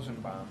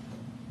Rosenbaum,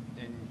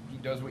 and he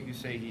does what you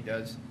say he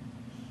does,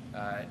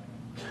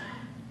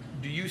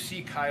 do you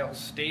see Kyle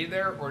stay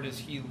there, or does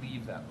he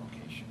leave that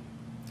location?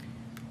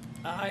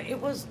 It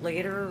was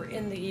later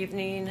in the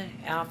evening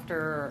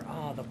after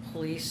the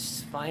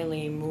police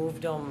finally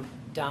moved him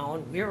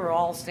down. We were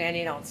all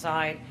standing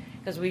outside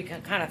because we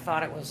kind of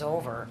thought it was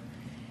over.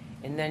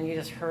 And then you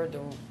just heard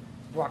the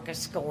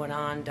ruckus going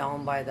on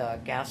down by the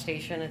gas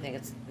station. I think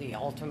it's the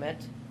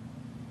Ultimate.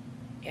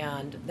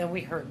 And then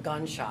we heard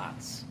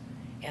gunshots.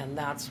 And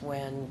that's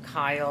when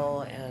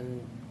Kyle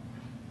and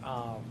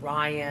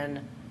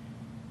Ryan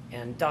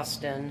and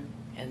Dustin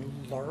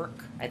and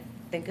Lurk, I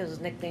think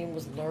his nickname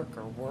was Lurk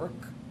or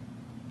Work.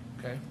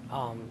 Okay.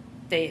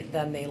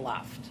 Then they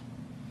left.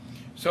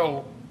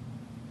 So,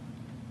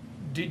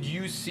 did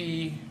you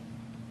see,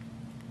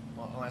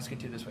 well, I'll ask it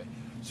to you this way.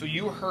 So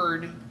you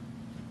heard,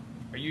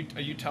 are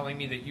you telling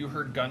me that you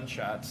heard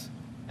gunshots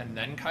and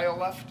then Kyle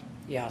left?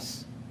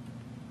 Yes.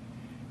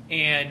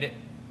 And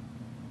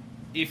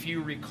if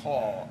you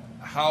recall,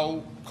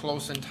 how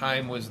close in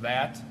time was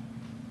that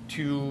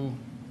to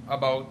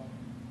about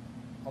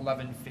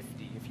 11:50,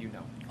 if you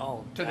know?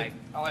 Oh,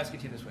 I'll ask it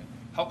to you this way.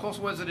 How close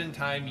was it in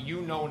time,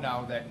 you know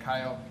now, that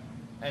Kyle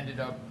ended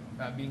up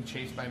being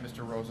chased by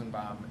Mr.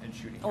 Rosenbaum and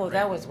shooting him? Oh, right?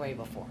 that was way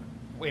before.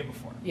 Way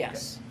before?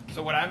 Yes. Okay.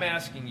 So what I'm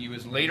asking you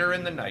is, later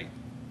in the night,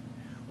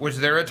 was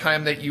there a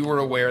time that you were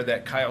aware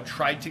that Kyle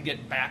tried to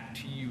get back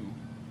to you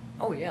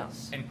Oh,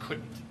 yes. and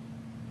couldn't?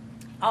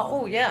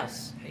 Oh,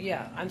 yes.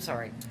 Yeah, I'm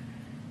sorry.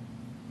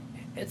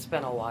 It's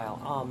been a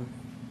while.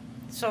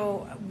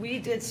 So we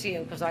did see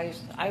him because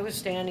I was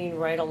standing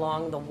right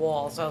along the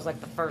wall, so I was like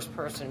the first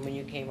person when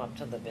you came up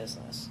to the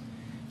business.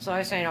 So I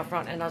was standing up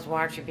front and I was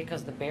watching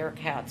because the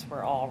Bearcats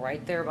were all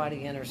right there by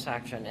the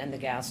intersection and the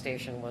gas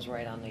station was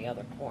right on the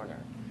other corner.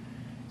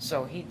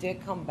 So he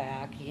did come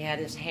back. He had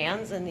his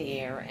hands in the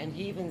air and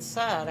he even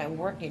said, "I'm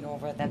working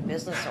over at that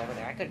business over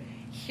there." I could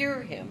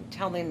hear him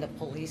telling the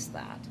police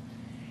that.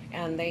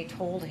 And they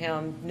told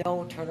him,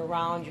 "No, turn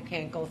around, you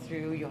can't go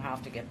through, you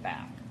have to get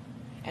back."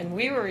 And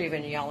we were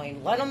even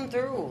yelling, "Let him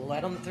through,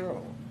 let him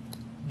through."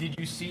 Did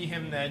you see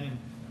him then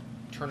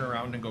turn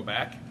around and go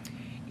back?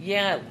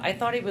 Yeah, I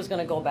thought he was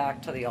going to go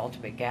back to the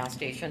Ultimate gas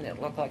station.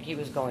 It looked like he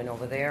was going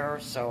over there,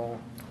 so.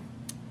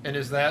 And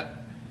is that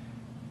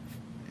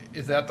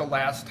the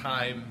last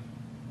time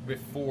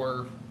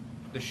before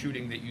the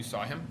shooting that you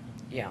saw him?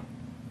 Yeah.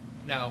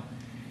 Now,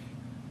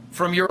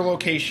 from your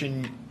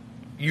location,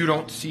 you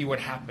don't see what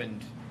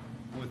happened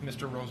with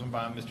Mr.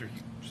 Rosenbaum, just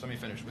let me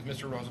finish, with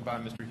Mr.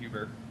 Rosenbaum, Mr.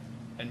 Huber,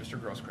 and Mr.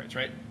 Grosskreutz,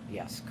 right?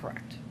 Yes,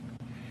 correct.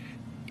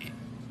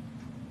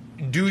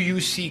 Do you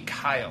see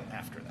Kyle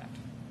after that?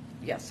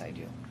 Yes, I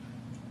do.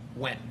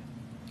 When?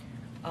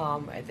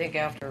 I think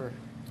after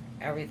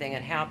everything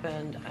had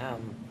happened,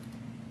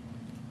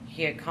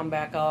 he had come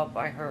back up.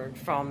 I heard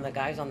from the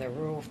guys on the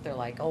roof, they're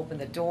like, "Open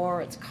the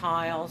door, it's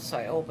Kyle." So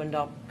I opened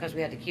up, because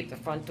we had to keep the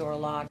front door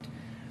locked.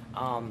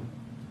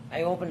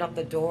 I opened up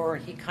the door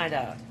and he kind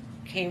of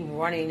came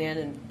running in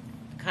and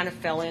kind of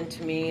fell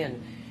into me,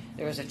 and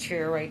there was a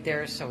chair right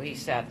there, so he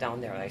sat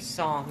down there. I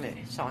saw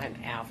him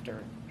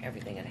after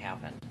everything had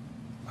happened.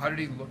 How did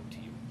he look to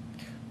you?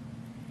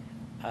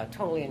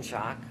 Totally in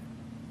shock.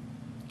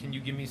 Can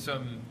you give me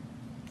some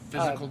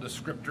physical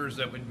descriptors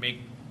that would make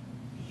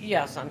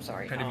Yes, I'm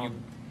sorry. kind of you?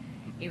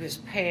 He was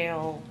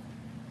pale,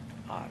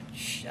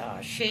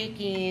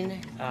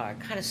 shaking,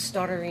 kind of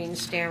stuttering,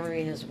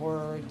 stammering his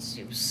words.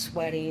 He was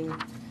sweating.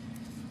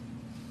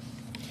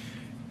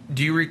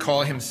 Do you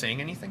recall him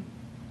saying anything?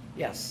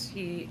 Yes,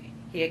 he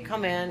had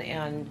come in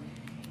and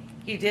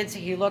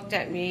he looked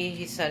at me,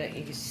 he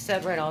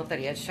said right out that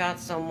he had shot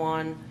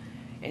someone,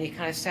 and he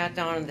kind of sat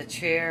down in the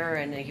chair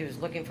and he was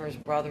looking for his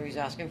brother. He was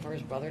asking for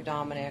his brother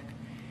Dominic,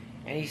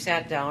 and he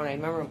sat down. I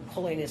remember him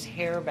pulling his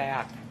hair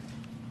back,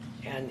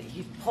 and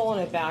he's pulling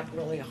it back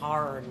really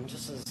hard, and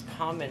just his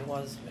comment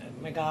was,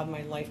 my God,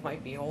 my life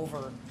might be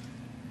over.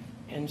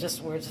 And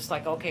we're just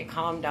like, okay,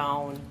 calm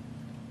down.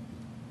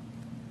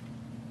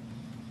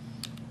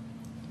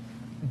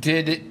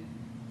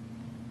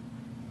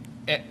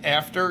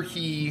 After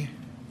he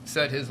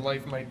said his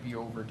life might be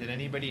over, did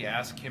anybody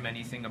ask him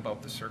anything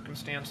about the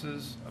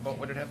circumstances, about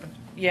what had happened?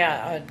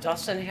 Yeah,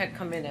 Dustin had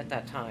come in at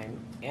that time,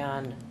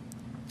 and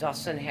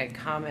Dustin had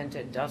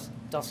commented.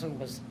 Dustin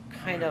was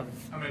kind of.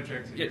 I'm going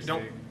to check.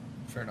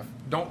 Fair enough.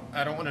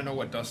 I don't want to know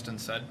what Dustin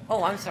said.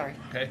 Oh, I'm sorry.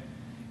 Okay.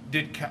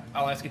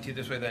 I'll ask it to you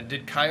this way then.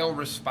 Did Kyle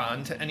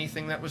respond to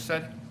anything that was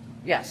said?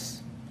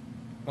 Yes.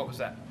 What was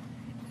that?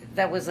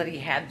 That was that he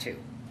had to.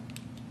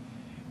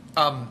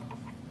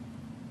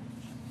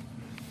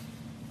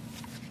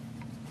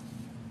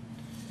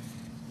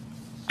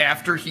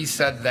 After he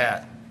said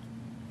that,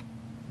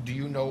 do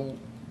you know,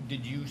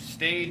 did you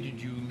stay?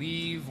 Did you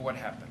leave? What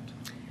happened?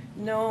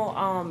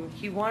 No,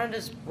 he wanted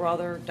his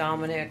brother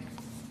Dominic,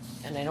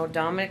 and I know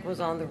Dominic was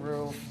on the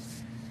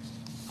roof.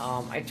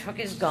 I took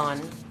his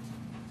gun.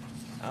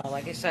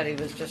 Like I said, he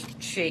was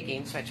just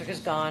shaking, so I took his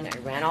gun. I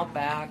ran out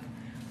back.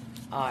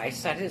 I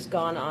set his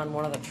gun on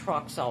one of the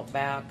trucks out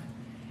back,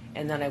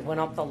 and then I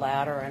went up the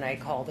ladder and I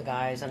called the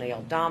guys and I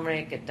yelled,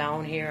 Dominic, get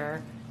down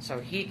here.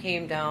 So he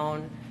came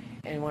down,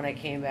 and when I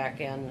came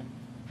back in,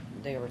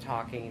 they were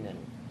talking. And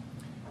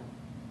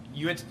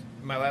you had,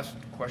 my last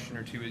question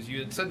or two is, you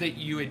had said that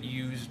you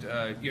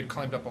had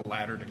climbed up a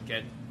ladder to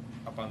get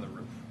up on the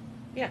roof.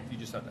 yeah. You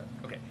just said that.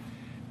 Okay.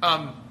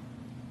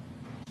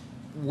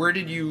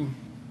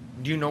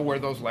 Do you know where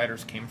those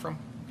ladders came from?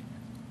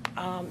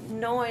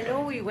 No, I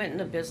know we went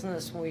into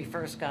business when we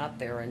first got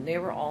there, and they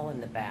were all in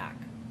the back.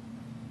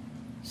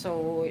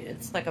 So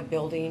it's like a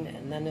building,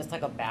 and then it's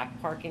like a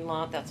back parking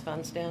lot that's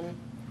fenced in.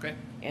 Okay.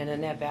 And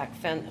in that back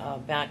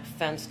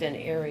fenced-in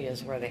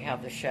areas where they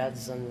have the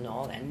sheds and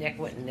all, and Nick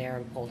went in there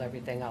and pulled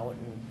everything out,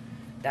 and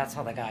that's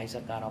how the guys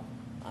that got up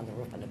on the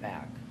roof in the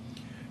back.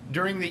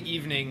 During the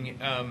evening,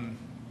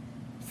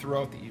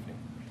 throughout the evening,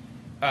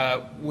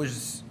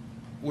 was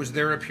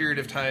there a period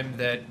of time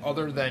that,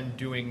 other than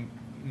doing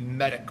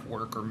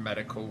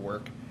medical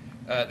work,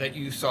 that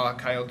you saw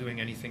Kyle doing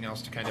anything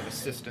else to kind of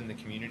assist in the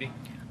community?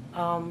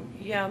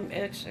 Yeah,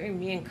 actually,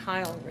 me and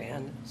Kyle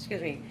ran.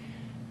 Excuse me.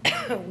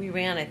 We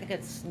ran. I think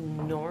it's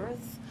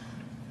north.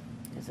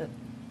 Is it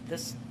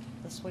this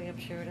way up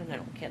Sheridan?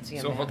 Can't see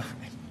a map. Hold on.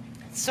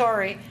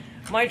 Sorry,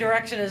 my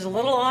direction is a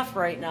little off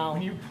right now.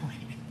 When you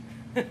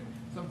point,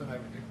 something I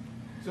would do.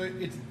 So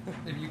it's,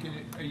 if you can,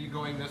 are you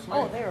going this way?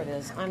 Oh, there it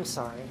is. I'm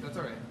sorry. That's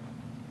all right.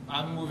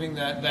 I'm moving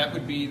that. That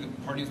would be, the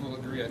parties will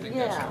agree, I think.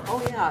 Yeah. That's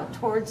Oh, yeah.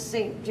 Towards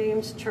St.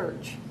 James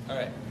Church. all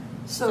right.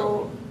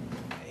 So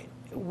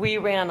we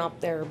ran up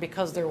there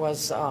because there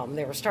was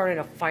they were starting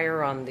a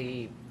fire on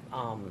the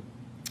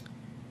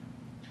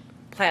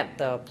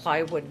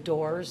plywood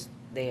doors.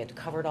 They had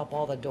covered up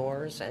all the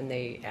doors, and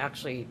they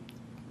actually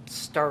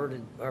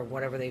started, or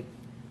whatever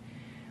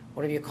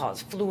you call it,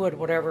 fluid,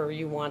 whatever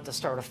you want to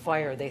start a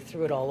fire. They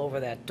threw it all over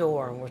that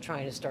door, and we're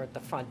trying to start the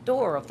front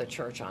door of the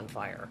church on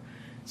fire.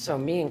 So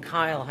me and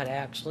Kyle had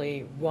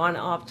actually run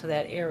up to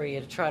that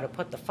area to try to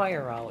put the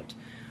fire out,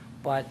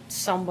 but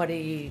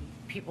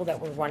people that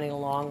were running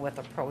along with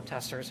the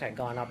protesters had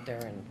gone up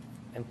there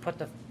and put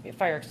the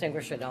fire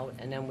extinguisher out,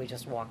 and then we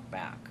just walked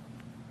back.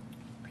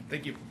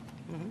 Thank you.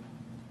 Mm-hmm.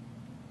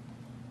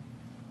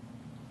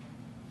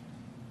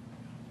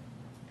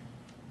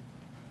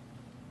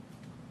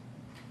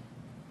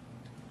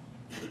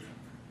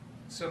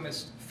 So,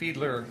 Ms.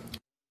 Fiedler,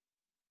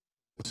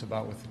 what's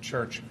about with the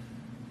church?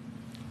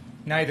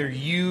 Neither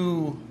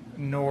you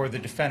nor the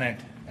defendant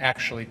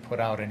actually put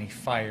out any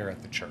fire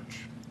at the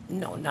church.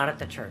 No, not at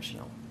the church,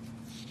 no.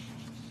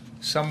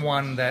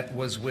 Someone that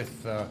was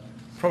with the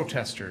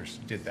protesters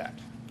did that.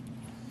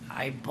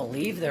 I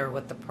believe they're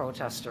with the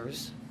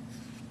protesters.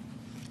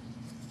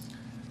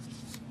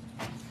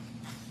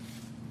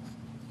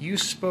 You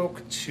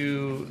spoke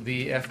to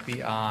the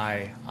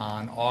FBI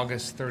on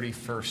August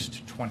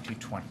 31st,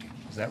 2020.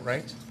 Is that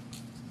right?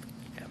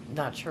 I'm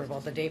not sure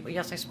about the date, but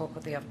yes, I spoke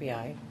with the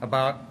FBI.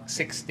 About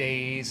 6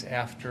 days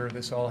after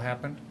this all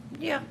happened?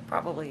 Yeah,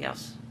 probably,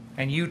 yes.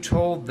 And you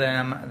told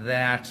them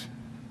that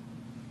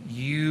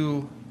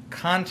you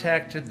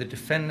contacted the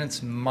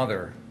defendant's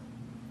mother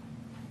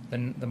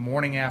the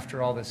morning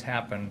after all this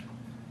happened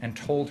and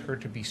told her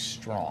to be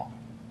strong.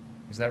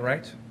 Is that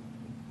right?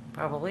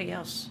 Probably,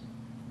 yes.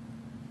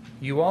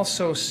 You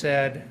also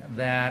said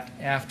that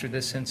after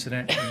this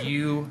incident,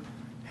 you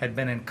had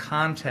been in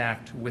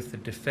contact with the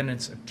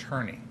defendant's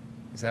attorney.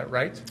 Is that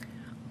right?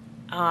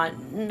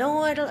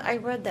 No, I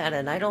read that,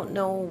 and I don't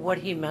know what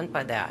he meant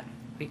by that,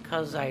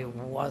 because I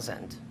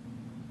wasn't.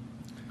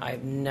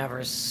 I've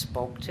never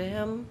spoke to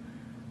him.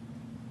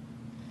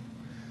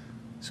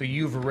 So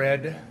you've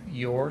read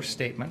your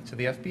statement to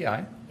the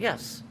FBI.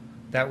 Yes,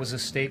 That was a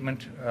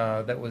statement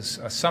that was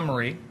a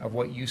summary of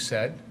what you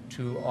said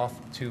to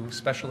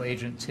Special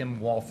Agent Tim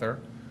Walther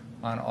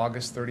on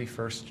August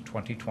 31st,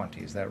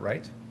 2020. Is that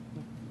right?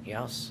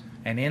 yes,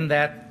 And in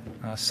that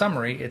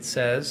summary, it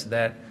says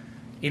that,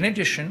 in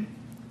addition,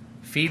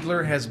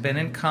 Fiedler has been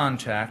in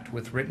contact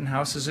with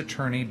Rittenhouse's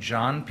attorney,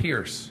 John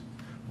Pierce,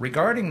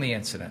 regarding the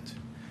incident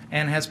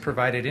and has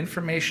provided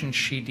information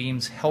she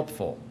deems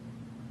helpful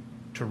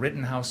to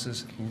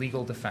Rittenhouse's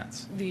legal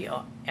defense.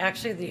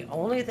 Actually, the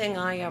only thing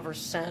I ever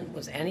sent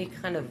was any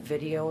kind of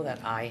video that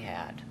I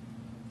had.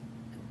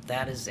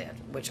 That is it,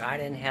 which I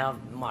didn't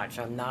have much.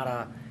 I'm not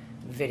a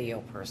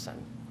video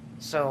person.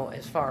 So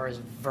as far as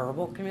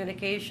verbal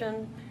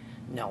communication,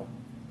 no.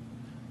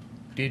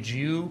 Did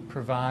you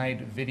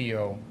provide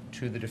video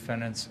to the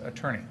defendant's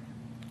attorney?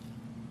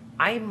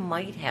 I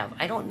might have.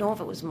 I don't know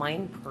if it was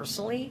mine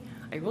personally.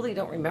 I really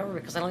don't remember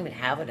because I don't even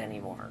have it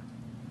anymore.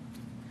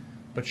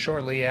 But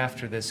shortly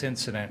after this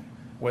incident,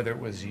 whether it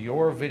was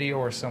your video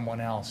or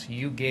someone else,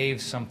 you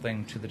gave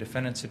something to the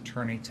defendant's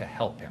attorney to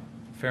help him.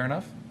 Fair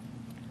enough?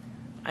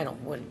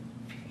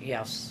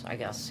 Yes, I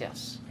guess,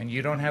 yes. And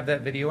you don't have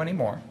that video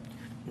anymore.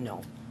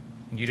 No.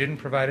 You didn't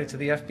provide it to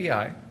the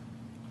FBI.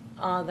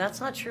 That's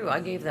not true.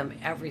 I gave them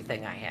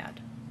everything I had.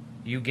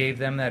 You gave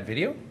them that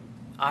video?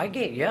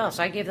 Yes,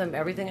 I gave them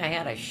everything I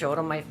had. I showed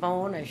them my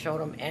phone. I showed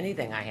them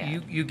anything I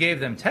had. You gave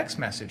them text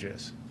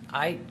messages.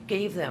 I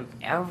gave them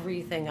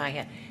everything I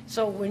had.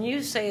 So when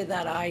you say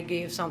that I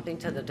gave something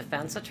to the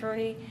defense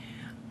attorney,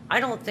 I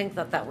don't think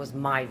that that was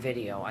my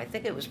video. I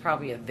think it was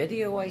probably a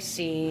video I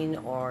seen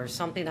or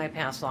something I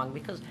passed along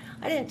because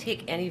I didn't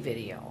take any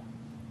video.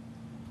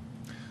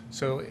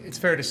 So it's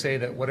fair to say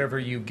that whatever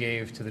you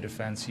gave to the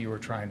defense, you were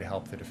trying to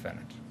help the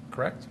defendant,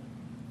 correct?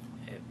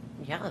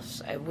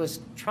 Yes, I was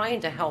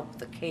trying to help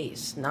the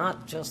case,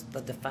 not just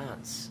the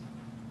defense.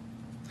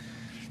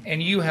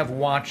 And you have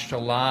watched a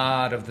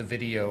lot of the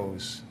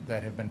videos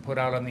that have been put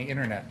out on the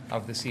internet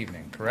of this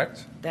evening,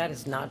 correct? That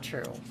is not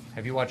true.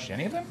 Have you watched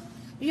any of them?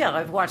 Yeah,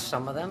 I've watched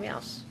some of them,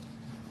 yes.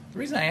 The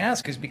reason I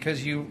ask is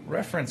because you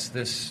reference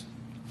these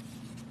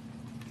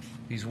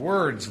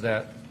words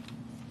that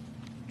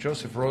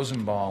Joseph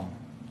Rosenbaum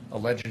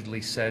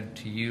allegedly said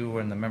to you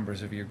and the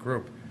members of your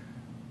group.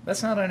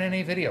 That's not on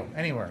any video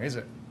anywhere, is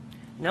it?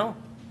 No.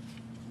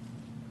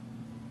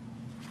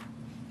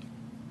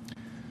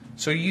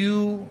 So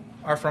you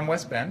are from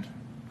West Bend,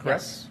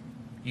 correct? Yes.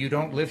 You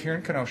don't live here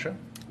in Kenosha.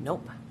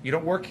 Nope. You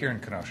don't work here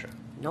in Kenosha.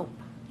 Nope.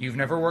 You've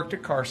never worked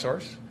at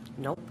CarSource.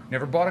 Nope.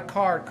 Never bought a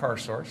car at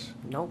CarSource.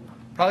 Nope.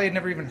 Probably had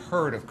never even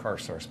heard of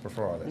CarSource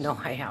before all this. No,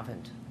 I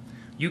haven't.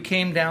 You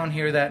came down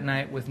here that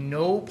night with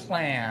no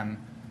plan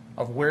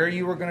of where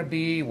you were going to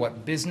be,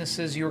 what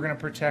businesses you were going to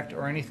protect,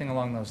 or anything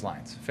along those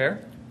lines.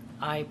 Fair?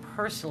 I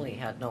personally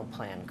had no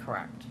plan,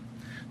 correct.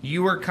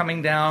 You were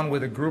coming down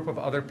with a group of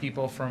other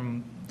people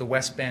from the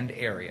West Bend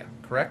area,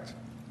 correct?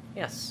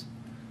 Yes.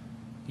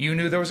 You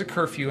knew there was a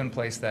curfew in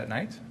place that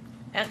night.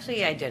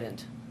 Actually, I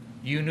didn't.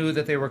 You knew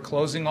that they were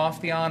closing off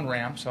the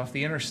on-ramps off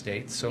the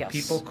interstate so Yes.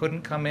 people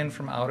couldn't come in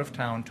from out of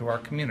town to our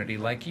community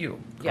like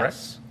you, correct?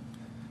 Yes.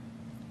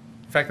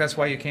 In fact, that's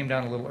why you came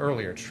down a little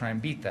earlier, to try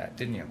and beat that,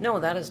 didn't you? No,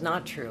 that is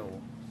not true.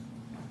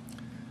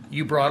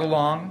 You brought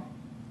along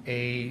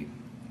a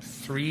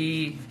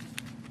 .380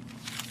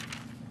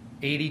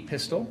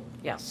 pistol.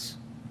 Yes.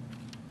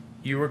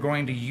 You were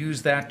going to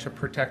use that to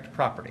protect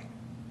property.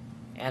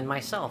 And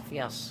myself,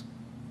 yes.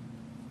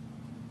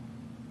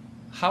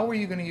 How were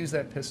you going to use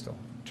that pistol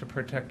to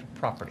protect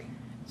property?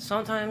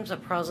 Sometimes a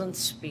presence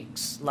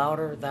speaks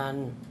louder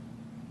than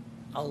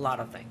a lot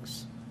of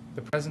things.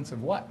 The presence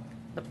of what?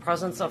 The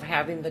presence of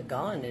having the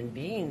gun and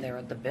being there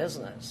at the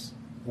business.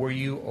 Were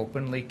you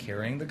openly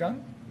carrying the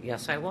gun?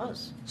 Yes, I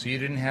was. So you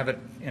didn't have it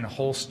in a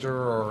holster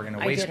or in a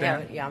I did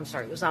waistband? have it, yeah, I'm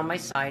sorry. It was on my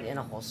side in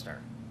a holster.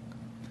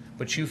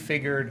 But you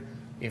figured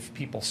if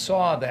people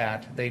saw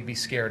that, they'd be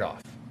scared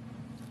off.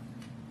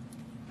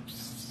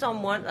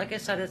 Somewhat, like I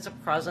said, it's a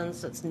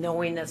presence. It's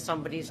knowing that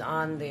somebody's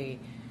in the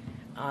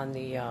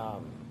area,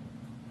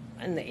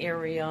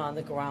 on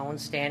the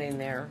ground, standing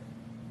there.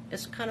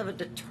 It's kind of a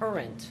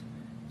deterrent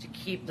to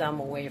keep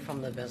them away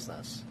from the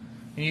business.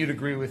 And you'd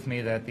agree with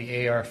me that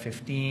the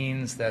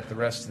AR-15s that the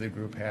rest of the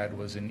group had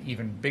was an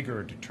even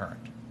bigger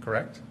deterrent,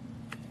 correct?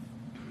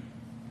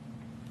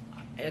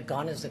 A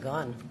gun is a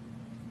gun.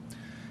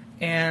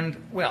 And,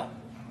 well,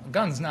 a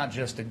gun's not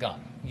just a gun.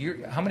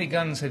 How many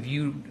guns are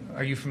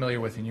you familiar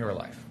with in your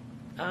life?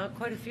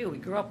 Quite a few. We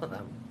grew up with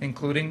them.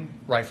 Including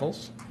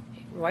rifles?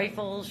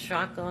 Rifles,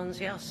 shotguns,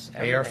 yes.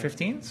 everything.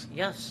 AR-15s?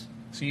 Yes.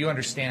 So you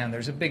understand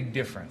there's a big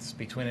difference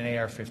between an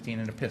AR-15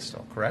 and a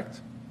pistol,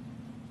 correct?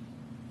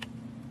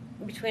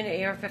 Between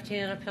an AR-15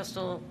 and a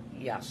pistol,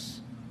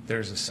 yes.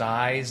 There's a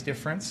size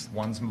difference.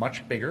 One's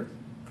much bigger,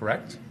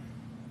 correct?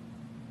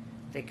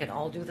 They can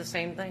all do the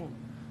same thing.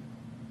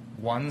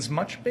 One's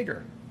much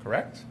bigger,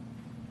 correct?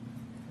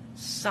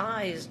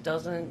 Size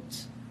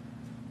doesn't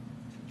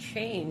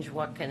change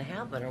what can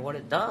happen or what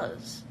it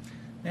does.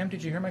 Ma'am,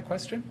 did you hear my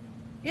question?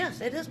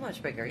 Yes, it is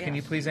much bigger, yes. Can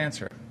you please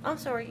answer it? I'm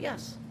sorry,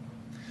 yes.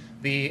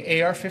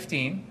 The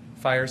AR-15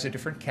 fires a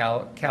different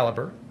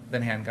caliber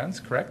than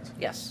handguns, correct?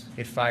 Yes.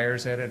 It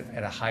fires at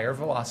a higher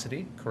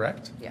velocity,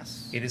 correct?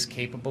 Yes. It is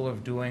capable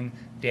of doing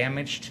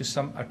damage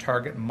to a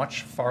target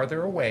much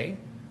farther away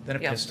than a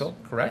Yes. pistol,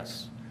 correct?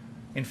 Yes.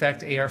 In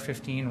fact,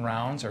 AR-15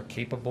 rounds are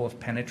capable of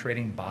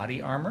penetrating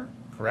body armor,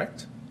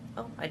 correct?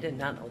 Oh, I did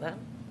not know that.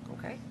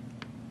 Okay.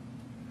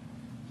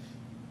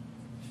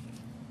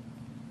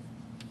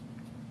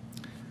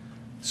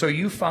 So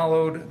you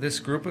followed this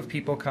group of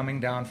people coming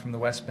down from the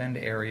West Bend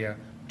area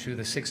to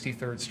the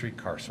 63rd Street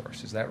car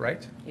source, is that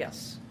right?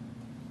 Yes.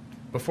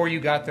 Before you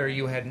got there,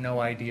 you had no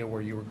idea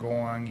where you were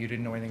going, you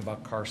didn't know anything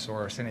about car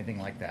source, anything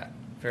like that.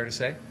 Fair to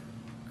say?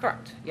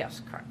 Correct.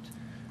 Yes, correct.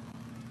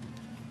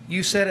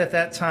 You said at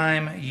that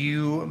time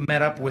you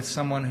met up with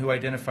someone who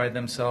identified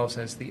themselves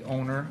as the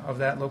owner of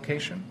that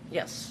location?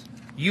 Yes.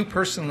 You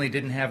personally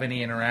didn't have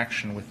any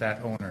interaction with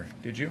that owner,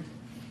 did you?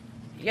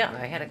 Yeah,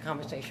 I had a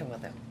conversation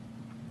with him.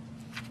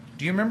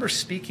 Do you remember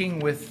speaking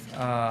with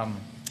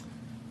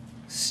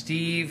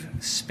Steve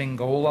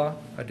Spingola,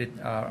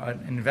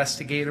 an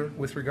investigator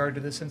with regard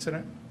to this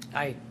incident?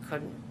 I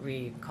couldn't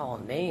recall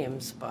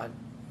names, but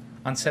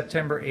On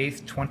September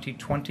 8th,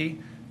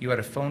 2020, you had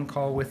a phone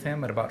call with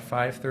him at about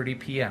 5:30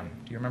 p.m.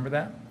 Do you remember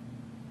that?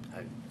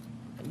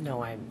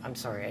 no, I'm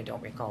sorry, I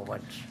don't recall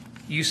what.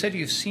 You said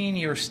you've seen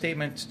your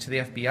statement to the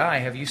FBI.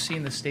 Have you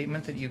seen the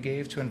statement that you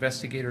gave to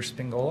Investigator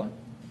Spingola?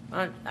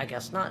 I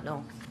guess not,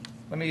 no.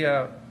 Let me,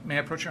 may I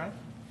approach her?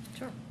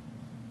 Sure.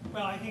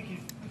 Well, I think you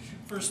should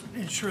first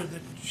ensure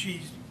that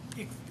she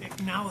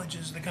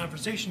acknowledges the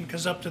conversation,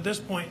 because up to this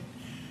point,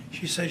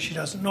 she says she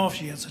doesn't know if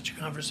she had such a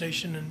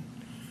conversation, and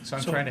So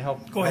I'm trying to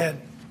help. Go ahead.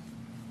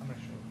 I'm going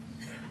to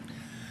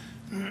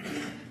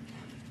show.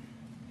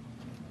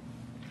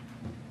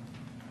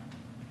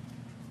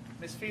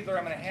 Ms. Fiedler,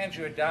 I'm going to hand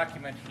you a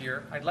document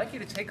here. I'd like you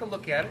to take a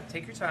look at it.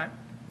 Take your time.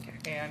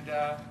 Okay. And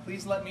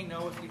please let me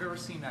know if you've ever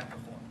seen that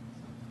before.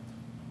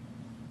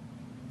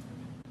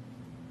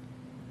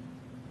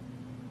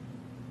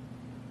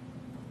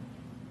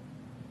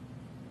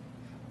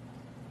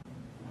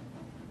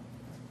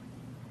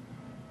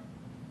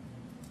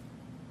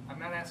 I'm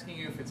not asking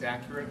you if it's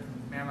accurate,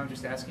 ma'am. I'm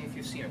just asking if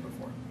you've seen it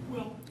before.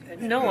 Well,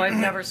 No, I've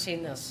never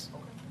seen this.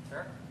 Okay,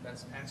 fair.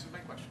 That's answered my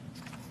question.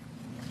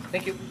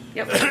 Thank you.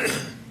 Yep.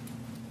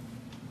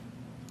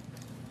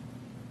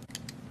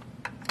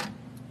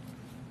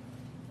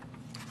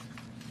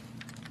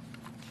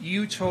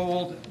 You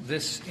told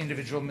this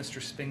individual, Mr.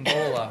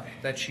 Spingola,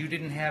 that you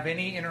didn't have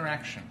any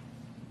interaction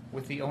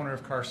with the owner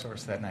of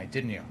CarSource that night,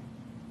 didn't you?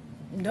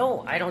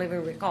 No, I don't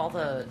even recall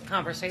the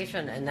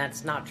conversation, and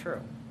that's not true.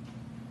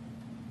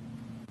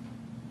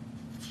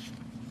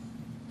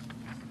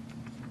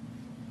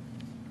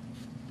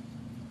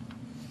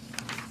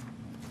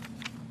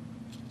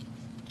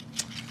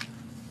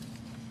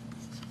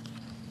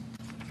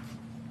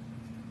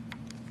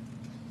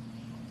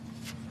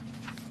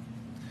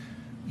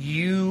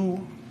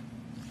 You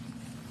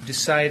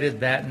decided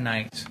that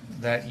night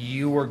that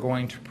you were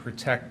going to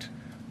protect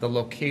the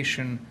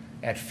location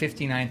at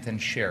 59th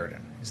and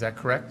Sheridan. Is that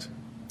correct?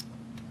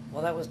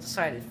 Well, that was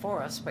decided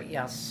for us, but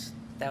yes,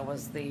 that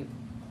was the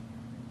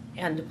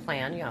end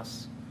plan,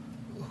 yes.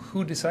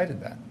 Who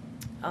decided that?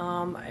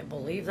 I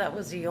believe that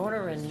was the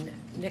owner and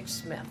Nick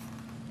Smith.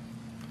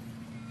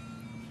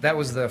 That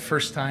was the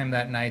first time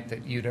that night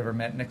that you'd ever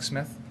met Nick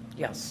Smith?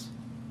 Yes,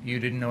 You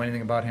didn't know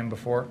anything about him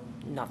before?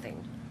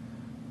 nothing.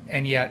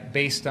 And yet,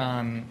 based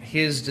on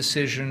his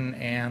decision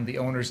and the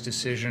owner's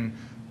decision,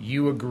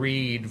 you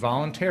agreed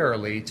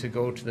voluntarily to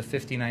go to the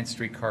 59th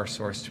Street car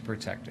source to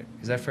protect it.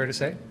 Is that fair to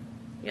say?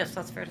 Yes,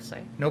 that's fair to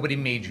say. Nobody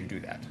made you do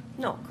that.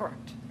 No,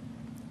 correct.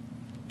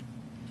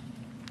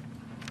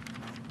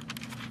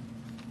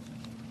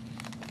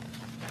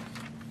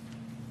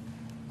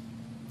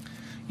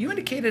 You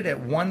indicated at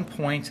one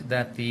point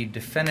that the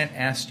defendant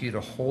asked you to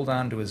hold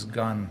on to his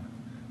gun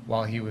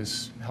while he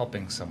was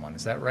helping someone.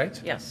 Is that right?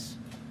 Yes.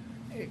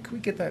 Hey, can we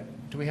get that?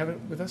 Do we have it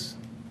with us?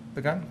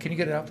 The gun? Can you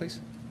get it out, please?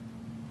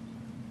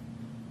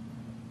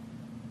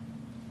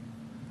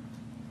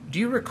 Do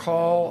you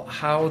recall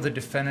how the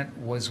defendant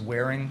was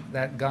wearing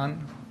that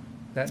gun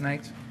that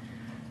night?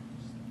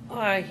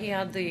 He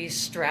had the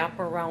strap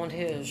around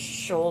his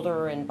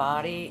shoulder and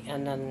body,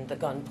 and then the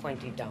gun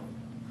pointing down.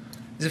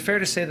 Is it fair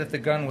to say that the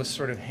gun was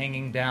sort of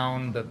hanging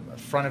down the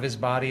front of his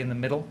body in the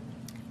middle?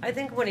 I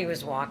think when he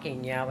was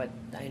walking, yeah, but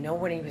I know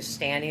when he was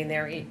standing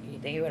there, he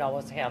would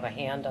always have a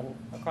hand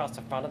across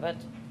the front of it.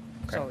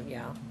 Okay. So,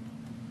 yeah.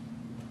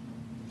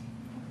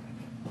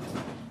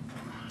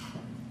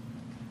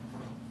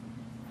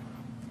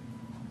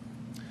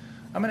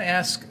 I'm going to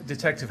ask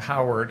Detective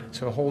Howard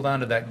to hold on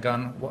to that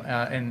gun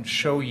and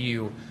show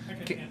you.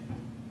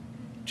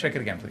 Check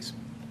it again, please.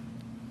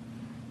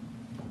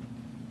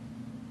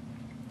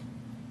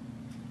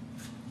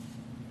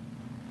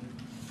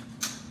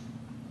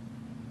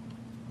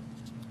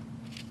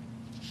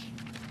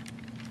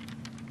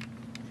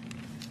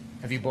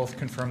 Have you both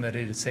confirmed that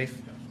it is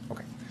safe?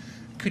 Okay.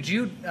 Could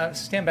you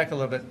stand back a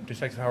little bit,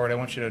 Detective Howard? I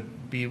want you to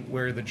be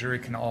where the jury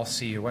can all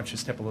see you. Why don't you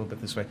step a little bit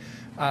this way?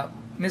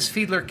 Ms.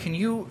 Fiedler, can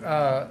you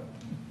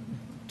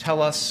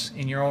tell us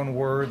in your own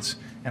words,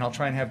 and I'll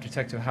try and have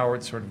Detective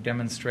Howard sort of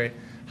demonstrate,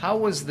 how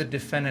was the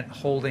defendant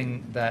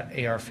holding that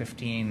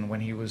AR-15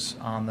 when he was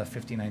on the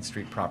 59th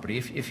Street property,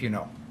 if you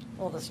know?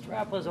 Well, the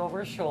strap was over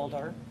his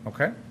shoulder.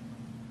 Okay.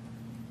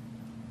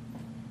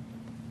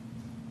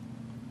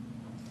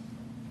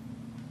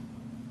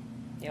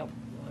 Yep,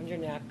 around your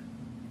neck.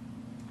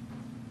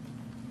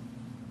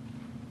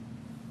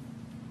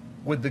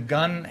 Would the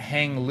gun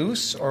hang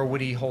loose, or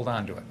would he hold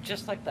on to it?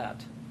 Just like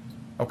that.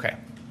 Okay.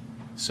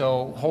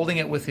 So holding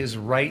it with his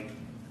right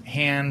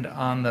hand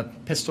on the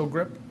pistol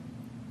grip,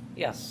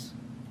 Yes.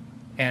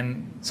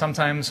 and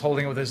sometimes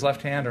holding it with his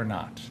left hand or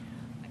not?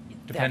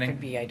 Depending. That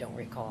could be, I don't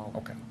recall.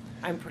 Okay.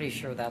 I'm pretty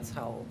sure that's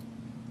how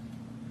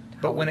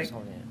But he when was it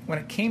holding it. when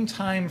it came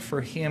time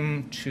for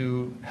him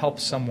to help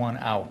someone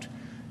out,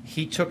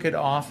 he took it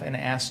off and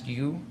asked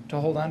you to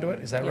hold on to it.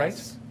 Is that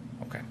Yes.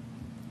 right? Okay.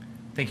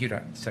 Thank you,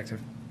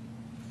 Detective.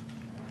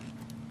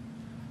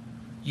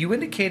 You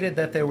indicated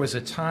that there was a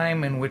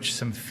time in which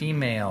some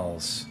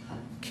females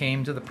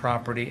came to the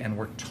property and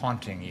were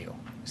taunting you.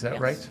 Is that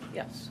Yes, right?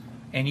 Yes,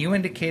 And you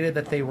indicated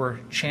that they were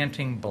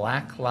chanting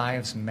Black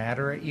Lives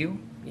Matter at you?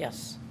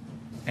 yes.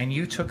 And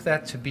you took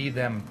that to be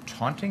them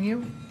taunting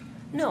you?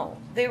 No,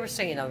 they were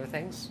saying other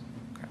things.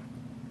 Okay.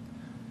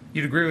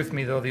 You'd agree with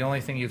me, though, the only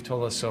thing you've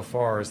told us so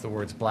far is the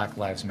words Black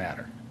Lives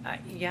Matter.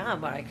 Yeah,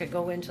 but I could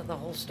go into the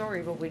whole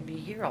story, but we'd be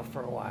here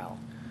for a while.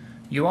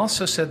 You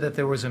also said that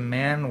there was a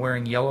man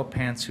wearing yellow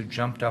pants who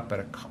jumped up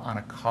on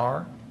a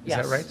car. Is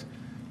Yes. that right?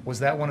 Was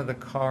that one of the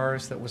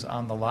cars that was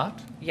on the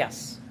lot?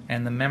 Yes,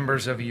 And the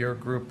members of your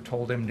group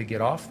told him to get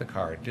off the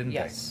car, didn't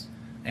yes.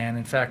 they? And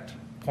in fact,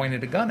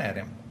 pointed a gun at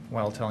him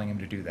while telling him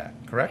to do that,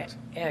 correct?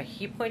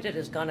 He pointed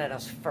his gun at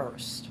us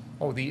first.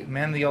 Oh, the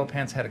man in the yellow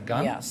pants had a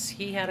gun? Yes,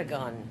 he had a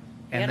gun.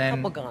 He And had then- a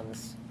couple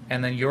guns.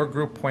 And then your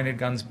group pointed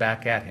guns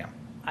back at him.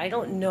 I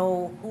don't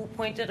know who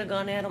pointed a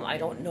gun at him. I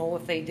don't know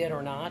if they did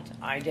or not.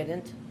 I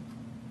didn't.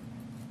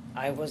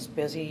 I was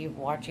busy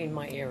watching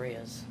my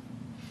areas.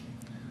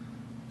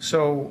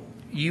 So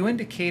you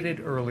indicated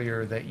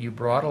earlier that you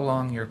brought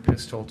along your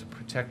pistol to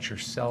protect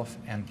yourself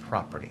and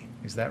property.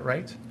 Is that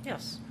right?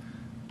 Yes.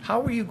 How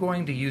are you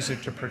going to use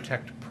it to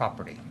protect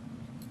property?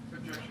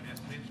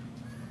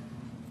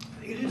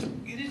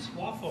 It is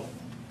lawful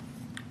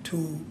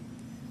To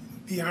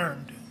be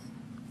armed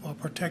while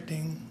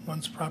protecting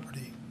one's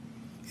property.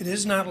 It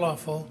is not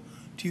lawful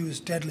to use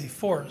deadly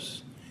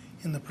force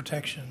in the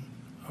protection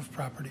of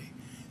property.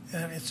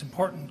 And it's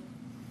important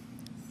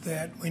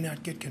that we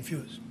not get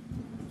confused.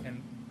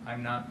 And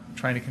I'm not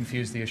trying to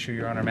confuse the issue,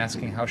 Your Honor. I'm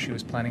asking how she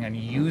was planning on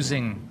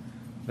using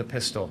the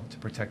pistol to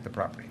protect the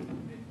property.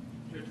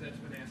 Judge, that's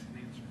been asked and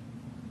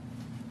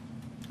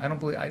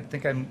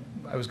answered.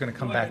 I was going to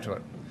come back to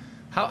it.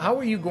 How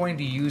are you going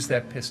to use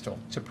that pistol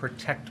to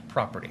protect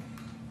property?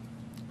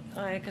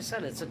 Like I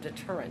said, it's a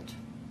deterrent.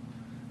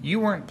 You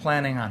weren't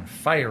planning on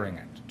firing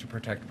it to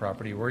protect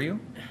property, were you?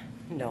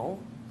 No,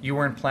 You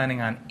weren't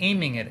planning on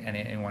aiming it at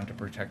anyone to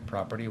protect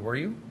property, were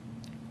you?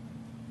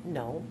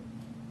 no.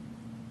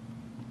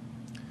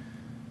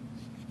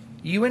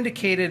 You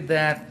indicated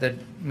that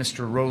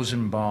Mr.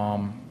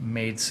 Rosenbaum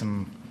made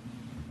some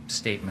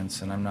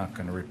statements, and I'm not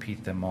going to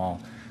repeat them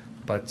all,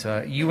 but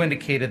you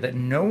indicated that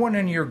no one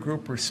in your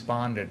group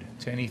responded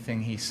to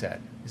anything he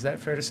said. Is that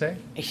fair to say?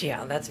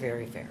 Yeah, that's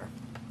very fair.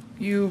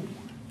 You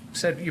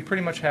said you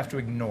pretty much have to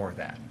ignore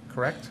that,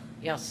 correct?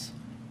 Yes,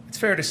 It's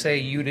fair to say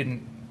you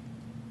didn't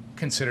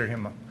consider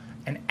him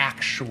an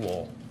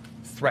actual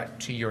threat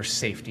to your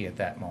safety at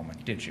that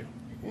moment, did you?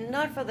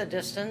 not for the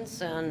distance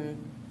and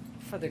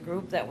for the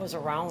group that was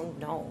around,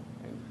 no.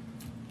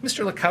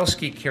 Mr.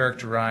 Lukowski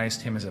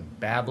characterized him as a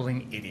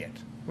babbling idiot.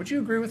 Would you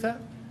agree with that?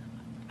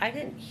 I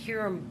didn't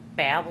hear him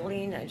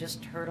babbling, I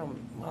just heard him,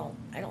 well,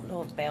 I don't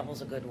know if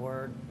babble's a good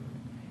word,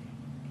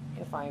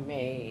 if I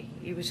may.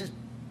 He was just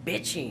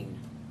bitching.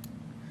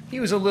 He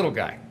was a little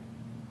guy,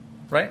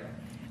 right?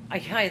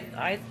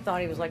 I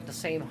thought he was like the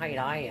same height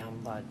I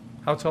am, but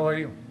How tall are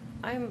you?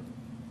 I'm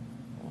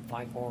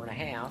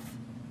 5'4.5".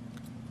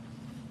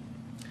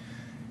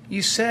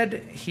 You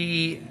said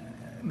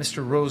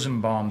Mr.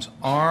 Rosenbaum's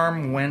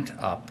arm went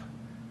up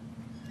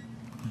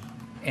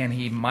and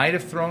he might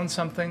have thrown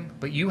something,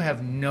 but you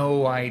have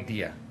no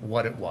idea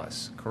what it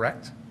was,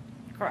 correct?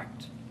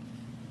 Correct.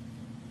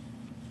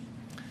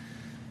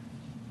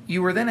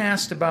 You were then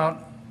asked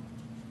about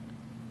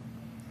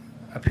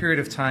a period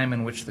of time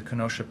in which the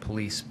Kenosha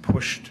police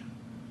pushed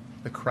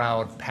the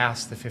crowd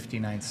past the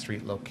 59th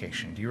Street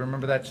location. Do you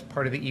remember that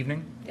part of the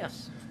evening?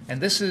 Yes.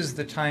 And this is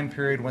the time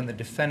period when the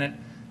defendant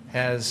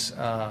has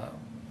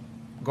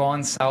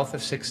gone south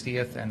of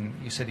 60th, and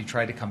you said he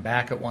tried to come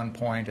back at one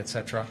point,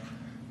 etc.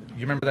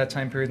 You remember that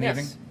time period in the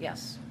evening?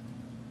 Yes.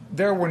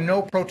 There were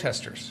no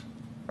protesters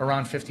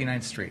around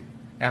 59th Street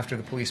after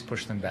the police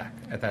pushed them back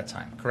at that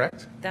time,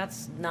 correct?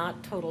 That's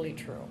not totally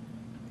true.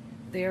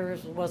 There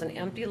was an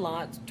empty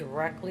lot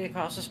directly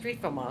across the street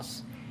from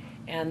us,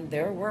 And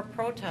there were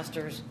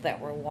protesters that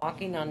were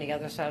walking on the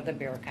other side of the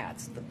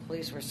barricades. The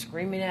police were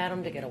screaming at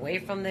them to get away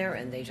from there,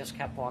 and they just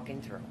kept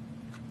walking through.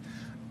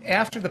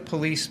 After the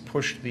police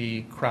pushed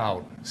the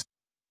crowd,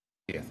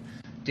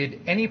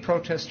 did any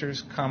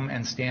protesters come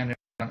and stand in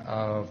front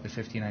of the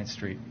 59th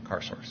Street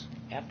car source?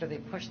 After they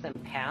pushed them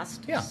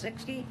past Yeah.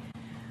 60,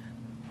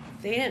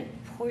 they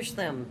didn't push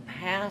them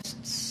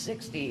past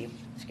 60,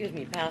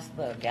 past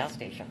the gas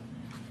station.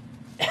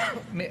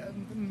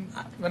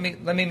 Let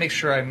me make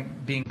sure I'm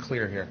being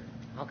clear here.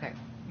 Okay.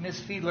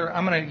 Ms. Fiedler,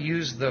 I'm going to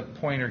use the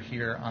pointer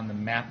here on the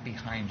map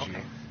behind you.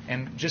 Okay.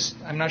 And just,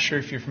 I'm not sure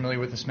if you're familiar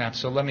with this map,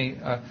 so let me,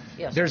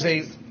 Yes, there's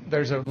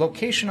please. a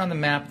location on the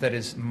map that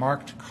is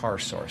marked car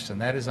source,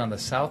 and that is on the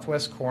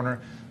southwest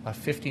corner of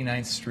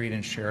 59th Street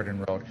and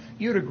Sheridan Road.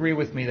 You'd agree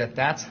with me that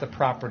that's the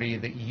property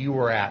that you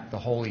were at the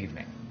whole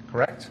evening,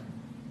 correct?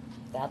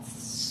 That's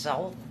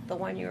south, the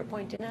one you were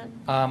pointing at?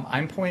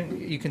 I'm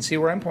pointing, you can see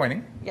where I'm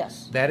pointing.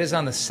 Yes. That is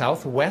on the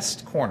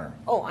southwest corner.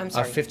 Oh, I'm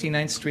sorry. Of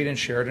 59th Street and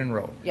Sheridan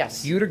Road.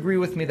 Yes. You'd agree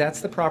with me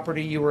that's the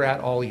property you were at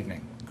all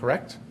evening,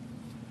 correct?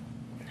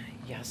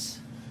 Yes.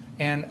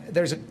 And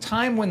there's a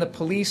time when the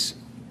police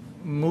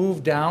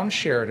moved down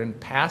Sheridan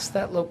past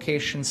that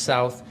location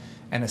south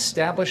and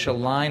established a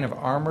line of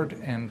armored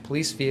and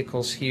police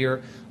vehicles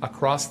here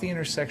across the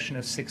intersection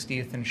of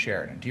 60th and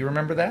Sheridan. Do you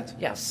remember that?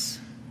 Yes.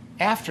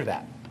 After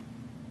that,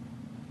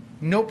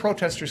 no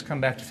protesters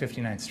come back to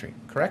 59th Street,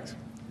 correct?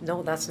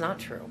 No, that's not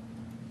true.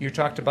 You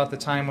talked about the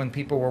time when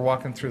people were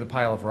walking through the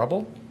pile of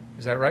rubble.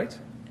 Is that right?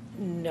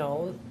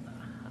 No,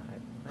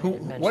 I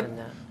didn't mention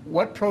that.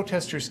 What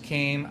protesters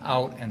came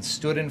out and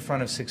stood in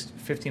front of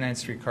 59th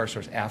Street car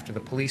source after the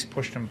police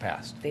pushed them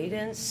past? They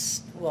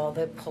didn't, well,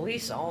 the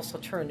police also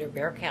turned their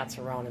Bearcats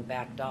around and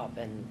backed up,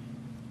 and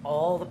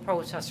all the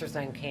protesters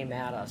then came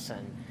at us,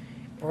 and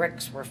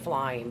bricks were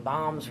flying,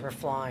 bombs were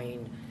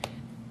flying,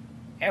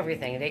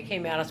 everything. They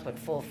came at us with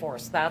full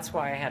force. That's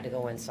why I had to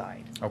go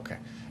inside. Okay.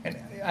 And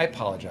I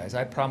apologize.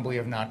 I probably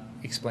have not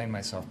explained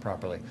myself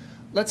properly.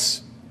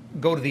 Let's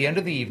go to the end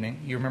of the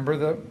evening. You remember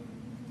the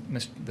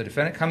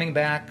defendant coming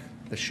back,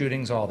 the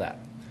shootings, all that.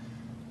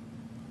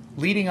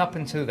 Leading up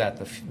into that,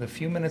 the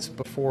few minutes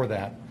before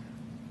that,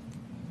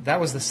 that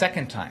was the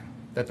second time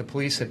that the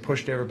police had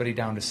pushed everybody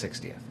down to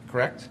 60th,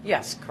 correct?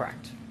 Yes,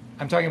 correct.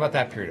 I'm talking about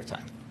that period of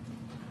time,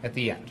 at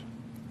the end.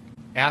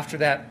 After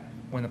that,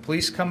 when the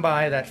police come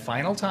by that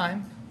final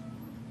time,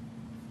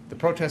 the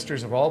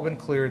protesters have all been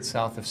cleared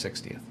south of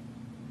 60th,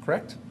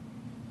 correct?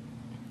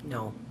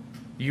 No.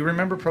 You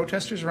remember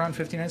protesters around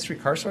 59th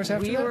Street car source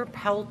after We that? were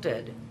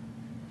pelted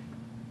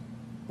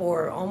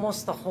for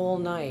almost the whole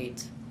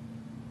night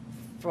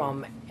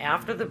from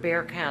after the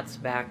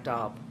Bearcats backed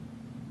up.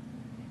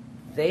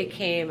 They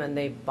came and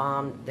they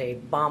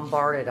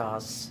bombarded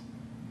us.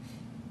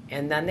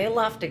 And then they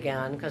left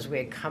again because we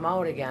had come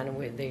out again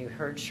and they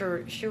heard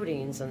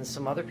shootings and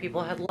some other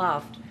people had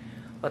left.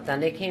 But then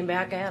they came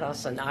back at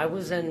us, and I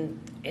was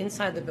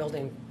inside the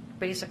building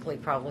basically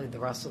probably the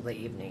rest of the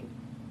evening.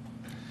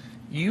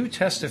 You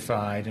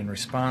testified in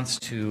response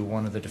to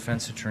one of the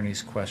defense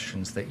attorney's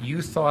questions that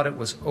you thought it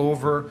was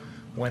over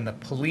when the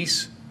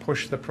police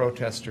pushed the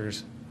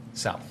protesters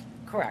south.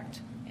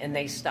 Correct. And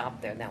they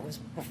stopped there. And that was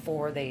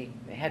before they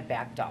had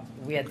backed up.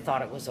 We had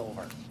thought it was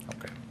over.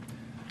 Okay.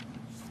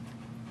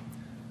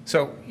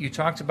 So you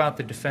talked about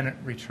the defendant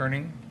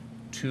returning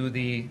to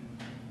the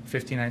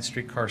 59th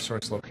Street car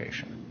source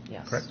location.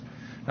 Yes. Correct?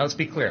 Now let's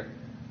be clear.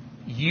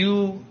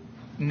 You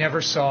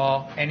never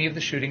saw any of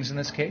the shootings in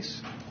this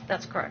case?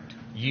 That's correct.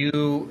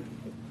 You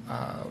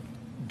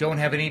don't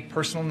have any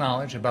personal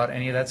knowledge about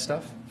any of that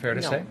stuff, fair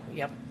to say?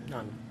 Yep,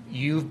 none.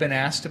 You've been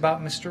asked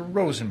about Mr.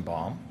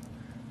 Rosenbaum.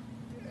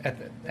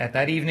 At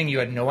that evening, you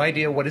had no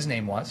idea what his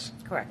name was.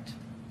 Correct.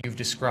 You've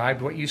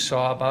described what you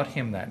saw about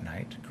him that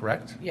night,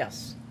 correct?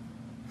 Yes.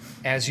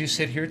 As you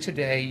sit here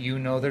today, you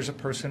know there's a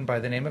person by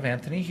the name of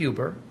Anthony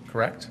Huber,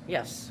 correct?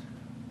 Yes.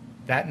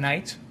 That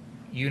night,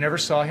 you never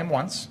saw him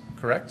once,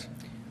 correct?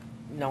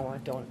 No, I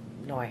don't.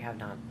 No, I have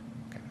not.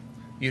 Okay.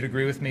 You'd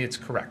agree with me it's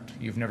correct.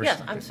 You've never Yes,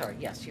 seen I'm sorry.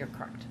 Yes, you're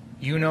correct.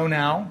 You know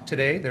now,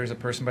 today, there's a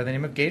person by the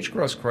name of Gaige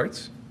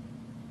Grosskreutz.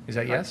 Is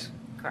that yes?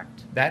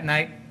 Correct. That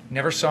night,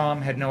 never saw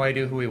him, had no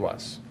idea who he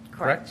was,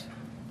 correct?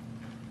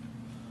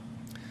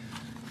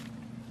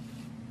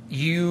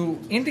 You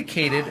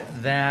indicated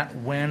that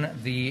when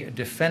the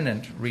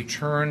defendant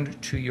returned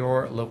to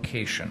your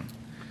location,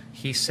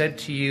 he said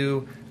to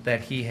you that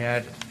he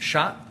had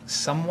shot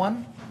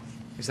someone.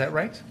 Is that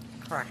right?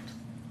 Correct.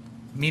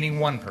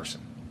 Meaning one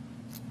person.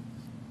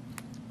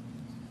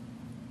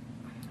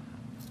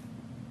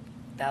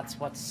 That's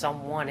what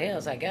someone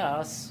is, I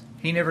guess.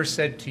 He never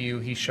said to you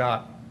he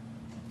shot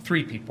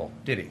 3 people,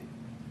 did he?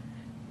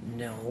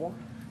 No.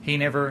 He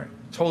never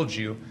told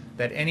you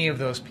that any of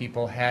those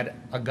people had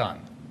a gun,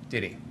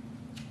 did he?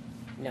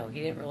 No,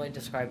 he didn't really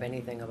describe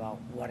anything about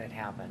what had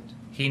happened.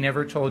 He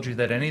never told you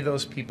that any of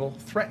those people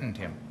threatened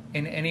him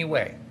in any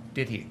way,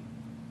 did he?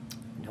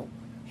 Nope.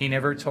 He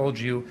never told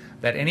you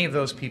that any of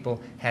those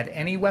people had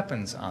any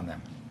weapons on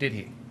them, did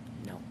he?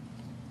 No.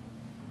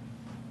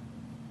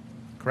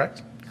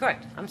 Correct?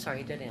 Correct. I'm sorry,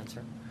 you did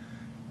answer.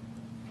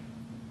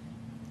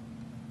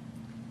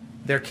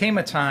 There came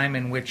a time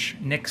in which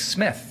Nick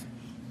Smith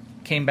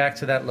came back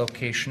to that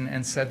location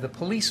and said the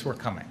police were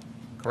coming,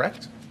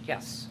 correct?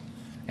 Yes.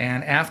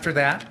 And after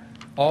that,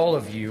 all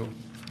of you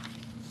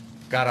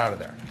got out of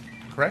there,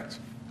 correct?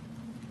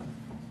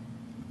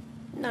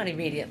 Not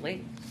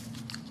immediately.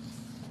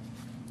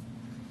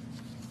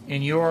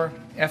 In your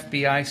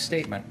FBI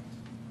statement,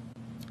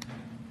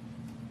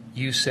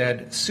 you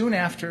said, soon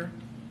after,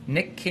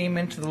 Nick came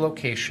into the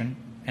location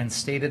and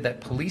stated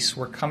that police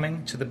were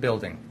coming to the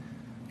building.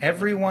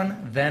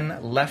 Everyone then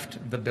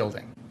left the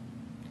building.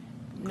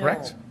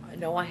 Correct?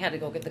 No, I had to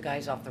go get the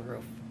guys off the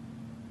roof.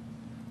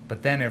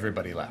 But then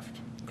everybody left,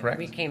 correct?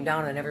 We came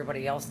down and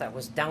everybody else that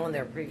was down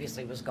there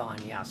previously was gone,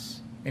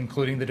 yes.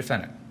 Including the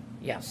defendant,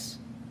 Yes.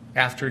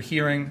 after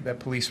hearing that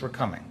police were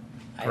coming,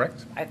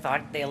 correct? I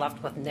thought they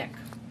left with Nick.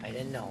 I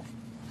didn't know.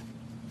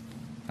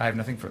 I have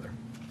nothing further.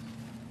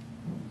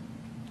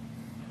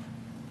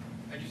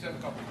 I just have a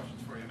couple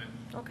questions for you, man.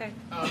 Okay.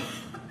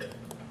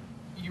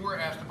 You were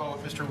asked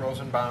about Mr.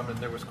 Rosenbaum, and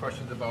there was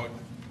questions about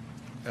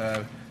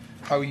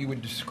how you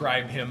would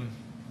describe him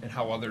and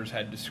how others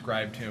had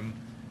described him.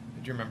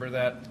 Did you remember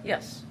that?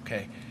 Yes.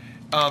 Okay.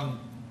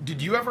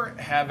 Did you ever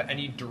have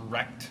any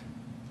direct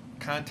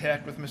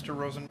contact with Mr.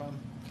 Rosenbaum?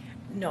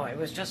 No, it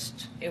was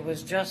just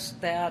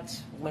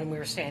that when we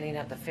were standing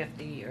at the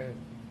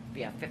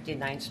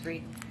 59th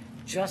Street,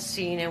 just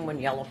seeing him when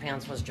Yellow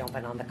Pants was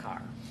jumping on the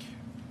car.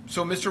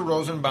 So Mr.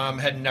 Rosenbaum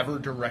had never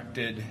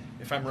directed,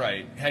 if I'm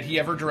right, had he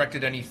ever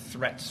directed any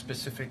threat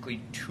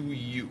specifically to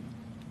you?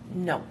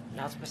 No,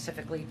 not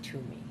specifically to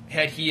me.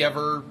 Had he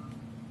ever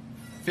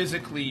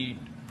physically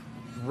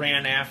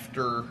ran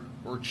after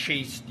or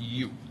chased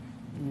you?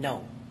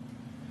 No.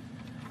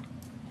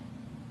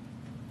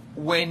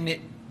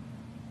 When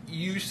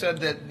you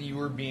said that you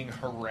were being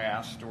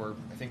harassed, or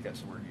I think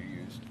that's the word you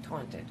used.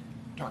 Taunted.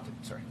 Taunted,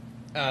 sorry.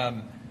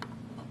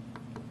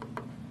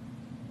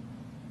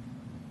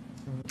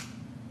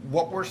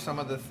 What were some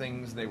of the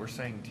things they were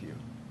saying to you?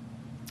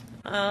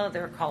 They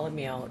were calling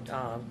me out.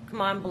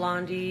 Come on,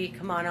 Blondie.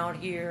 Come on out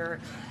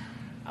here.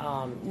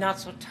 Not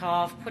so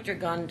tough. Put your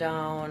gun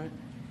down.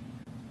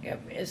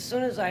 As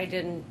soon as I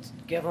didn't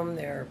give them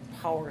their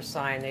power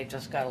sign, they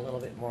just got a little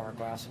bit more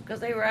aggressive because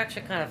they were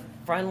actually kind of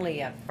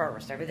friendly at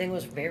first. Everything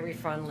was very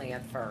friendly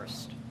at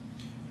first.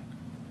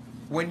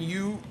 When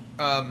you,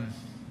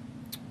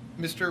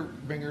 Mr.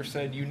 Binger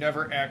said you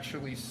never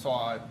actually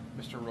saw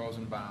Mr.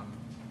 Rosenbaum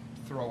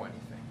throw anything.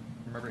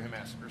 Remember him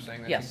asking or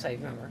saying that? Yes, I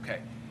remember.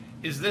 Okay.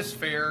 Is this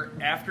fair?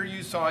 After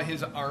you saw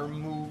his arm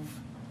move,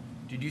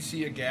 did you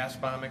see a gas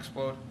bomb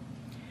explode?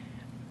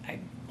 I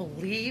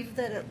believe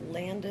that it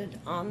landed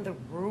on the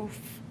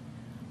roof.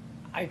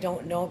 I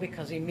don't know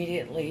because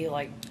immediately,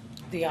 like,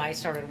 the eyes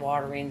started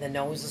watering, the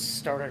noses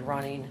started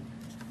running.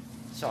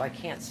 So I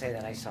can't say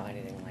that I saw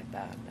anything like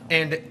that, no.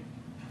 And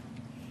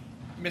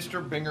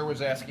Mr. Binger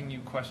was asking you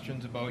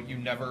questions about you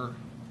never,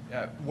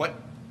 what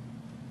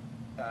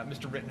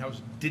Mr.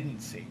 Rittenhouse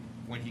didn't say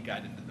when he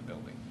got into the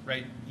building,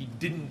 right? He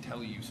didn't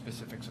tell you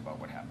specifics about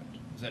what happened.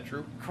 Is that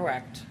true?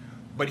 Correct.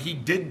 But he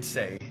did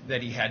say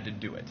that he had to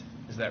do it.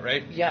 Is that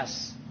right?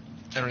 Yes.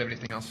 I don't have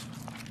anything else.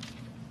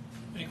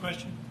 Any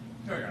question?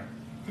 Oh, yeah.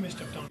 You may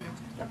step down.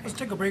 Let's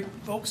take a break,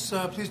 folks.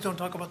 Please don't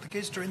talk about the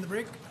case during the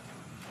break.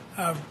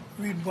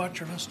 Read,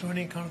 watch, or listen to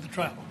any account of the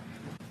trial.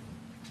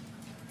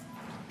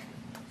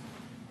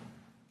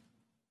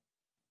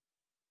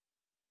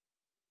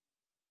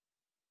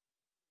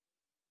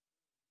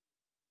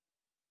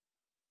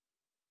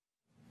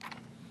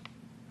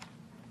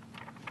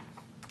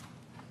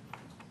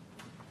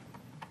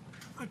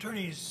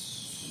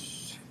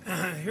 Attorneys,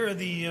 here are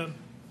the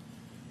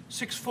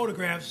 6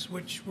 photographs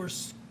which were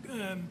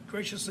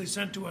graciously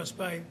sent to us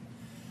by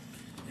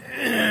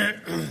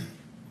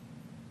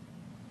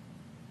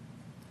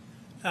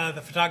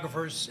the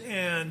photographers,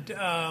 and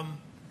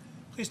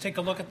please take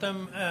a look at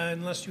them.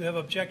 Unless you have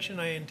objection,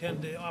 I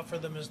intend to offer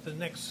them as the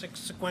next 6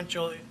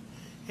 sequential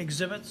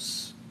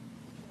exhibits.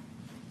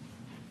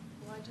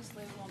 Well, I just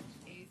label them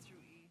A through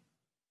E.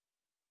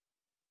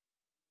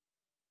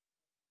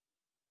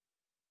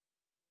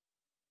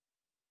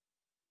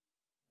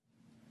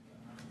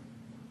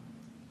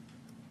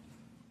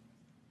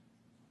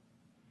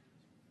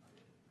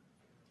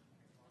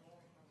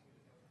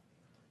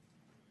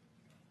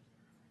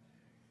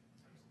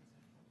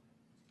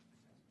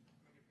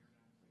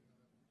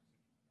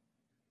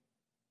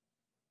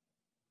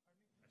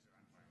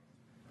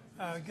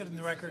 Get in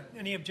the record.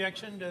 Any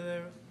objection to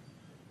the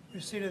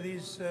receipt of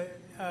these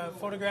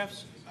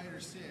photographs? I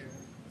understand.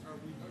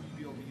 Would you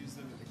be able to use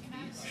them in the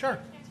case? Sure.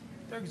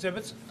 They're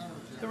exhibits.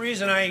 The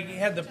reason I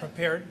had them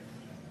prepared,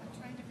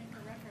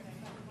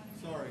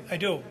 Sorry. I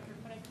do.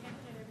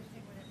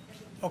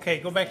 Okay,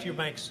 go back to your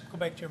mics. Go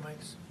back to your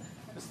mics.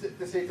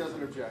 The state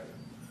doesn't object.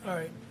 All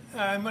right.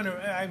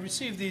 I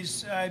received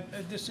these.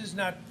 This is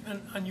not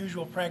an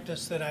unusual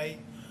practice that I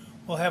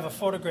will have a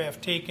photograph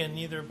taken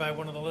either by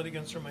one of the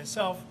litigants or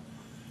myself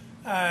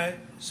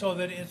so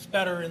that it's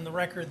better in the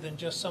record than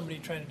just somebody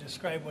trying to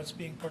describe what's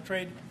being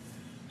portrayed.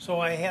 So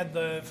I had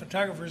the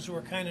photographers who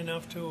were kind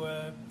enough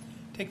to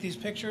take these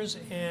pictures,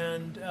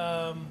 and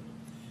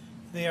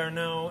they are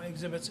now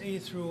exhibits A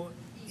through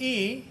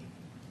E.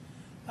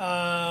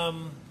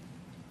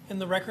 In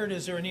the record,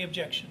 is there any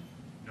objection?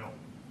 No.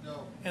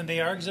 No. And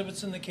they are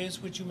exhibits in the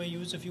case which you may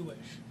use if you wish.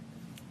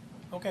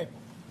 Okay.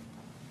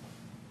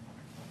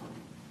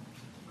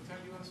 What time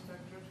do you want us back,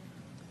 Judge?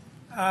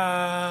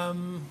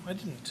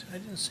 I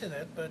didn't say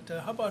that, but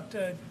how about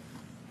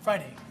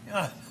Friday?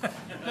 How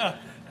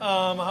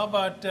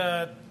about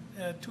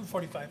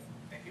 2:45?